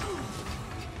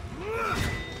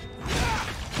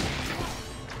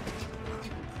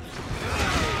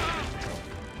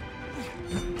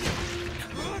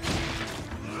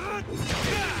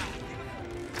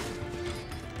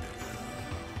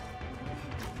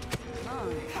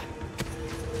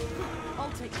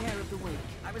 I'll take care of the wake.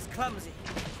 I was clumsy.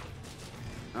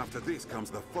 After this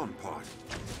comes the fun part.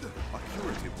 A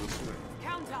curative will serve.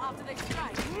 Counter after they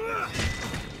strike.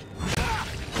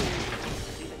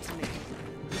 Leave it to me.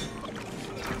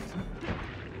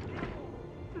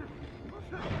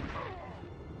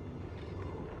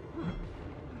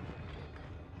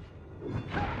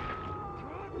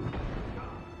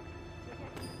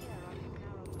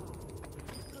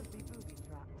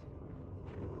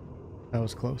 That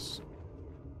was close.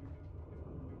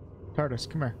 TARDIS,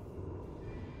 come here.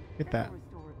 Get that.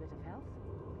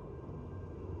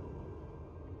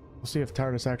 We'll see if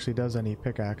TARDIS actually does any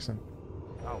pickaxing.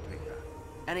 I'll pick that.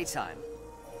 Anytime.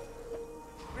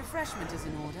 Refreshment is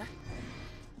in order.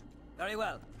 Very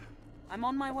well. I'm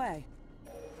on my way.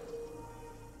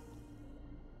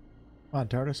 Come on,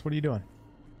 TARDIS, what are you doing?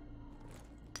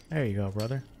 There you go,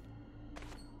 brother.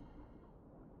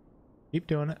 Keep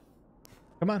doing it.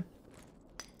 Come on.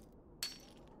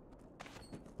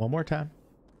 One more time.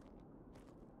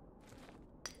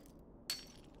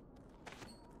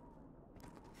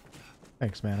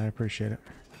 Thanks, man. I appreciate it.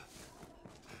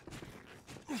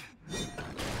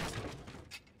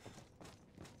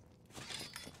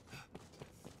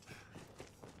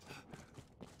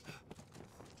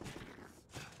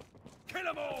 Kill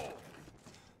 'em all!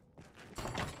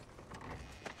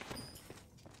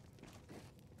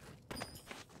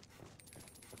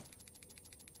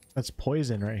 That's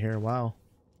poison right here. Wow.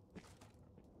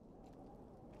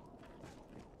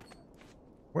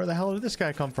 Where the hell did this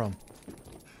guy come from?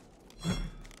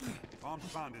 Armed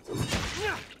bandits.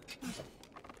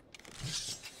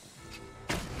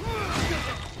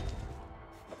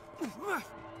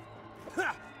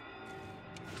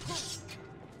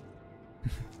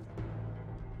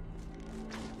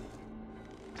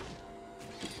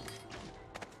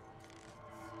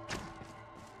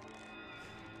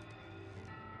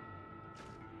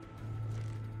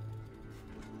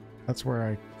 That's where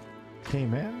I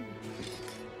came in.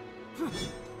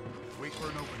 Wait for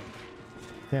an opening.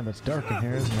 Damn, it's dark in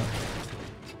here, isn't it?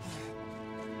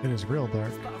 It is real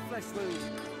dark. Got a flesh wound.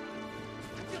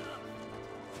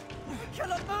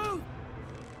 Kill him, move!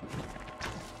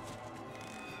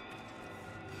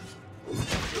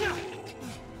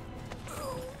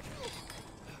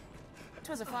 It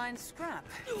was a fine scrap,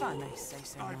 if I may say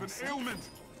so. I've an myself. ailment.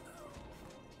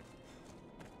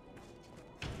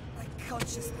 My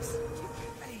consciousness.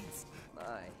 Veins.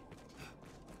 My.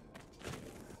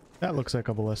 That looks like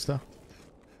a ballista.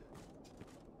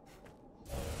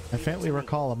 I faintly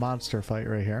recall a monster fight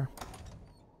right here.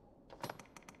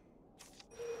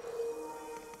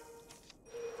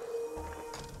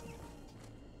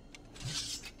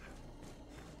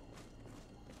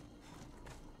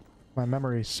 My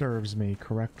memory serves me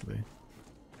correctly.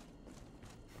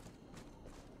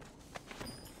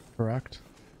 Correct?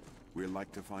 We're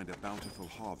like to find a bountiful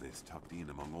harvest tucked in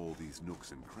among all these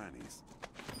nooks and crannies.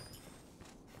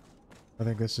 I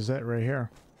think this is it right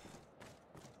here.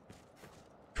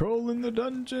 Troll in the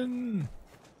dungeon!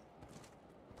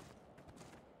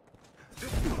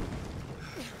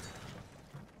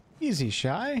 Easy,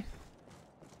 Shy.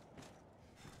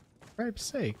 For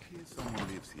Christ's sake. Someone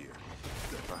lives here.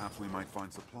 Perhaps we might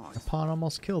find supplies. The pawn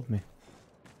almost killed me.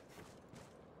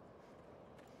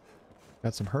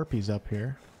 Got some herpes up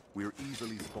here. We're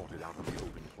easily spotted out of the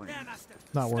open plains.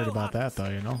 Not worried about that though,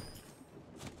 you know.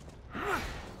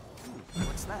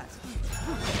 What's that?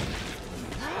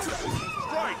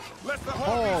 Strike! Let the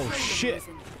Oh shit!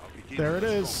 There it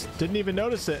is. Didn't even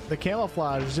notice it. The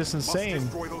camouflage is just insane.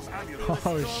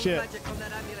 Oh shit.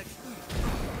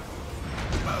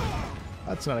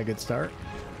 That's not a good start.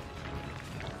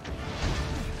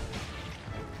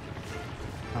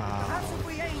 Perhaps if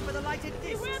we aim for the lighted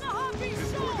disc. Where the harpies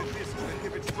Destroy the disc to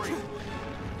give it strength.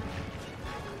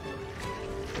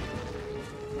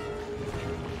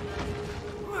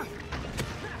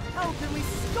 How can we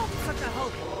stop such a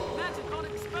hope? Magic can't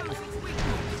expose its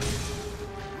weakness.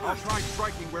 I'll try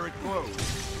striking where it glows.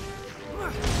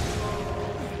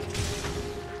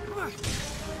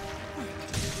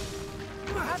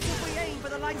 Perhaps if we aim for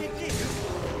the lighted disc.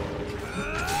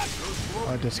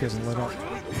 Oh, disc isn't lit up.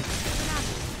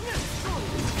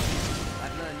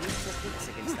 I've learned new techniques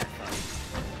against that foe.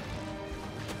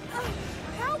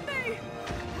 Help me!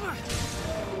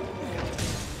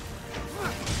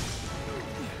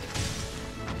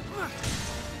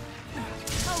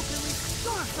 How can we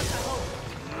stop such a hope?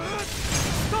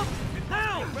 Stop!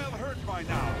 Now! Well hurt by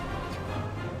now.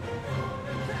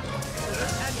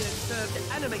 This amulet served to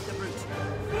animate the brute.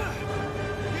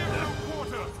 Give no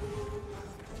quarter.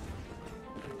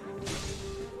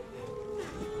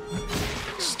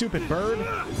 Stupid bird. It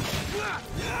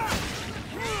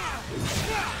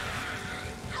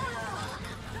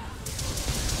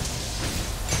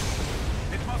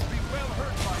must be well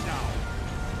hurt by now.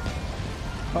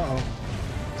 Uh-oh.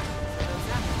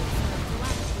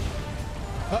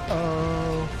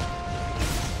 Uh-oh.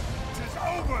 It is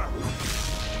over.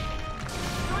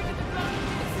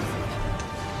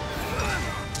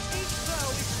 Each throw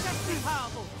is just too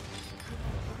powerful.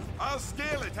 I'll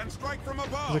scale it and strike from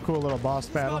above. It's a cool little boss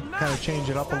battle. Kind of change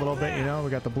it up a little bit, you know. We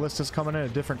got the ballistas coming in, a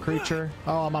different creature.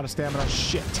 Oh, I'm out of stamina.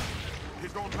 Shit.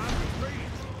 He's gone mad with rage.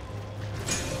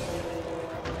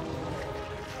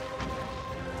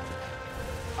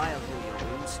 I'll heal your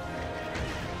wounds.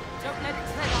 Don't let it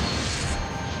tread on you.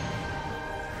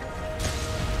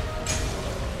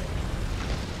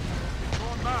 He's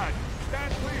gone mad.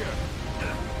 Stand clear.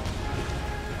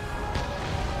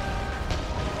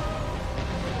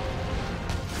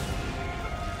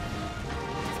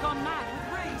 He's gone mad with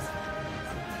rage.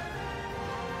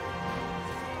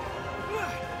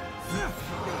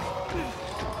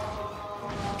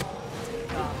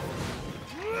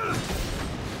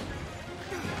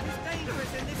 It's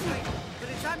dangerous in this way, but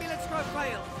its amulets grow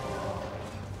fail.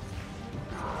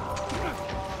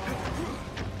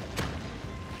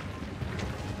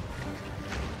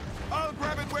 I'll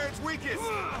grab it where it's weakest.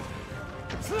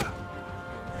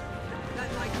 That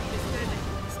might be this deadly.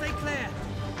 Stay clear.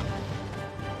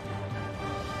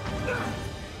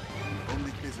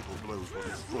 Only physical blows will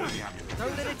destroy the amulet.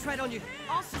 Don't let it tread on you.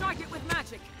 I'll strike it with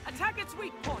magic. Attack its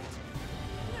weak point.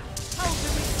 How can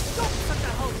we stop such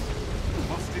a host?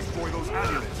 Must destroy those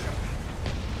amulets.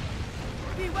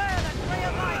 Beware that ray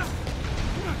of light.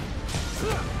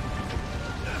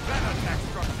 That attack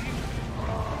struck deep.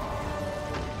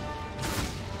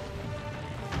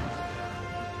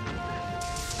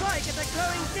 Strike at the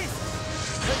glowing disc.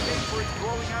 Take aim for its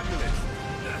glowing amulet.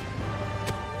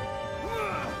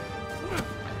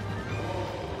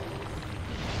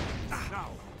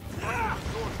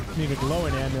 Need a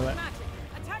glowing amulet.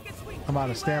 Attack its weak. I'm out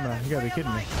of stamina. You gotta be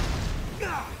kidding me.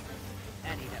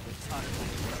 Any that would touch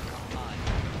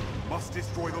Must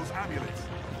destroy those amulets.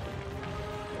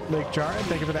 Lake Jarin,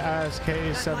 thank you for the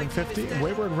ISK 750.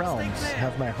 Wayward Realms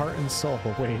have my heart and soul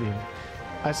waiting.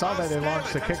 I saw that they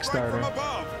launched a Kickstarter.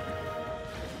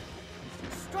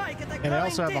 And I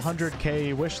also have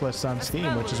 100k wish lists on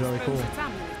Steam, which is really cool.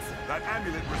 That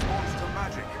amulet responds to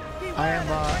magic.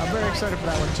 I'm very excited for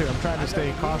that one too. I'm trying to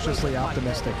stay cautiously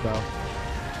optimistic though.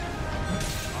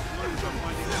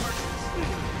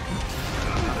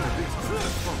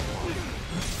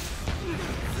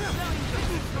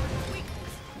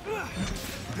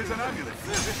 There's an amulet.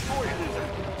 Destroy it.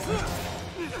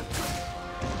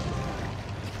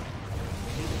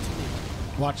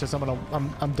 Watch this.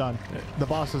 I'm done. The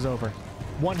boss is over.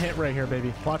 One hit right here,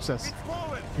 baby. Watch this.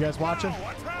 You guys watching? Now,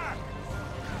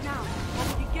 what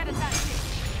did you get at that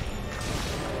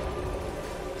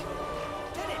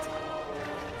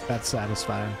hit? That's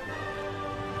satisfying.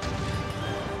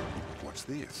 What's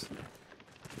this?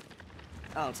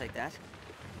 I'll take that.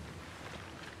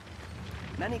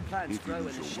 Many plants grow in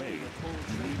the shade of tall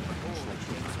trees or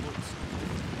woods.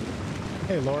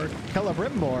 Hey, Lord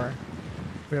Celebrimbor.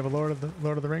 We have a Lord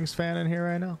of the Rings fan in here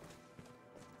right now.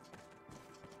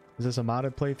 Is this a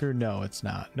modded playthrough? No, it's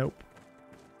not. Nope.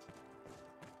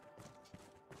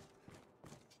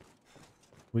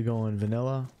 We going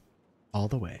vanilla all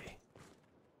the way.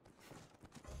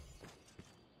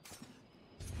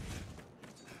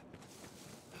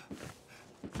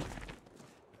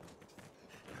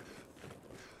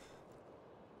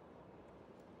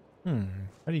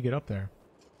 How do you get up there?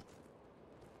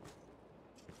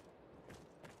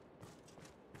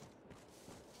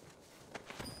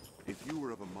 If you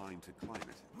were of a mind to climb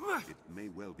it, it may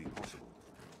well be possible.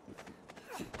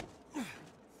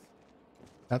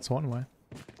 That's one way.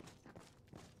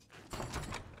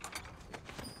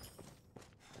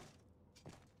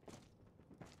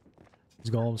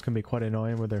 These golems can be quite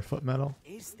annoying with their foot metal.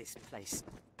 Is this place?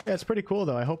 Yeah, it's pretty cool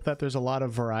though. I hope that there's a lot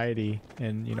of variety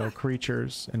in, you know,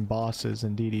 creatures and bosses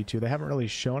in DD2. They haven't really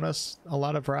shown us a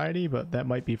lot of variety, but that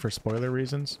might be for spoiler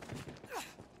reasons.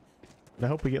 But I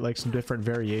hope we get like some different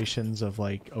variations of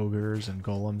like ogres and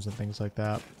golems and things like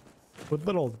that. With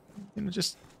little, you know,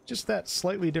 just that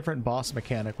slightly different boss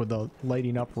mechanic with the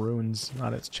lighting up runes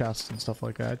on its chest and stuff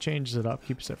like that. It changes it up,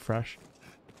 keeps it fresh.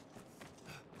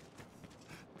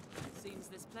 Seems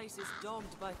this place is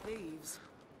dogged by thieves.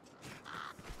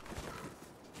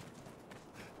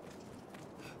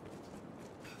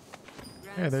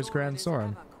 Yeah, there's Grand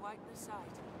Soren.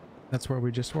 That's where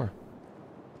we just were.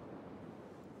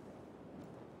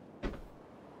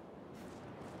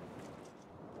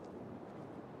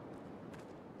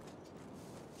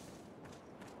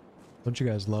 Don't you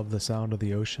guys love the sound of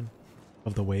the ocean?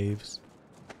 Of the waves?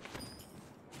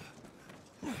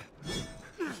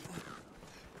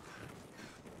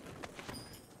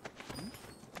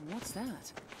 What's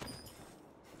that?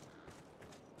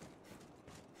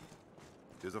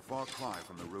 There's a far cry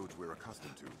from the roads we're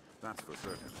accustomed to, that's for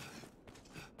certain.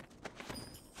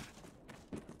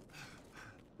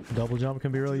 Double jump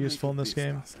can be really useful in this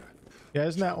game. Yeah,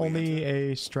 isn't that only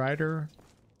a Strider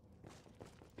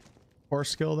horse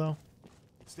skill though?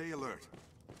 Stay alert.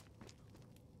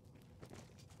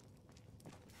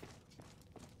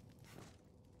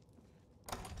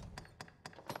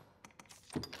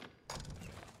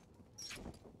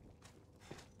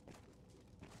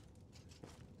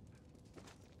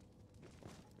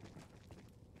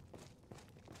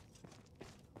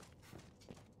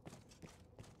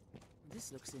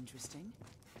 This looks interesting.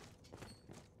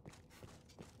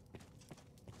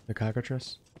 The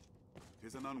cockatrice?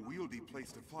 Tis an unwieldy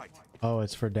place to fight. Oh,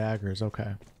 it's for daggers.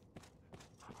 Okay.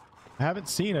 I haven't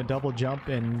seen a double jump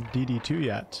in DD2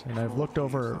 yet, and I've looked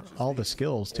over all the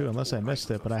skills too, unless I missed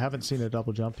it, but I haven't seen a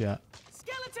double jump yet.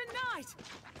 Skeleton Knight!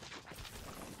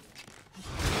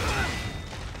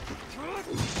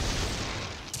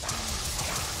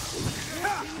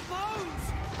 Bones!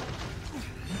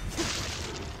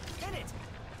 Hit it!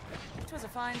 It was a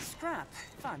fine scrap,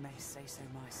 if I may say so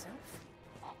myself.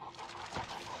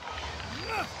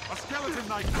 A skeleton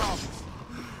knight comes!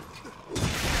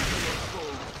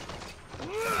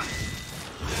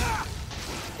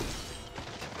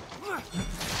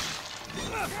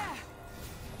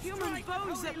 Human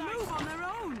bones that move on their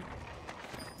own!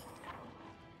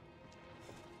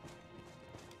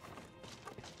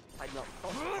 I'd not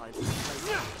thought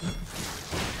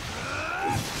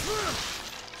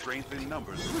Strength in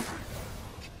numbers.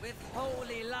 With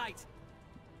holy light!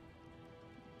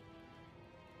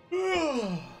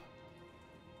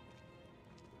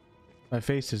 My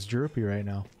face is droopy right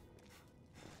now.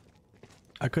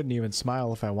 I couldn't even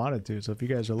smile if I wanted to, so if you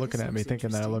guys are looking at me thinking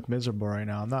that I look miserable right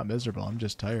now, I'm not miserable, I'm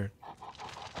just tired.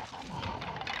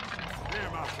 Here,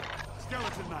 Master.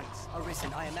 Skeleton Knights.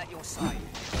 Arisen, I am at your side.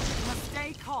 You must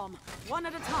stay calm, one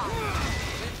at a time.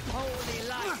 With holy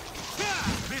light!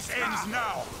 This ends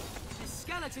now! This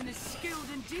skeleton is skilled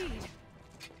indeed.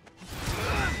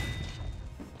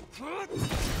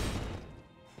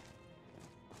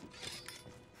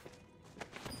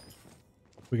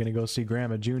 We're gonna go see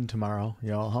Grandma June tomorrow,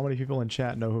 y'all. How many people in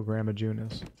chat know who Grandma June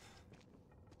is?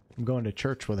 I'm going to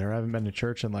church with her. I haven't been to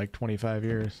church in like 25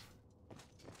 years.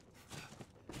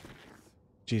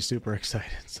 She's super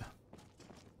excited, so.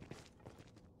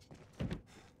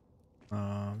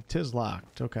 Tis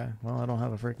locked. Okay. Well, I don't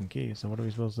have a freaking key, so what are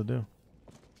we supposed to do?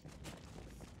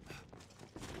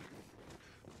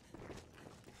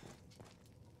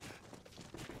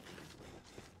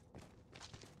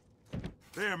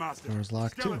 There, Master. Door's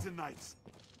locked too. Skeleton Knights.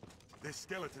 This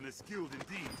skeleton is skilled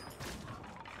indeed.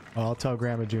 Oh, I'll tell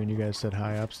Grandma June you guys said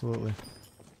hi. Absolutely.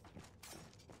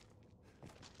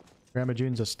 Grandma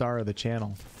June's a star of the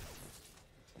channel.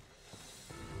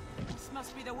 This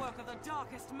must be the work of the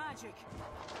darkest magic.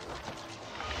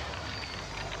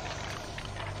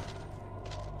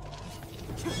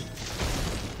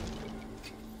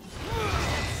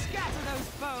 Let's scatter those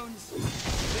bones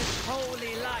with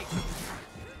holy light.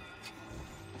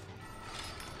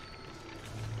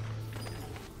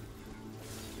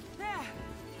 There!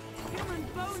 Human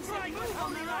bones that move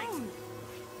on their own!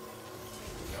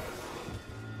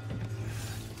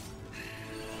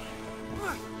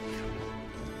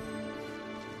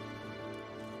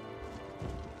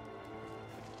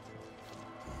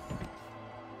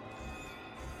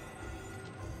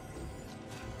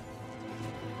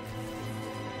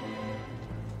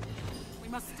 We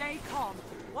must stay calm,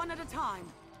 one at a time.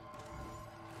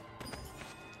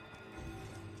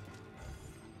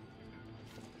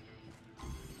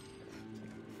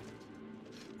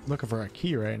 Looking for a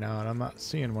key right now, and I'm not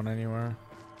seeing one anywhere.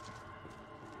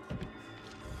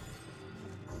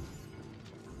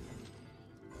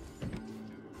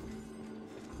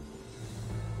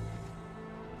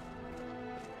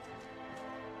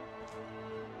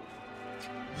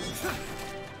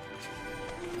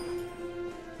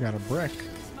 Got a brick.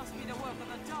 This must be the work of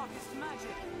the darkest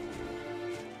magic.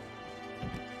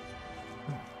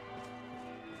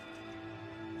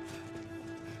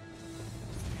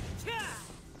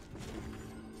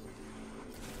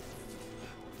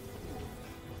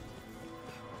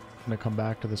 I'm gonna come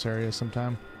back to this area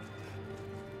sometime.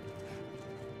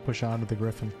 Push on to the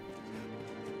Griffin.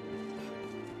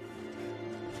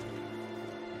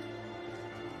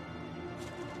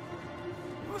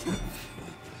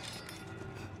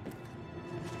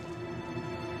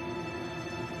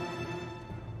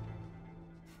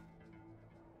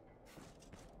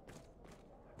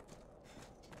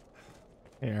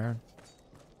 Hey, Aaron.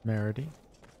 Merity.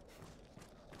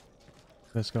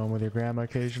 Just going with your grandma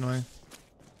occasionally.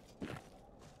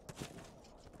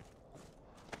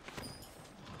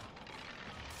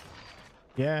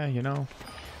 Yeah, you know.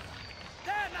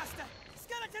 There, Master!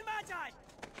 Skeleton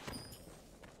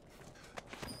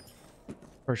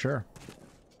For sure.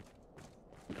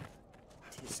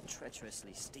 Tis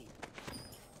treacherously steep.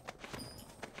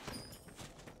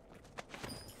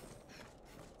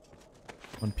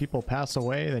 When people pass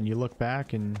away, then you look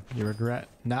back and you regret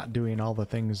not doing all the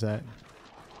things that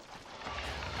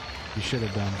you should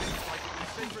have done.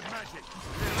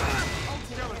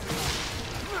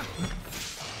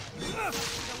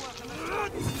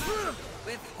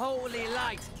 With holy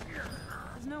light.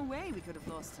 There's no way we could have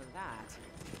lost to that.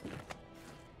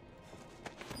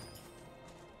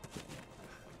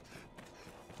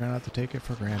 Try not to take it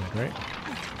for granted, right?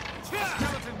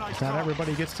 Not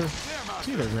everybody gets to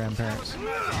see their grandparents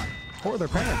or their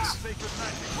parents.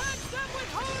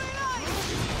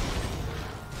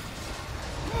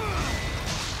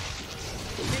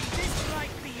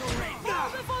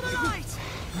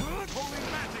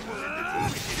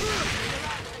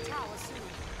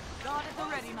 Guard at the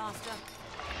ready, master.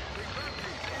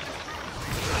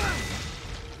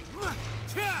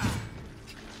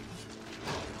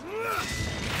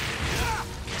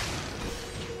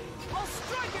 I'll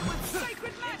strike it with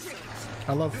sacred magic.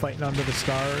 I love fighting under the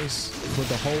stars with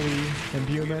the holy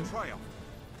imbuement.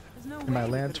 And my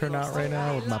lantern out right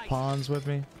now with my pawns with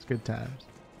me. It's good times.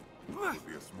 It would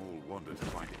be a small wonder to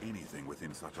find anything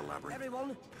within such a labyrinth.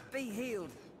 Everyone, be healed.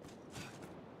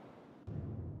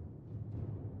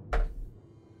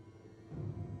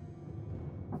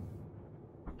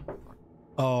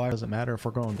 Oh, it doesn't matter if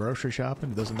we're going grocery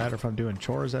shopping. It doesn't matter if I'm doing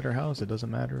chores at her house. It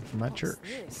doesn't matter if I'm at church.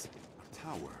 A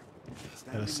tower.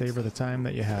 Gotta savor the time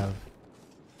that you have.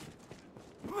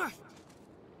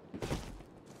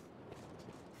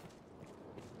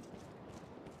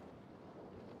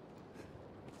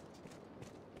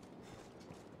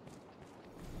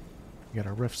 You got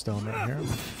a rift stone right here.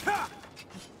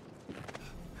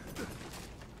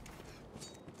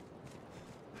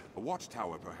 A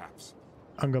watchtower, perhaps.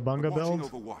 Hunga Bunga build?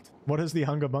 Over what? What is the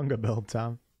Hunga Bunga build,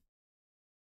 Tom?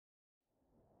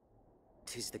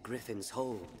 'Tis the Griffin's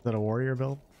hold. Is that a warrior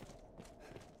build?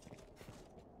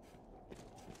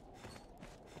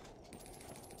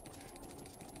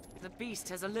 The beast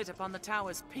has a lit upon the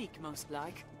tower's peak, most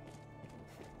like.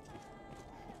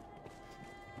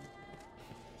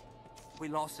 We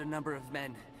lost a number of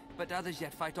men, but others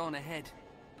yet fight on ahead.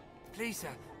 Please,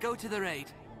 sir, go to the raid.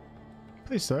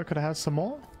 Please, sir, could I have some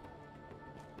more?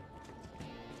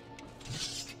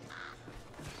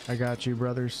 I got you,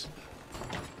 brothers.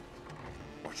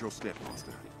 Watch your step,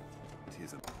 master.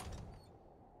 Tis a...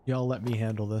 Y'all let me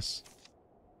handle this.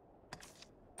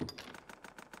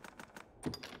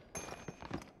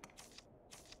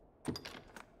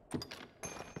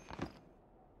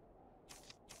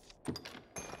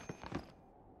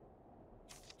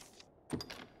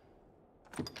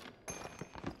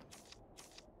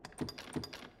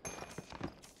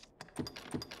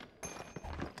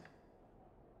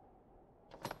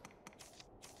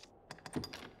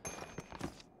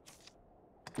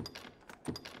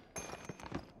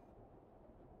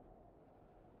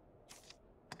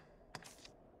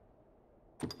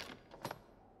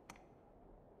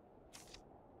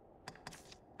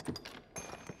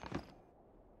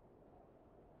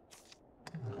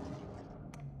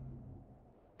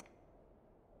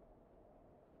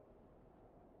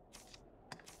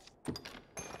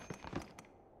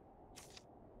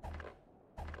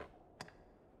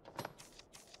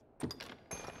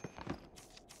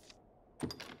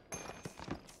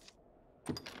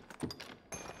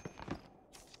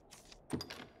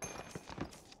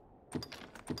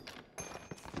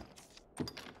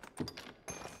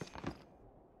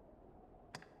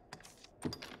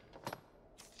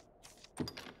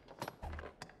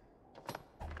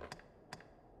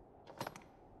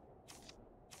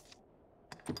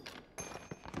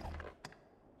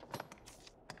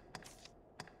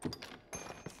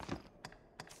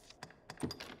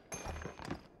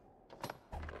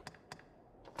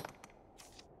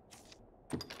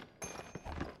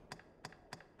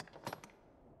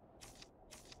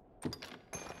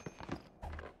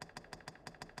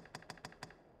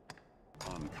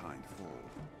 Unkind fall.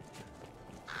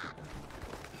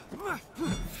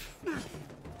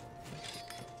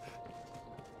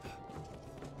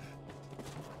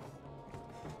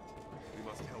 We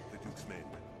must help the Duke's men.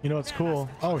 You know what's cool?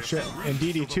 Oh shit, in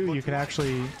DD2 you can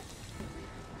actually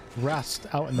rest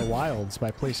out in the wilds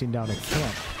by placing down a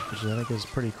camp, which I think is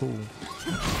pretty cool.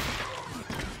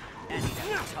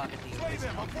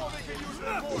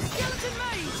 Skeleton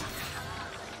mage!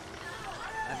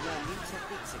 I've learned new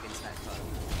techniques against that foe.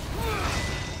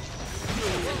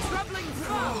 The troubling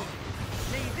foe!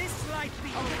 May this light be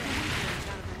out of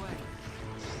the way.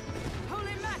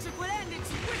 Holy magic will end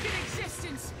its wicked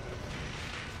existence!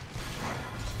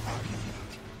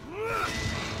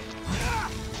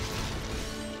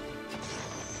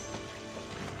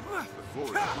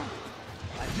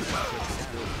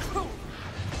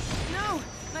 No!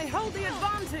 They hold the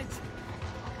advantage!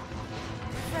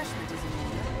 Refreshment is in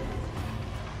order.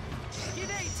 Give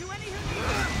aid to any who need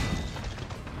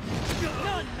it!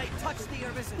 None may touch the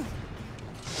Arisen!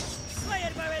 Slay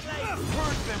it where it lays!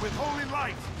 Purge them with holy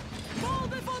light! Fall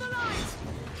before the light!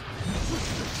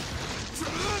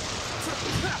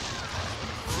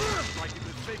 Striking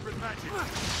with sacred magic!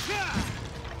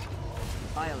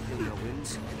 I'll heal your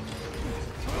wounds.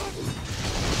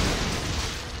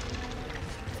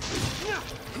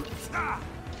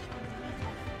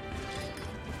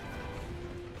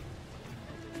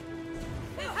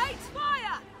 Who hates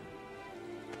fire?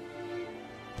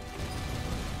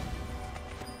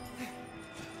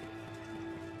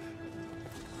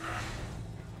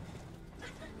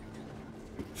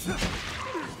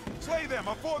 Slay them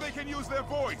before they can use their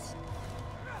voice!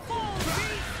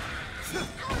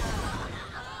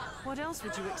 What else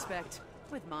would you expect?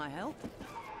 With my help?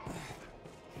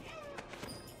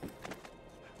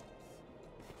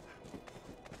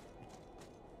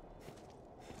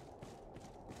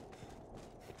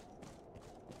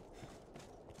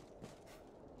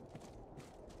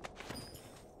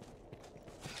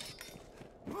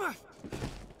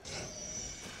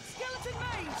 Skeleton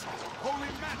mage!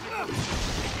 Holy magic!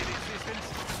 In existence!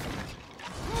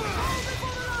 Hold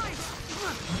before the light!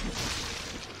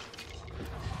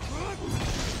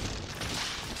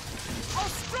 I'll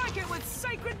strike it with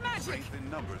sacred magic! Strength in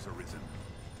numbers, Arisen.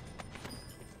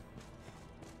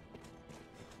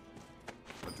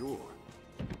 A door.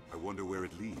 I wonder where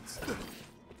it leads.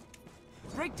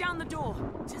 Break down the door.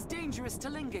 'Tis dangerous to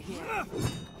linger here.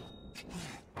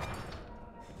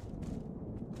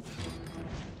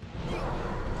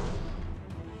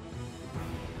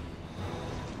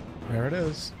 There it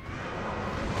is.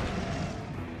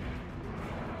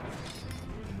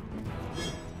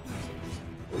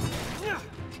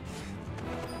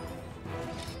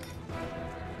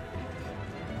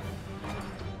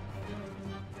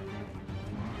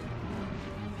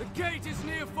 The gate is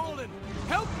near fallen.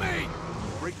 Help me!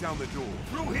 Break down the door.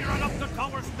 Through here and up the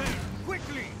tower stairs.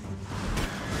 Quickly!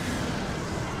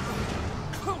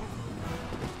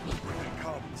 Griffin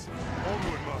comes.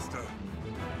 Onward, master.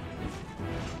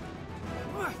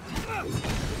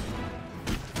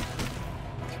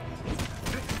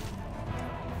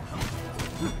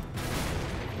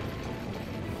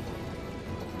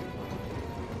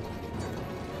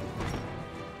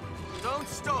 Don't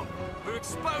stop! We're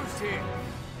exposed here!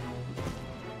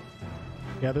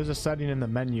 Yeah, there's a setting in the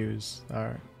menus,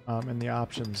 or in the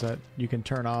options, that you can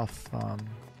turn off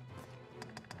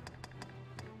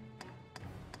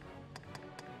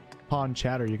pawn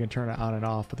chatter. You can turn it on and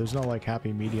off, but there's no like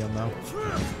happy medium though.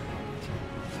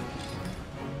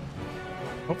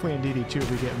 Hopefully in DD2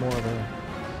 we get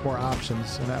more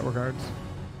options in that regards.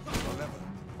 A lever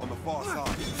on the far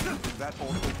side. That ought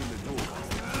to open the door.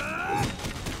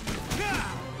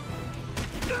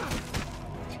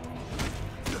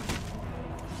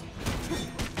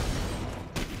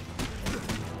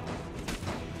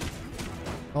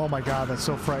 Oh my god, that's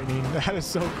so frightening. That is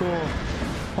so cool.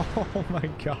 Oh my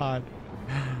god.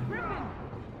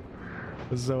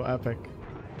 This is so epic.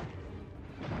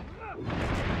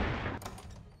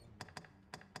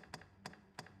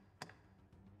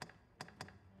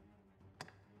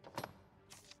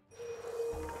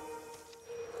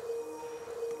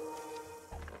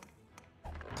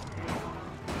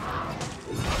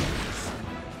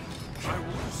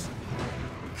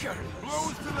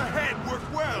 Blows to the head work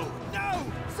well! No!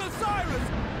 Sir Cyrus!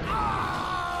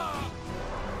 Ah!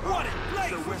 What in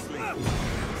Sir Wesley!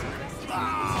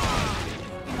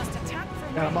 We must attack from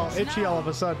And I'm all range itchy now. all of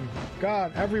a sudden.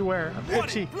 God, everywhere. I'm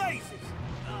itchy. places?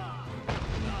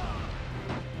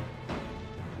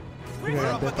 I think I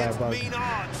got bit by a bug.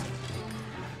 odds!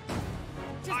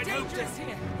 It's dangerous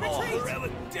here. Oh, Retreat!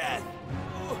 heroic death!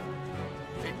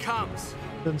 It comes.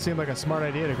 Doesn't seem like a smart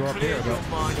idea to go up Clear here, your but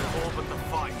mind of all but the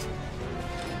fight.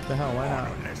 what the hell, why not?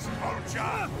 Let's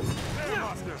vulture! There,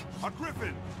 master! A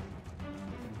Griffin!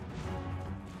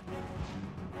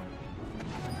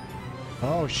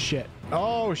 Oh shit.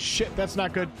 Oh shit, that's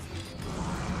not good.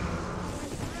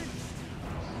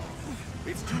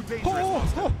 It's too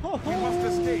dangerous, master! We must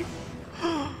escape!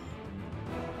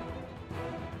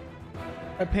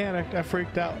 I panicked, I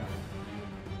freaked out.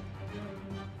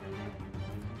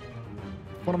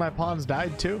 One of my pawns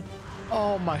died too?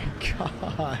 Oh my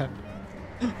god.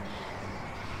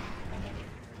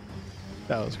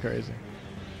 That was crazy.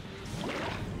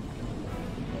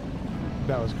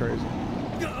 That was crazy.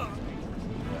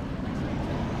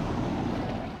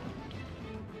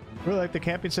 Really like the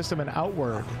camping system in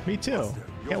Outward. Me too.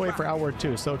 Can't wait for Outward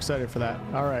too. So excited for that.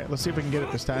 All right, let's see if we can get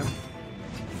it this time.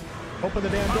 Open the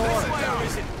damn door.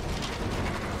 Arisen.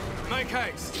 Make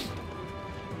haste.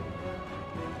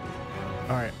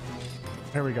 All right,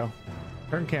 here we go.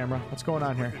 Turn camera. What's going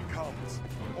on here?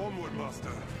 Onward, master.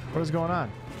 What is going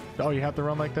on? Oh, you have to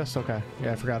run like this? Okay.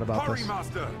 Yeah, I forgot about Hurry, this.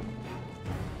 master.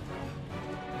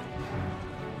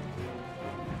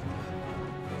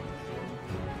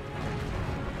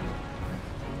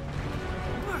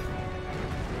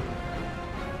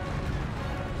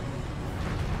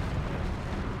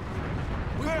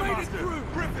 We've made it through.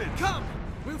 Griffin, come.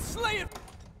 We'll slay it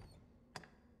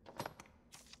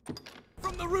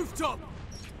from the rooftop.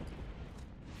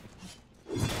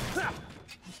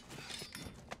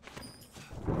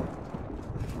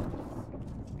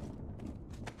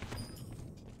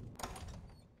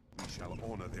 we shall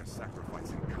honor their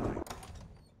sacrifice in kind.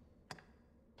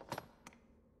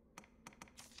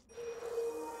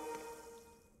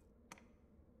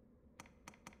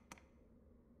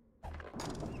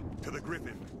 To the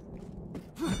Griffin.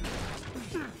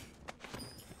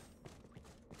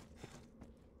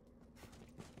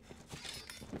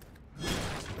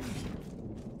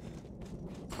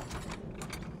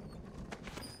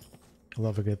 I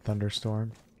love a good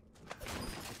thunderstorm.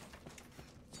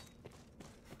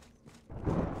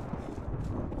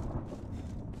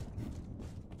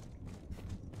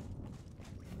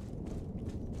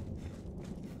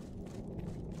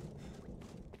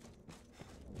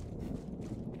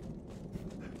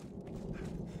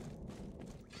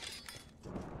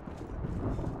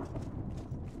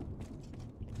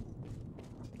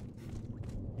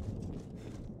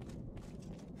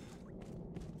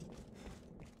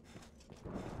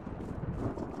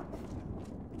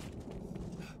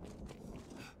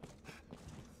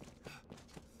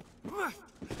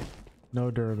 No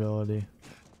durability.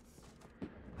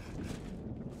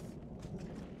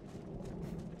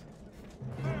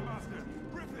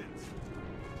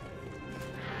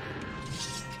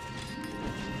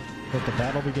 Let the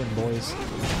battle begin, boys.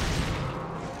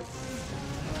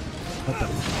 Let the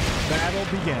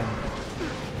battle begin.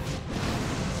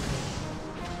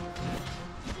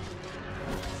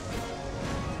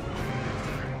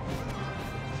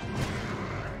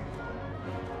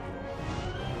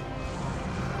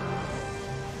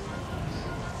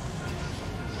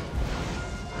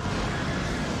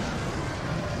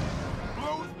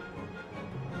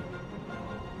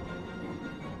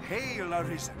 Hail,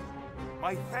 Arisen.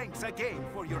 My thanks again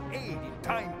for your aid in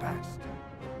time past.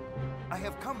 I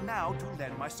have come now to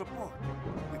lend my support,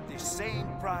 with the same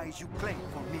prize you claim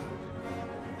for me.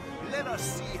 Let us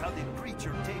see how the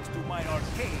creature takes to my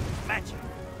arcane magic.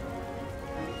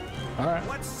 Alright.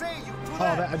 What say you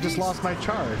to I just lost my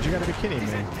charge. You gotta be kidding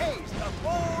me. Taste of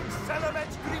old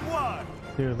Salamet's grimoire.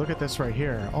 Dude, look at this right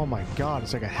here. Oh my god,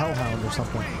 it's like a hellhound or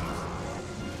something.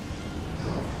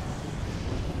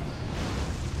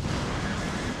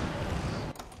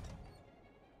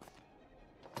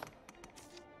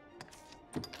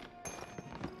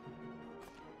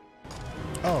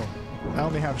 Oh, I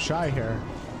only have Shy here.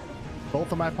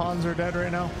 Both of my pawns are dead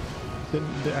right now.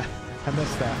 I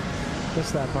missed that.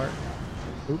 Missed that part.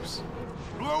 Oops.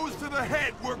 Blows to the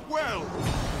head work well.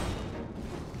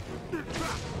 We're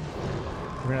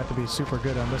gonna have to be super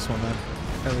good on this one then.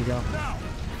 There we go. Now,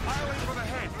 piling for the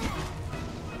head.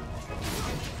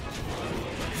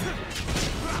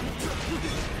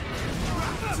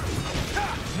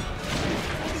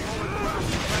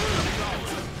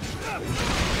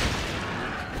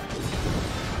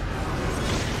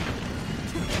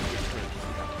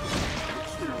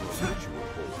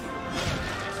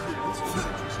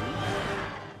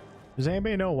 Does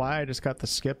anybody know why I just got to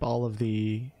skip all of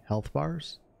the health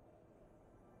bars?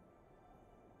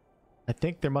 I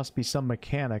think there must be some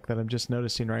mechanic that I'm just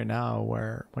noticing right now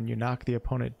where when you knock the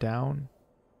opponent down,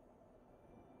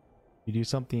 you do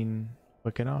something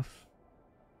quick enough,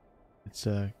 it's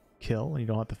a kill and you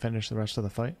don't have to finish the rest of the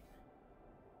fight.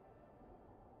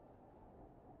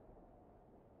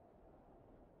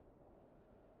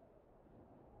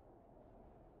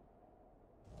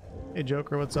 Hey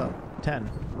Joker, what's up? 10.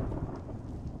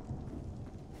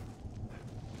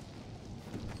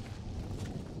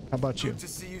 How about you? Good to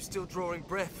see you still drawing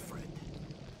breath, friend.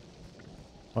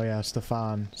 Oh yeah,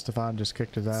 Stefan. Stefan just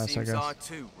kicked his ass, I Seems guess. I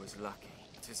too was lucky.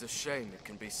 It is a shame it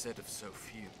can be said of so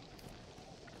few.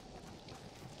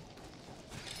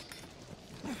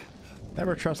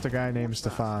 Never trust a guy named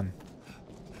Stefan.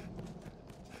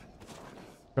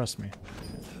 Trust me.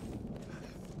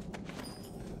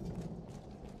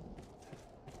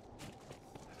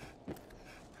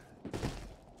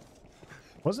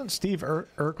 Wasn't Steve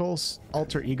Urkel's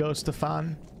alter ego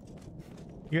Stefan?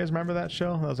 You guys remember that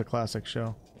show? That was a classic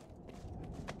show.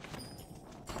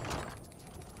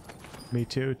 Me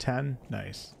too. 10.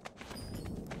 Nice.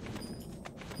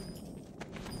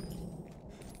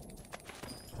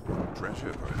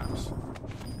 Treasure, perhaps.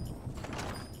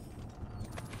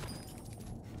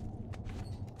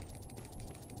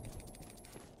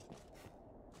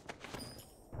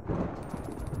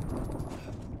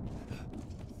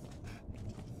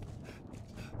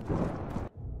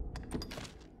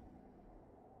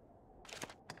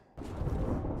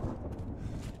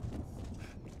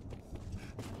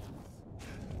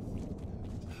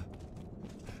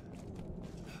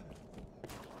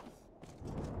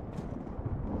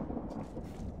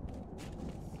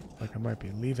 Like I might be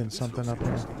leaving something up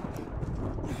here.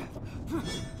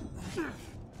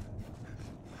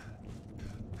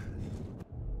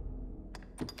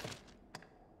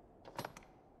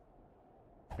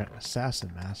 Got an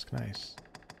assassin mask, nice.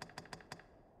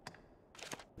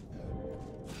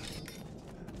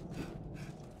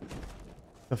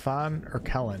 Stefan or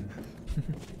Kellen?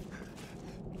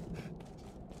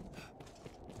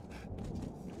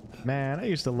 Man, I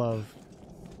used to love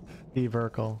Steve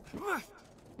Urkel.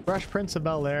 Fresh Prince of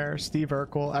Bel-Air, Steve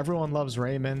Urkel. Everyone loves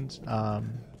Raymond.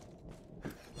 Remember,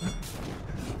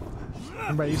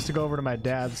 I used to go over to my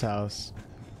dad's house.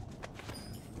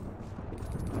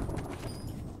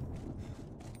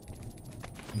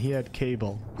 And he had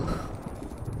cable.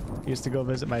 I used to go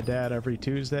visit my dad every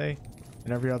Tuesday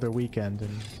and every other weekend.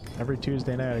 And every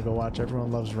Tuesday night, I go watch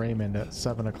Everyone Loves Raymond at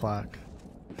 7 o'clock.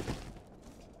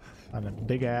 On a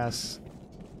big-ass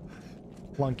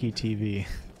clunky TV.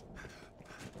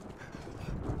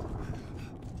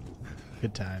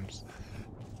 Good times.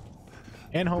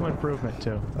 And Home Improvement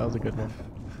too. That was a good one.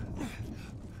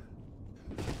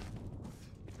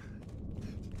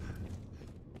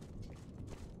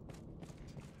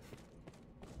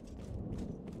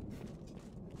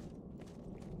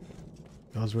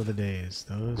 Those were the days.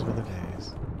 Those were the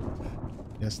days.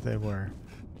 Yes, they were.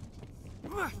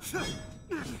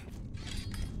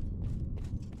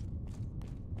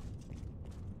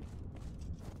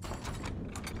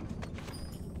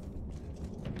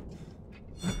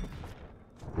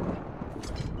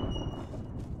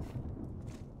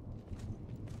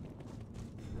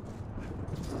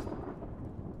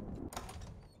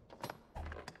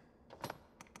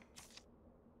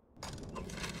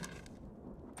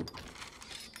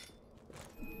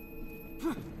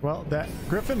 Well, that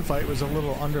Griffin fight was a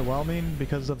little underwhelming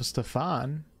because of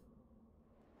Stefan.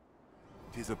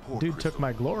 Tis a poor Dude crystal. took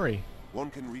my glory. One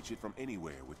can reach it from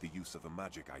anywhere with the use of a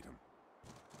magic item.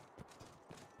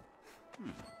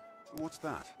 What's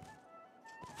that?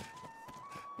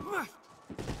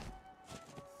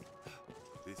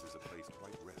 This is a place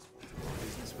quite restful.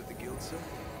 Business with the guild, sir?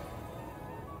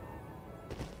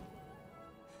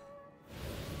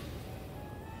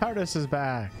 TARDIS is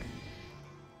back.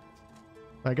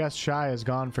 I guess Shy is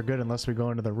gone for good unless we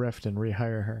go into the Rift and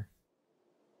rehire her.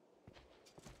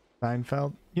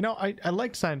 Seinfeld. You know, I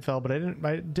liked Seinfeld, but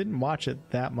I didn't watch it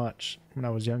that much when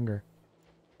I was younger.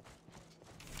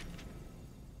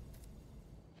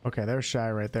 Okay, there's Shy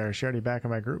right there. Is she already back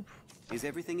in my group? Is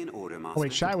everything in order, Master? Oh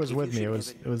wait, Shy was If with you me.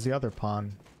 should It was the other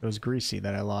pawn. It was Greasy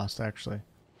that I lost actually.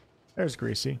 There's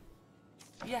Greasy.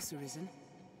 Yes, Arisen.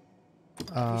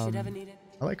 You should ever need it.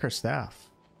 I like her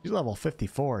staff. She's level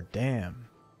 54. Damn.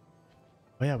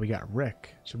 Oh yeah, we got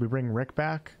Rick. Should we bring Rick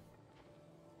back?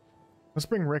 Let's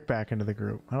bring Rick back into the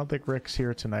group. I don't think Rick's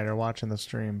here tonight or watching the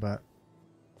stream, but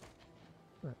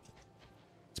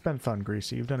it's been fun,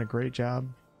 Greasy. You've done a great job,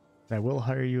 and I will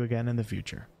hire you again in the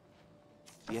future.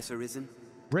 Yes, Arisen.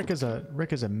 Rick is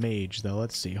a mage, though.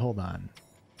 Let's see. Hold on.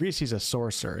 Greasy's a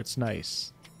sorcerer. It's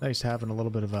nice. Nice having a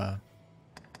little bit of a.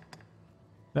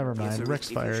 Never mind. Yes, Rick's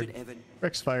fired.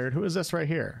 Rick's fired. Who is this right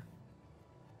here?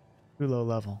 Too low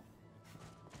level.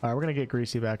 Alright, we're gonna get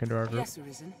Greasy back into our group. Yes,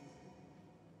 Arisen.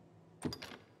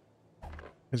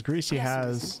 Because Greasy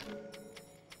has...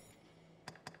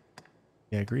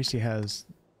 Yeah, Greasy has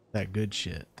that good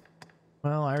shit.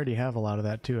 Well, I already have a lot of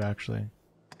that too, actually.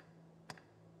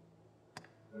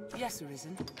 Yes,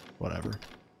 Arisen. Whatever.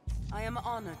 I am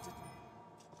honored.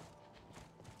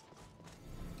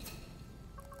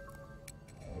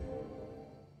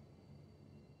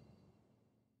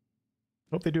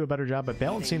 Hope they do a better job at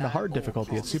balancing the hard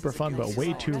difficulty. It's super fun, but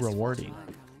way too rewarding.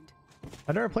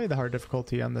 I've never played the hard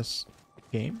difficulty on this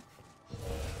game.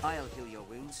 I'll heal your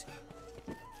wounds.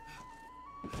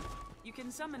 You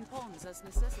can summon pawns as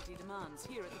necessity demands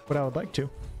here at the But I would like to.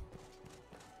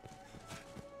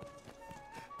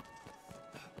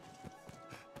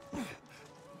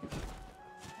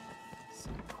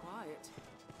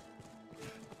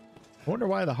 I wonder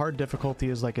why the hard difficulty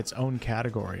is like its own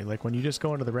category. Like when you just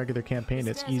go into the regular campaign,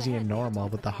 it's easy and normal,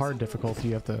 but the hard difficulty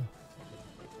you have to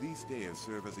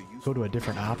go to a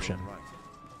different option.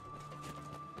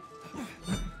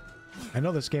 I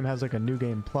know this game has like a new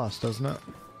game plus, doesn't it?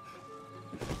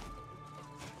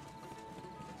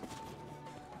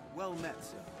 Well met,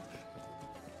 sir.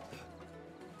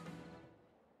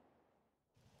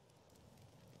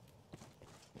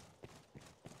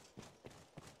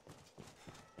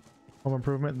 Home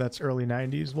Improvement, that's early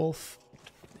 90s, Wolf.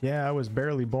 Yeah, I was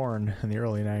barely born in the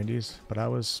early 90s, but I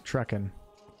was trekking.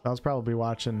 I was probably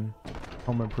watching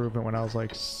Home Improvement when I was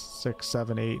like 6,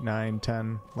 7, 8, 9,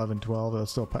 10, 11, 12.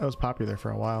 It was popular for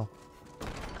a while.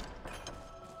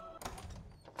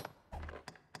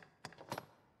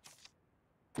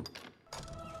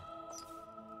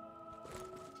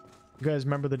 You guys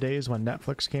remember the days when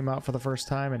Netflix came out for the first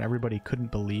time and everybody couldn't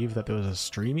believe that there was a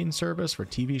streaming service for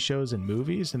TV shows and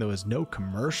movies and there was no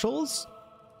commercials?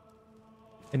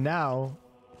 And now,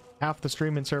 half the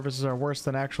streaming services are worse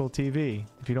than actual TV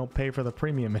if you don't pay for the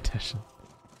premium edition.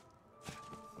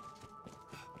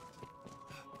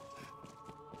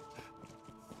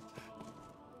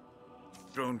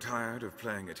 Grown tired of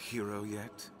playing at hero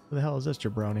yet? Who the hell is this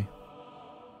jabroni?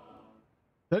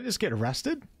 Did I just get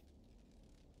arrested?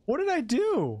 What did I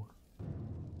do?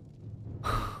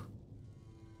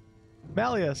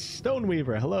 Malleus,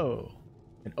 Stoneweaver, hello.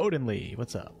 And Odin Lee,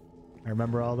 what's up? I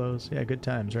remember all those. Yeah, good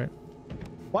times, right?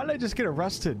 Why did I just get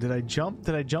arrested? Did I jump?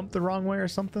 Did I jump the wrong way or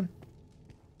something?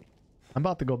 I'm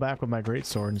about to go back with my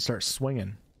greatsword and start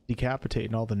swinging,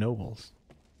 decapitating all the nobles.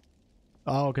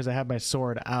 Oh, because I have my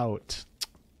sword out.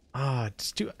 Ah,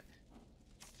 just do.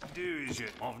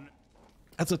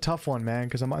 That's a tough one, man,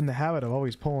 because I'm in the habit of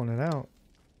always pulling it out.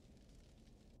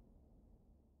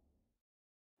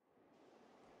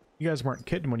 You guys weren't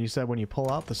kidding when you said when you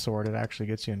pull out the sword, it actually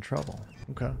gets you in trouble.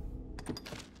 Okay.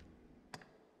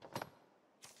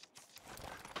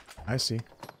 I see.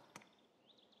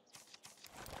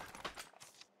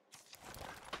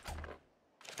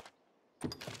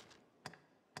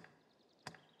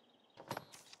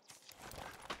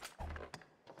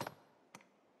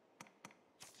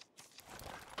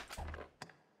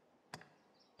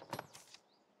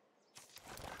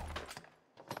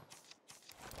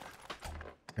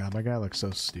 God, my guy looks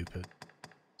so stupid.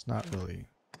 It's not really...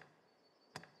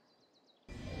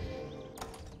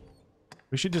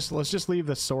 We should let's just leave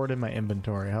the sword in my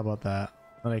inventory. How about that?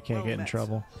 Then I can't get in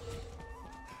trouble.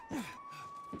 Leave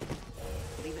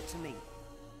it to me.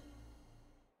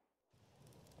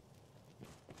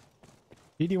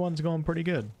 DD1's going pretty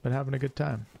good. Been having a good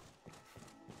time.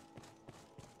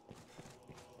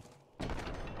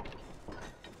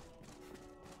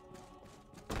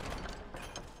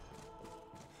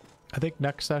 I think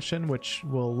next session, which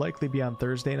will likely be on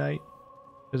Thursday night,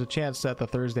 there's a chance that the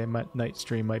Thursday night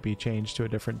stream might be changed to a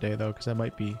different day, though, because I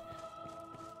might be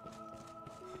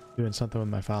doing something with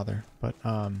my father. But,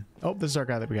 oh, this is our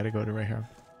guy that we got to go to right here.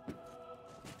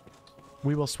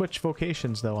 We will switch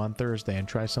vocations, though, on Thursday and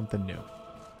try something new.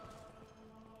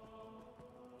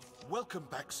 Welcome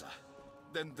back, sir.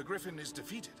 Then the Griffin is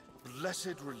defeated.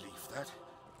 Blessed relief that.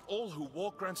 All who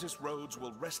walk Grancis roads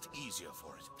will rest easier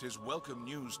for it. 'Tis welcome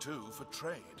news, too, for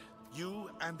trade. You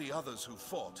and the others who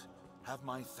fought have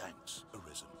my thanks,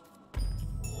 Arisen.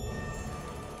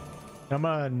 I'm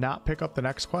gonna not pick up the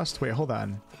next quest. Wait, hold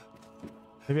on.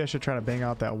 Maybe I should try to bang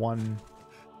out that one.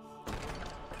 I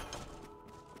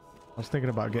was thinking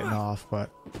about getting off, but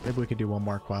maybe we could do one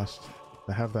more quest.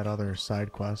 I have that other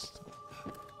side quest.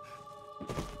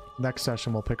 Next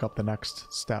session, we'll pick up the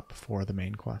next step for the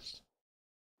main quest.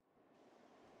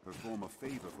 Perform a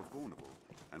favor for Vulnerable,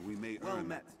 and we may well earn...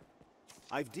 met.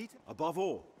 I've above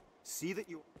all, see that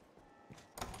you...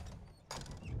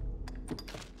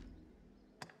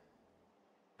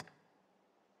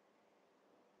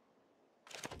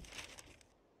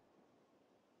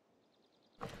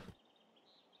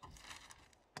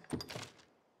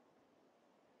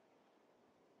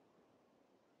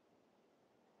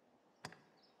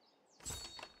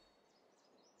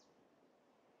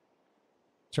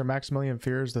 Sir Maximilian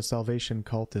fears the Salvation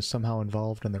cult is somehow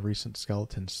involved in the recent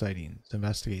skeleton sightings.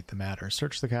 Investigate the matter.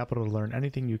 Search the capital to learn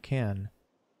anything you can,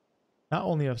 not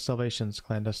only of Salvation's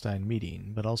clandestine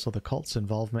meeting, but also the cult's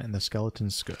involvement in the skeleton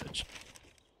scourge.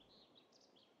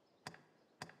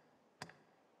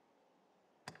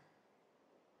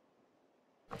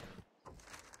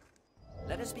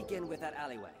 Let us begin with that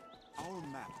alleyway. Our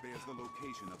map bears the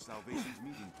location of Salvation's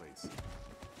meeting place.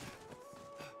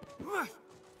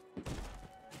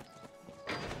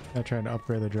 I'm trying to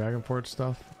upgrade the Dragonforge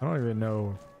stuff. I don't even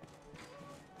know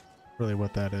really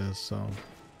what that is, so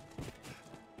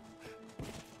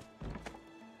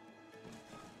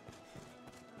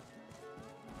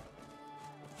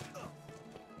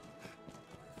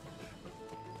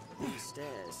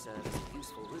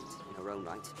own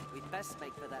right. We'd best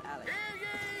make for that alley.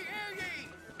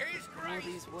 All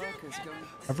these workers going.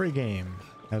 Every game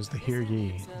has the hear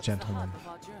ye, gentlemen.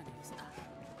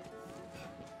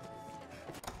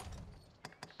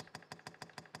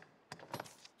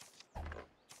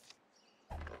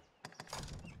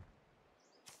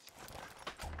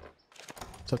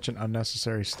 Such an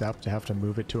unnecessary step to have to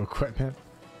move it to equipment.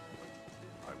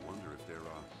 I wonder if there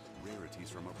are rarities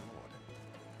from abroad.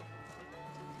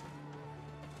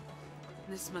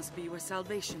 This must be where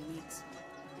salvation meets.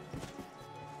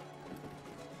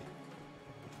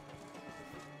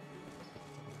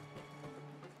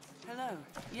 Hello.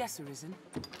 Yes, Arisen.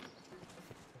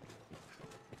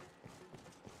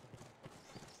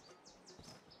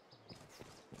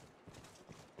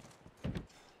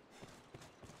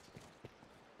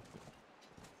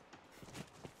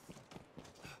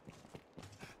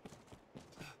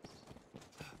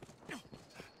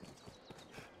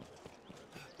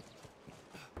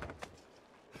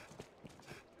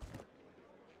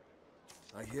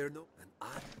 I hear no, and I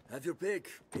have your pick.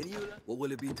 Any you like? What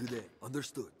will it be today?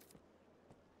 Understood.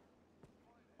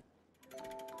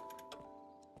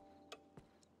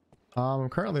 I'm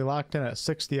currently locked in at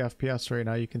 60 FPS right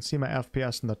now. You can see my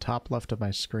FPS in the top left of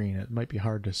my screen. It might be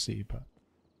hard to see, but...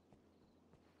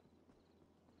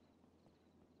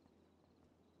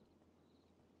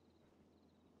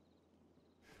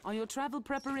 Are your travel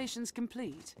preparations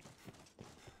complete?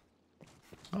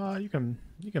 You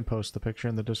can post the picture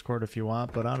in the Discord if you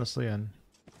want, but honestly,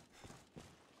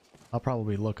 I'll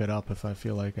probably look it up if I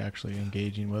feel like actually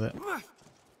engaging with it.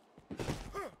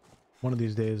 One of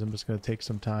these days I'm just going to take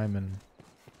some time and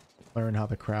learn how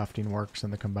the crafting works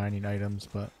and the combining items,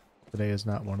 but today is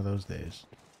not one of those days.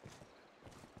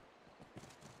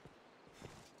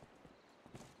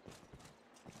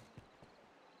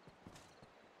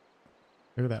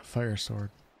 Look at that fire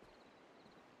sword.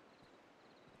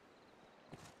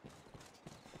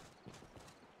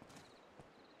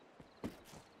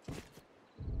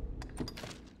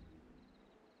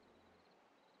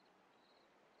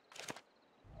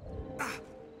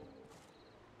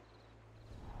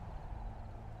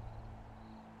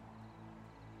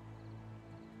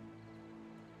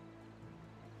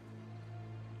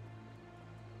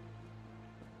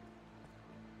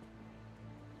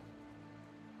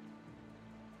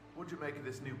 What'd you make of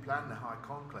this new plan the High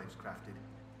Conclave's crafted?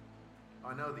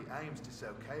 I know the aim's to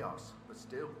sow chaos, but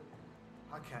still,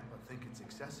 I can't but think it's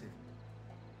excessive.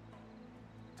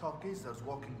 Talk is those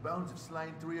walking bones have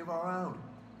slain 3 of our own,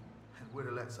 and we're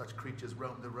to let such creatures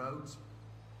roam the roads.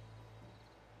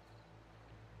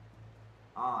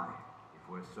 Aye, if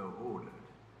we're so ordered.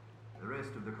 The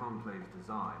rest of the Conclave's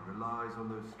design relies on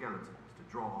those skeletons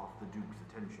to draw off the Duke's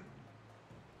attention.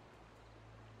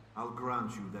 I'll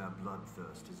grant you their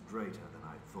bloodthirst is greater than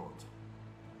I thought.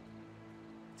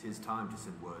 'Tis time to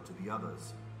send word to the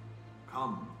others.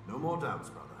 Come, no more doubts,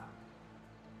 brother.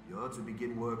 You're to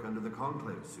begin work under the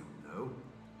Conclave soon, no?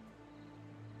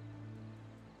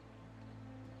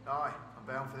 Aye, I'm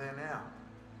bound for there now.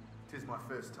 'Tis my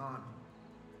first time.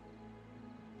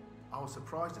 I was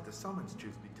surprised at the summons,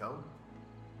 truth be told.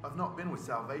 I've not been with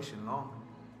Salvation long.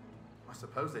 I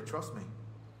suppose they trust me.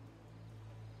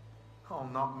 I'll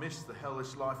not miss the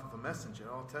hellish life of a messenger,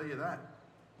 I'll tell you that.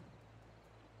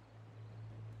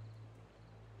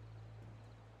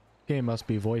 Game must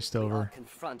be voiced over.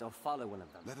 Confront or follow one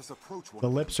of them. Let us approach one The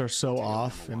lips are so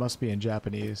off, it must be in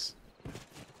Japanese.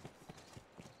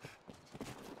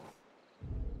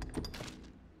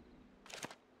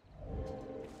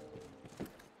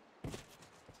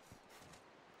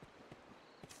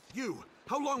 You!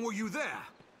 How long were you there?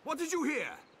 What did you hear?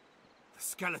 The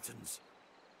skeletons.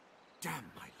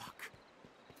 Damn my luck.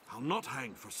 I'll not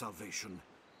hang for Salvation.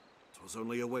 'Twas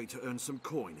only a way to earn some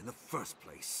coin in the first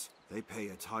place. They pay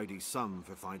a tidy sum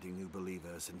for finding new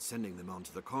believers and sending them on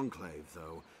to the Conclave,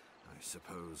 though I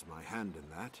suppose my hand in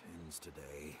that ends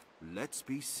today. Let's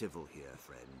be civil here,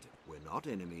 friend. We're not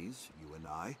enemies, you and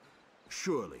I.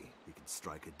 Surely we can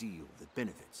strike a deal that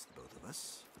benefits the both of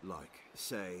us. Like,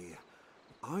 say,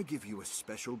 I give you a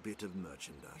special bit of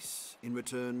merchandise in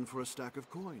return for a stack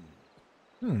of coin.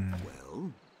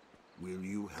 Well, will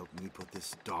you help me put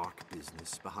this dark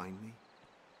business behind me?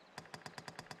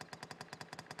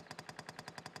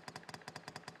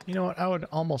 You know what? I would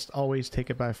almost always take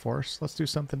it by force. Let's do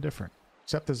something different.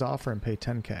 Accept his offer and pay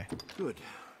 10k. Good,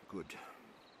 good.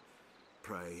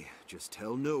 Pray, just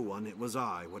tell no one it was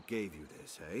I what gave you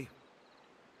this, eh?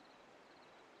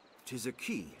 'Tis a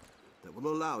key that will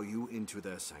allow you into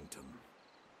their sanctum.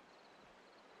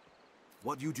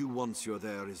 What you do once you're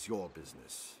there is your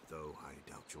business, though I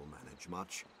doubt you'll manage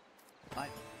much.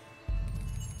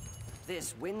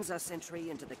 This wins us entry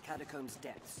into the catacombs'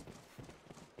 depths.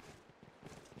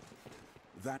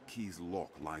 That key's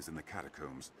lock lies in the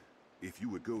catacombs. If you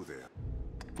would go there...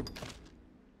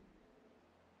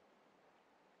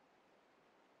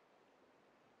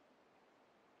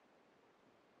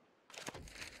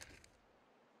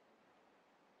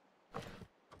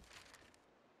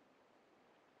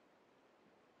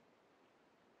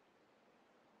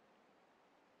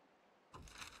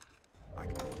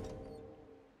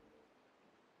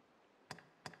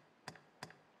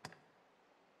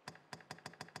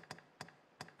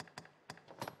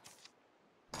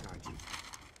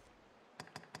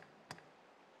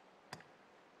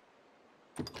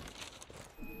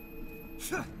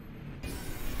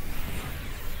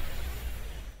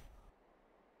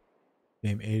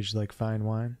 Game aged like fine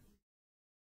wine.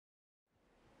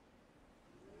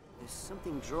 There's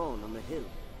something drawn on the hill.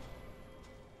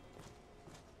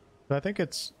 So I think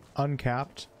it's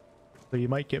uncapped, so you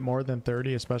might get more than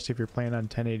 30, especially if you're playing on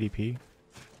 1080p.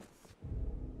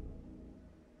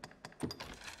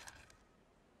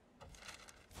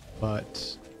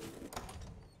 But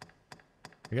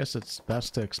I guess it's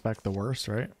best to expect the worst,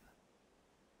 right?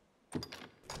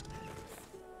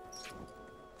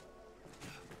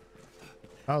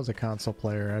 If I was a console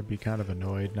player, I'd be kind of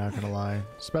annoyed, not gonna lie.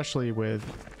 Especially with,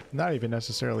 not even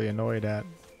necessarily annoyed at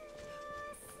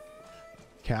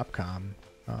Capcom.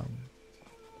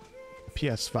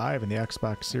 PS5 and the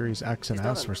Xbox Series X and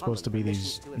S were supposed to be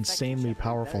these insanely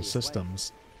powerful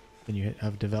systems, and you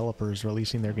have developers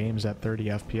releasing their games at 30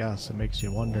 FPS. It makes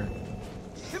you wonder.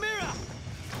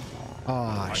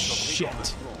 Ah,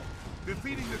 shit.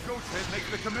 Defeating the ghost head makes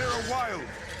the Chimera wild.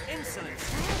 Insolence.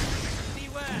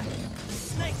 Beware.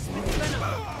 Snakes with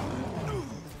venom.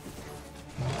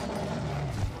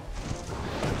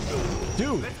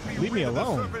 Dude, leave me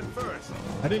alone.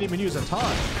 I didn't even use a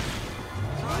taunt.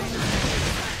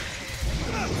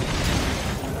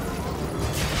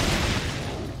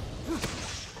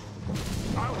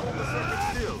 I'll hold the serpent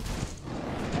still.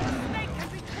 The snake can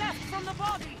be cleft from the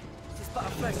body. It is but a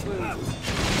flesh wound.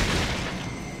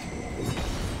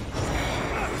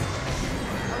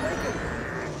 Awaken!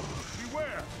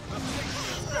 Beware! The snake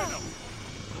is venom.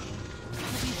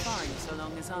 You'll be fine so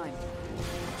long as I'm.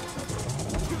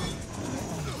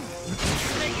 The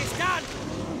snake is done.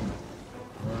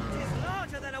 It is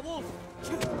larger than a wolf.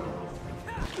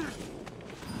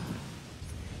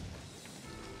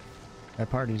 That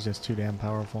party's just too damn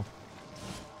powerful.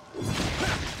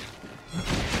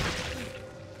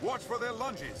 Watch for their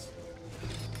lunges.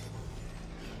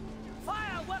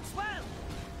 Fire works well.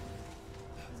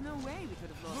 There's no way we could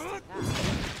have lost that.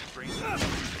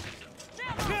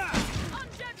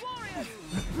 Undead warriors.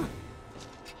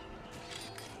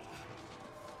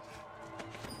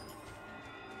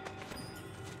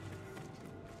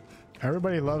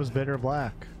 Everybody loves Bitter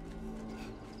Black.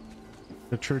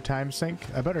 The true time sink?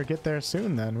 I better get there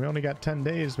soon then. We only got 10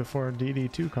 days before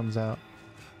DD2 comes out.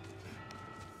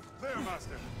 There,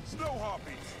 Master. Snow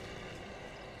harpies.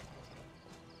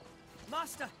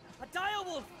 Master, a dire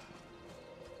wolf.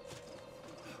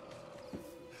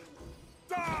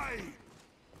 Die!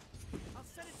 I'll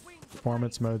set its wings.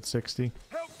 Performance mode 60.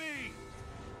 Help me!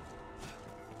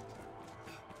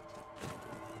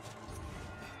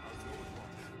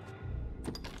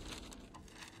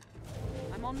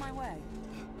 I'm on my way.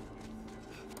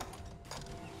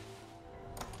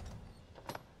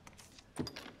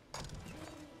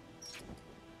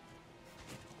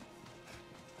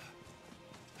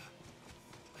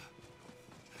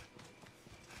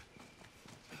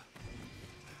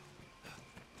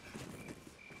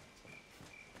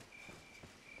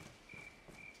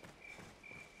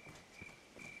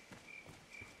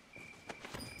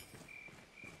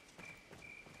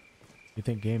 You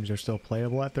think games are still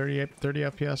playable at 30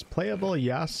 FPS? Playable,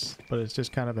 yes, but it's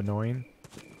just kind of annoying.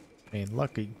 I mean,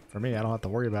 lucky for me, I don't have to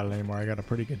worry about it anymore. I got a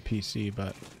pretty good PC,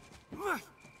 but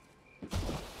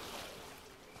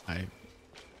I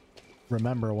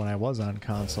remember when I was on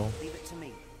console Leave it to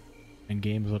me. and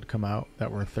games would come out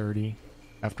that were 30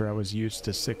 after I was used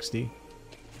to 60.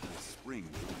 Spring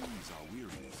will ease our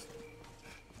weariness.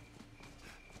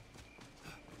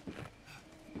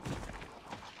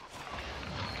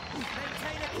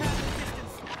 Maintain a careful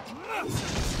distance.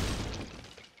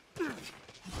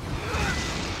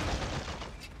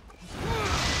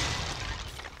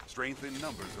 Strength in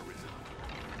numbers, Arisen.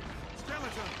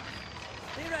 Skeleton.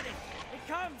 Be ready. It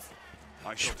comes.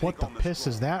 I shall What take the on piss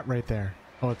is that right there?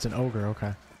 Oh, it's an ogre,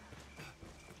 okay.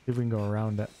 See if we can go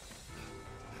around it.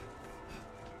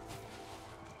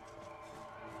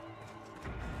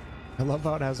 I love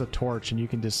how it has a torch and you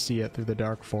can just see it through the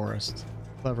dark forest.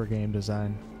 Clever game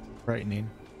design. frightening.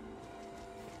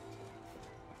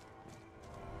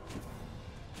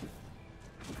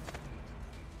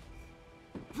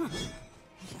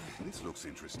 This looks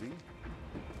interesting.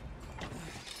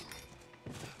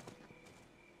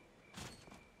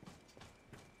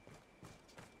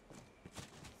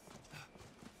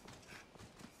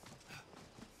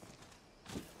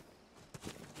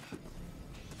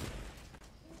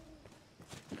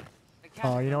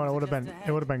 Oh, you know what?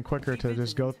 It would have been quicker to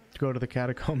just go to the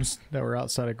catacombs that were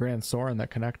outside of Grand Soren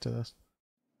that connect to this.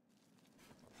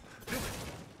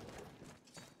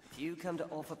 You come to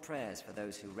offer prayers for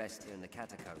those who rest here in the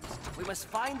catacombs. We must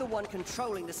find the one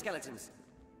controlling the skeletons.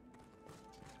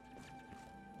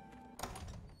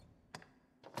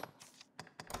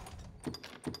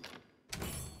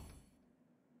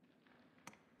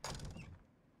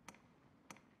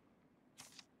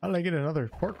 How did I get another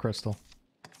port crystal?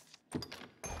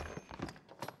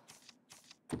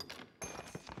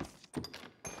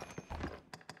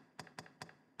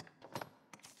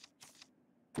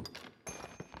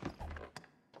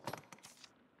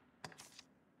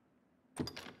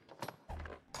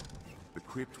 The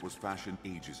crypt was fashioned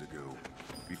ages ago,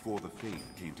 before the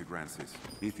faith came to Grancis.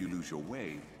 If you lose your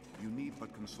way, you need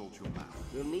but consult your map.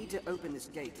 We'll need to open this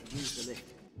gate to use the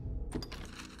lift.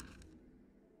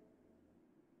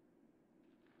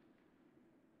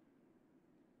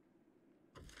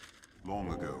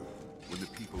 Long ago, when the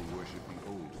people worshipped the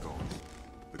old gods,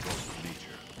 the gods of nature.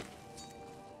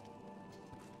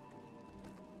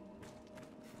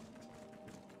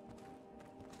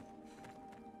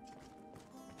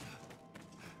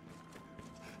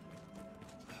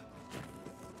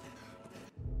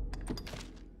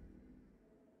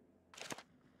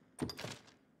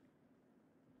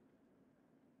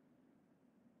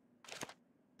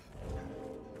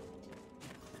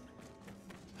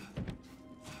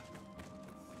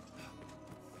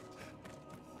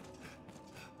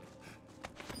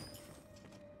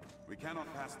 We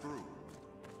cannot pass through.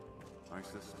 I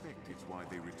suspect it's why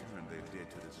they return their dead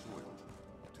to the soil,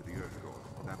 to the Earth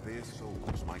God, that their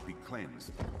souls might be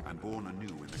cleansed and born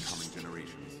anew in the coming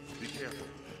generations. Be careful.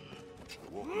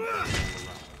 The walking around.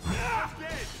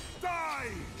 Dead!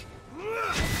 Die!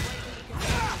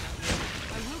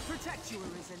 I will protect you,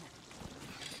 Arisen.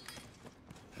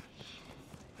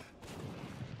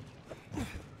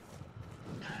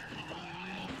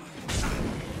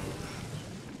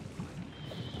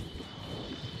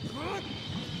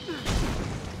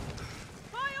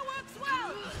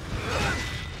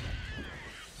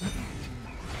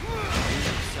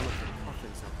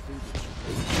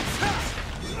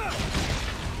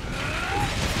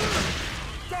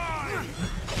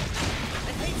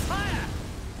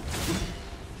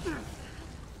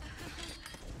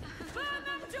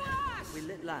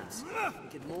 We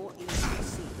can more easily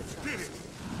see the tracks.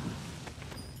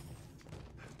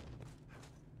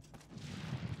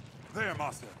 There,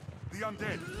 Master. The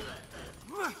undead.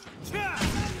 The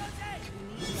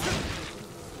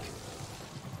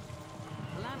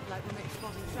lamplight will make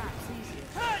spotting traps easier.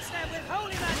 Curse them with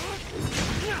holy magic!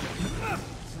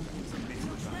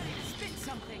 Spit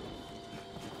something!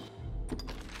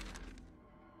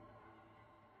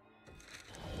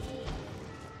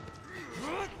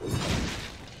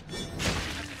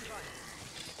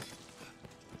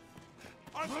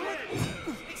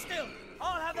 Be still!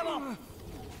 I'll have them off!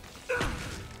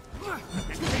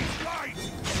 Light!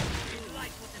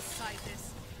 Light will decide this.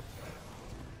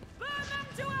 Burn them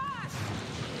to ash!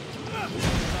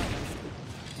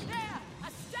 There! A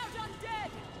stout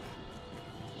undead!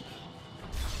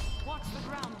 Watch the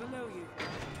ground below you.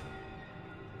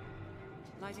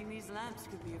 Lighting these lamps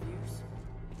could be of use.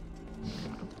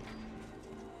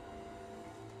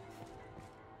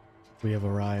 We have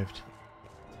arrived.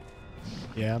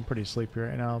 Yeah, I'm pretty sleepy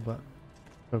right now, but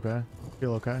okay.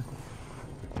 Feel okay.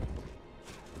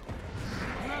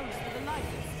 Rose for the light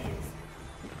it steals.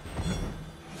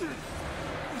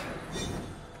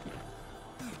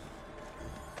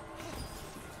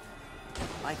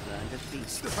 I've learned a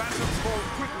feast. The phantoms fall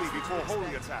quickly before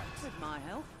holy attacks. With my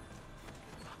help.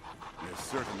 There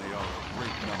certainly are a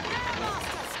great number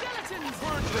Master skeletons!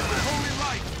 Burn them with holy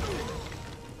light!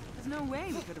 There's no way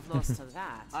we could have lost to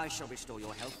that. I shall restore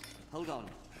your health. Hold on.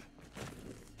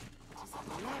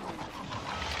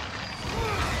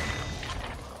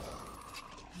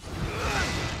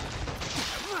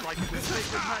 Like the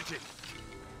sacred magic.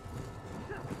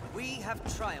 We have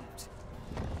triumphed.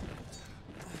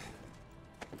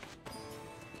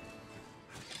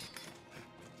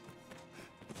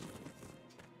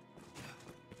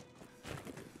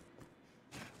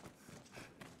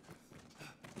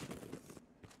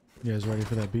 You guys ready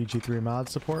for that BG3 mod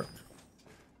support?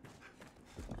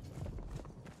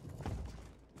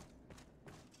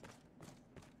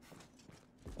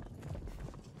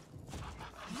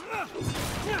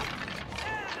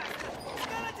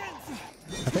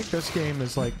 this game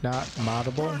is like not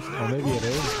moddable, or maybe it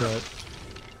is, but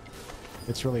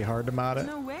it's really hard to mod it.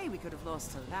 No way we could have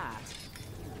lost to that.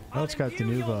 Well, it's got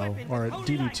Denuvo, or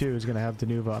DD2 is going to have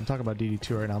Denuvo. I'm talking about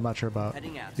DD2 right now. I'm not sure about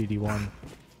DD1.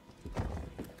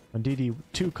 When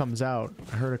DD2 comes out,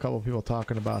 I heard a couple of people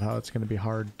talking about how it's going to be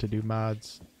hard to do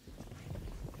mods.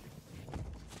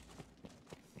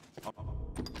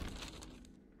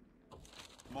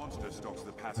 Monster stalks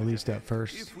the passage. At least at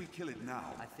first. If we kill it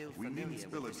now, we needn't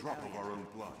spill a drop of our own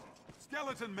blood.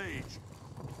 Skeleton mage!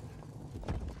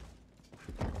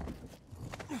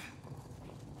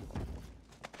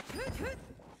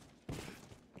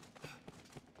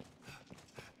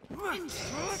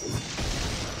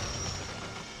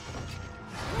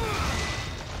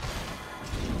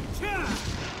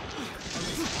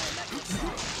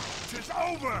 It's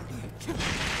over!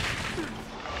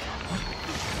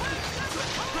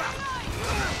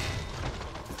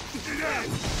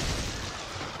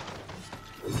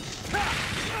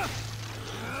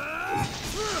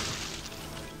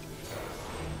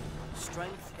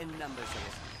 Strength in numbers.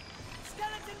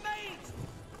 Skeleton mage!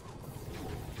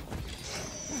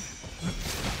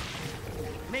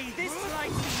 May this light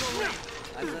be your way!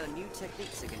 I've learned new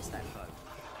techniques against that foe.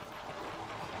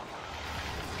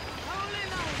 Holy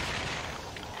light!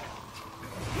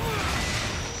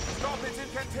 Stop its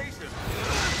incantation!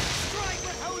 Strike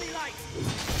with holy light!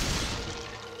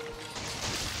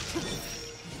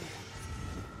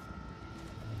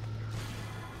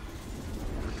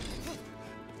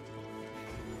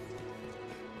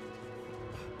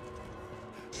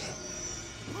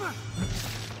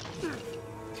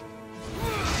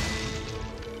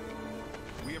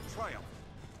 We have triumphed.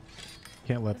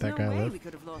 Can't let that guy No way live. we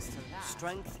could have lost to that.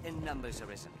 Strength in numbers,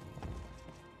 Arisen.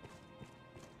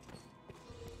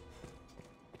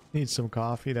 Need some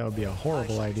coffee. That would be a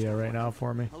horrible idea right now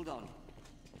for me. Hold on.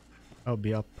 I would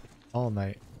be up all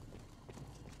night.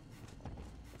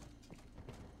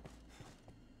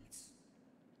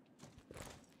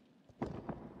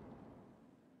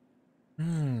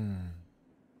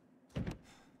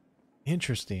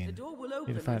 Interesting. The door will Need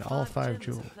open to find with all 5 5 gems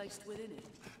jewels. placed within it.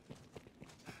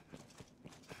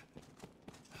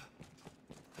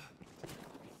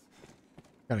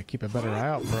 Gotta keep a better eye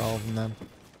out for all of them then.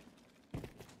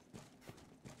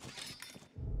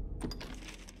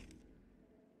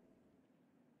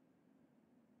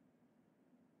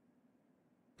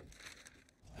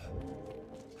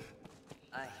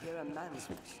 I hear a man's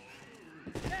voice.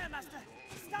 There, master!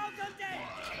 Scout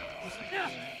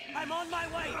undead! I'm on my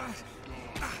way!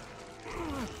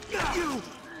 You!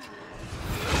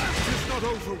 It's not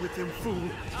over with them, fool!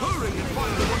 Hurry and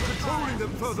find the one controlling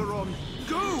them further on!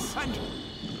 Go and...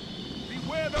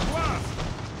 Beware the blast!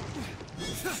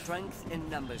 Strength in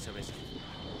numbers, Arisen.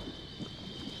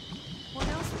 What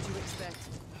else would you expect?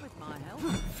 With my help?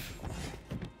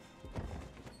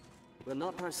 We'll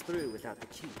not pass through without the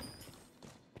key.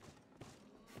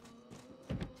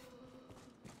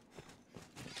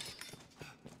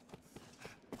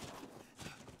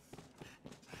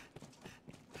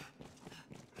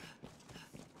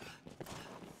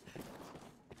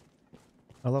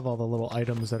 I love all the little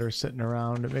items that are sitting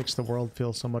around. It makes the world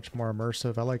feel so much more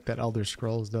immersive. I like that Elder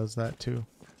Scrolls does that too.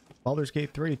 Baldur's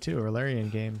Gate 3 too, or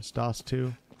Larian games, DOS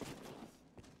 2.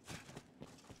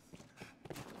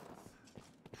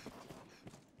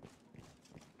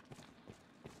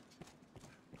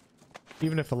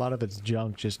 Even if a lot of it's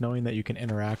junk, just knowing that you can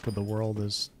interact with the world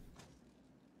is...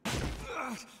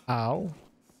 Ow.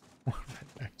 Right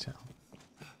back down.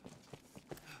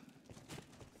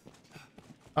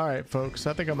 Alright folks,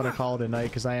 I think I'm going to call it a night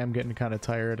because I am getting kind of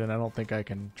tired and I don't think I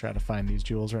can try to find these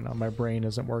jewels right now. My brain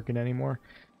isn't working anymore.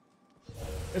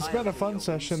 It's been a fun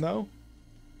session though.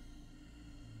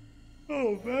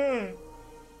 Oh man.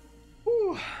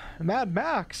 Whew. Mad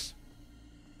Max.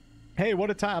 Hey,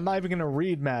 what a time. I'm not even going to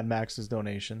read Mad Max's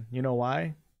donation. You know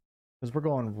why? Because we're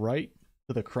going right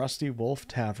to the Krusty Wolf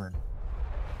Tavern.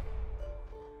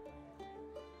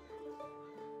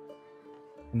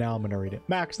 Now I'm going to read it.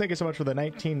 Max, thank you so much for the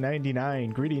 1999.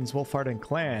 Greetings, Wolfheart and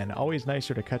Clan. Always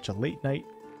nicer to catch a late night.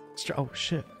 Oh,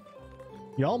 shit.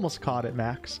 You almost caught it,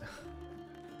 Max.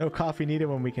 No coffee needed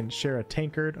when we can share a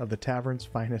tankard of the tavern's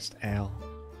finest ale.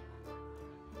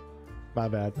 My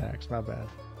bad, Max. My bad.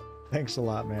 Thanks a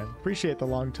lot, man. Appreciate the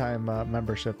long time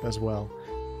membership as well.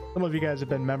 Some of you guys have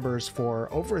been members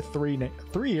for over three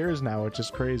years now, which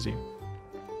is crazy.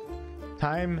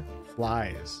 Time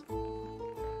flies.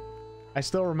 I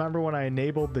still remember when I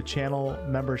enabled the channel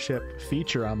membership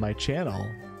feature on my channel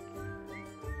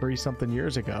 3-something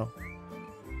years ago.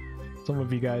 Some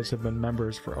of you guys have been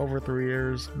members for over 3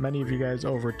 years. Many of you guys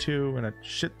over 2 and a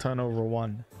shit ton over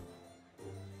 1.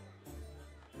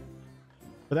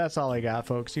 But that's all I got,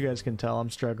 folks. You guys can tell I'm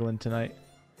struggling tonight.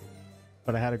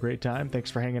 But I had a great time.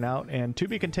 Thanks for hanging out. And to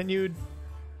be continued,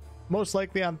 most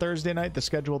likely on Thursday night, the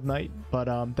scheduled night. But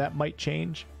that might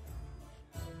change.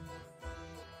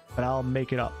 But I'll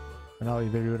make it up. And I'll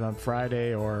either do it on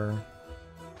Friday or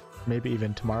maybe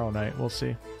even tomorrow night. We'll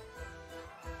see.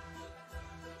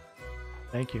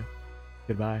 Thank you.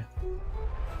 Goodbye.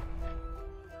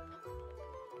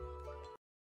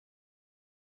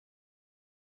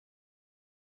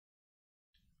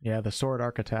 Yeah, the sword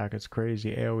arc attack is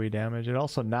crazy AoE damage. It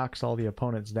also knocks all the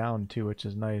opponents down too, which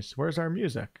is nice. Where's our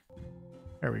music?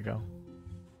 There we go.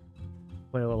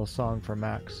 Play a little song for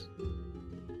Max.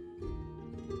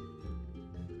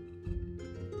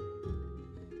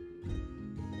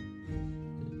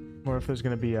 What if there's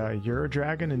going to be a Euro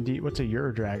Dragon? Indeed, what's a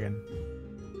Euro Dragon?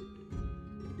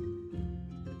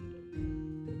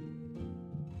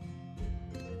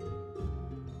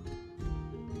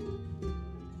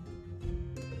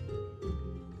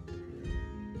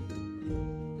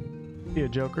 Be a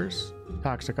Jokers,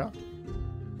 Toxica.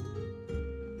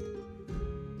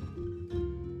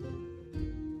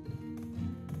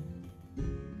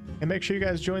 And make sure you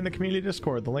guys join the community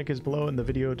Discord. The link is below in the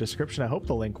video description. I hope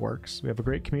the link works. We have a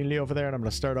great community over there, and I'm going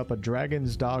to start up a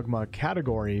Dragon's Dogma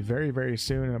category very, very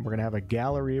soon. And we're going to have a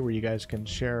gallery where you guys can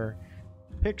share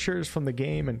pictures from the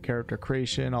game and character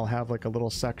creation. I'll have like a little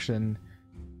section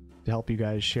to help you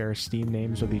guys share Steam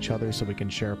names with each other so we can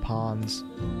share pawns.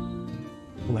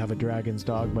 We'll have a Dragon's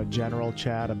Dogma general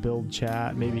chat, a build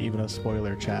chat, maybe even a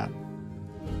spoiler chat.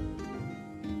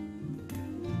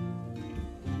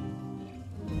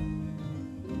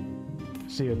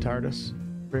 See you, TARDIS.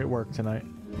 Great work tonight.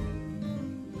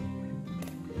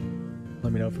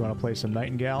 Let me know if you want to play some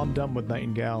Nightingale. I'm done with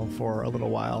Nightingale for a little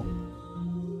while.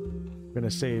 I'm going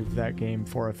to save that game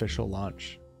for official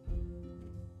launch.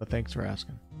 But thanks for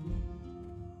asking.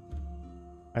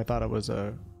 I thought it was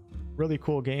a really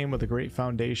cool game with a great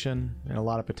foundation and a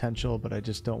lot of potential, but I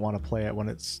just don't want to play it when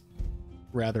it's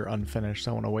rather unfinished.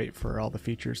 I want to wait for all the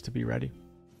features to be ready.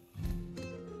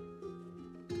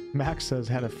 Max says,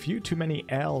 had a few too many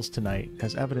L's tonight,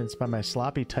 as evidenced by my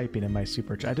sloppy typing in my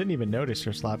super chat. I didn't even notice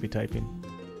your sloppy typing.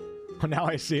 Well, now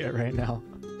I see it right now.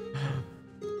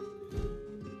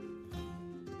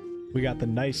 We got the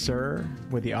nicer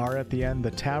with the R at the end,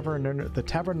 the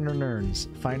Taverner's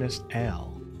finest ale.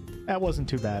 That wasn't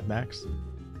too bad, Max.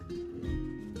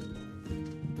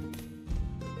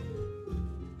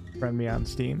 Friend me on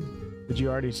Steam. Did you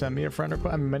already send me a friend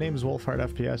request? I mean, my name is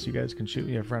WolfheartFPS. You guys can shoot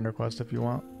me a friend request if you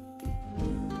want.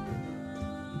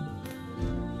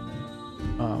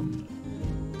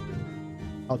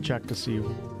 I'll check to see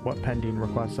what pending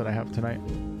requests that I have tonight.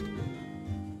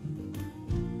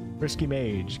 Risky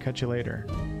Mage, catch you later.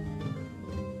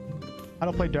 How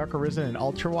to play Dark Arisen in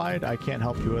ultra wide? I can't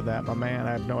help you with that, my man.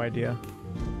 I have no idea.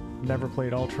 Never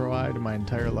played ultra wide in my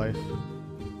entire life.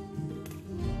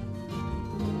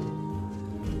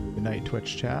 Good night,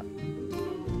 Twitch chat.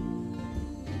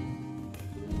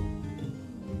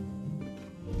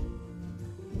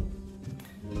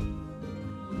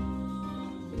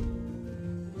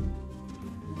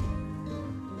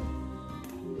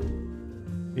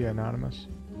 Anonymous.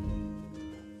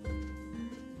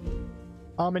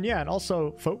 And yeah, and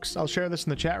also, folks, I'll share this in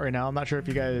the chat right now. I'm not sure if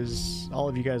you guys, all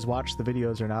of you guys watched the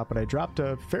videos or not, but I dropped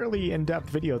a fairly in-depth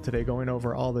video today going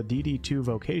over all the DD2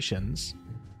 vocations.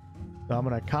 So I'm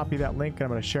going to copy that link and I'm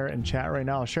going to share it in chat right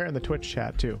now. I'll share it in the Twitch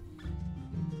chat too.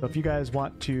 So if you guys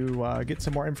want to get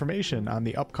some more information on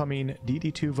the upcoming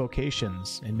DD2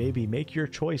 vocations and maybe make your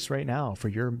choice right now for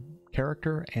your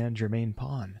character and your main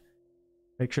pawn,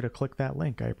 make sure to click that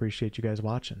link. I appreciate you guys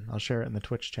watching. I'll share it in the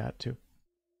Twitch chat too.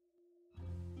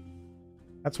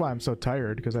 That's why I'm so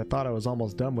tired, because I thought I was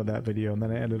almost done with that video and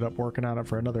then I ended up working on it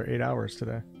for another 8 hours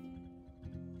today.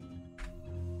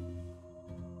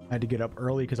 I had to get up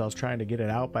early because I was trying to get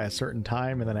it out by a certain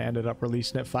time, and then I ended up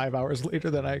releasing it 5 hours later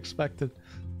than I expected.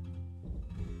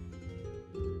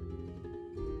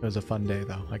 It was a fun day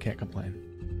though. I can't complain.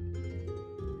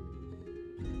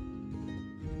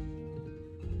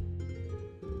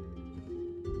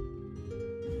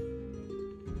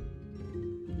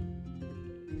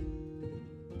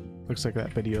 Looks like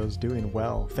that video is doing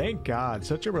well. Thank God.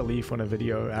 Such a relief when a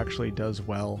video actually does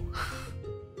well.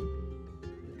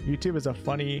 YouTube is a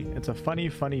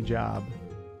funny job.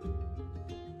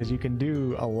 Because you can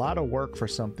do a lot of work for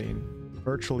something,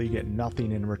 virtually get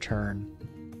nothing in return.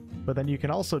 But then you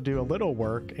can also do a little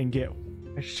work and get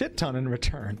a shit ton in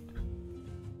return.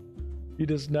 You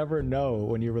just never know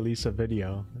when you release a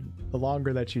video. The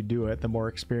longer that you do it, the more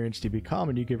experienced you become,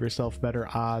 and you give yourself better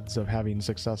odds of having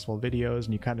successful videos,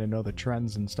 and you kind of know the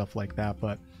trends and stuff like that,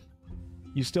 but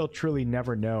you still truly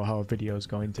never know how a video is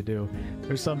going to do.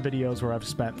 There's some videos where I've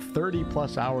spent 30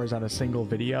 plus hours on a single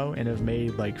video and have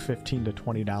made like $15 to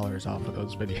 $20 off of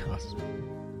those videos.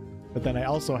 But then I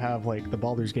also have like the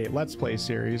Baldur's Gate Let's Play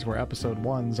series where episode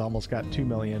 1's almost got 2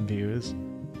 million views.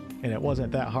 And it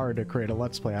wasn't that hard to create a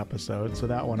Let's Play episode, so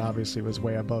that one obviously was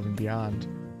way above and beyond.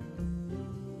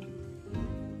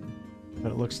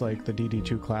 But it looks like the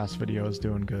DD2 class video is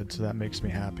doing good, so that makes me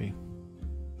happy.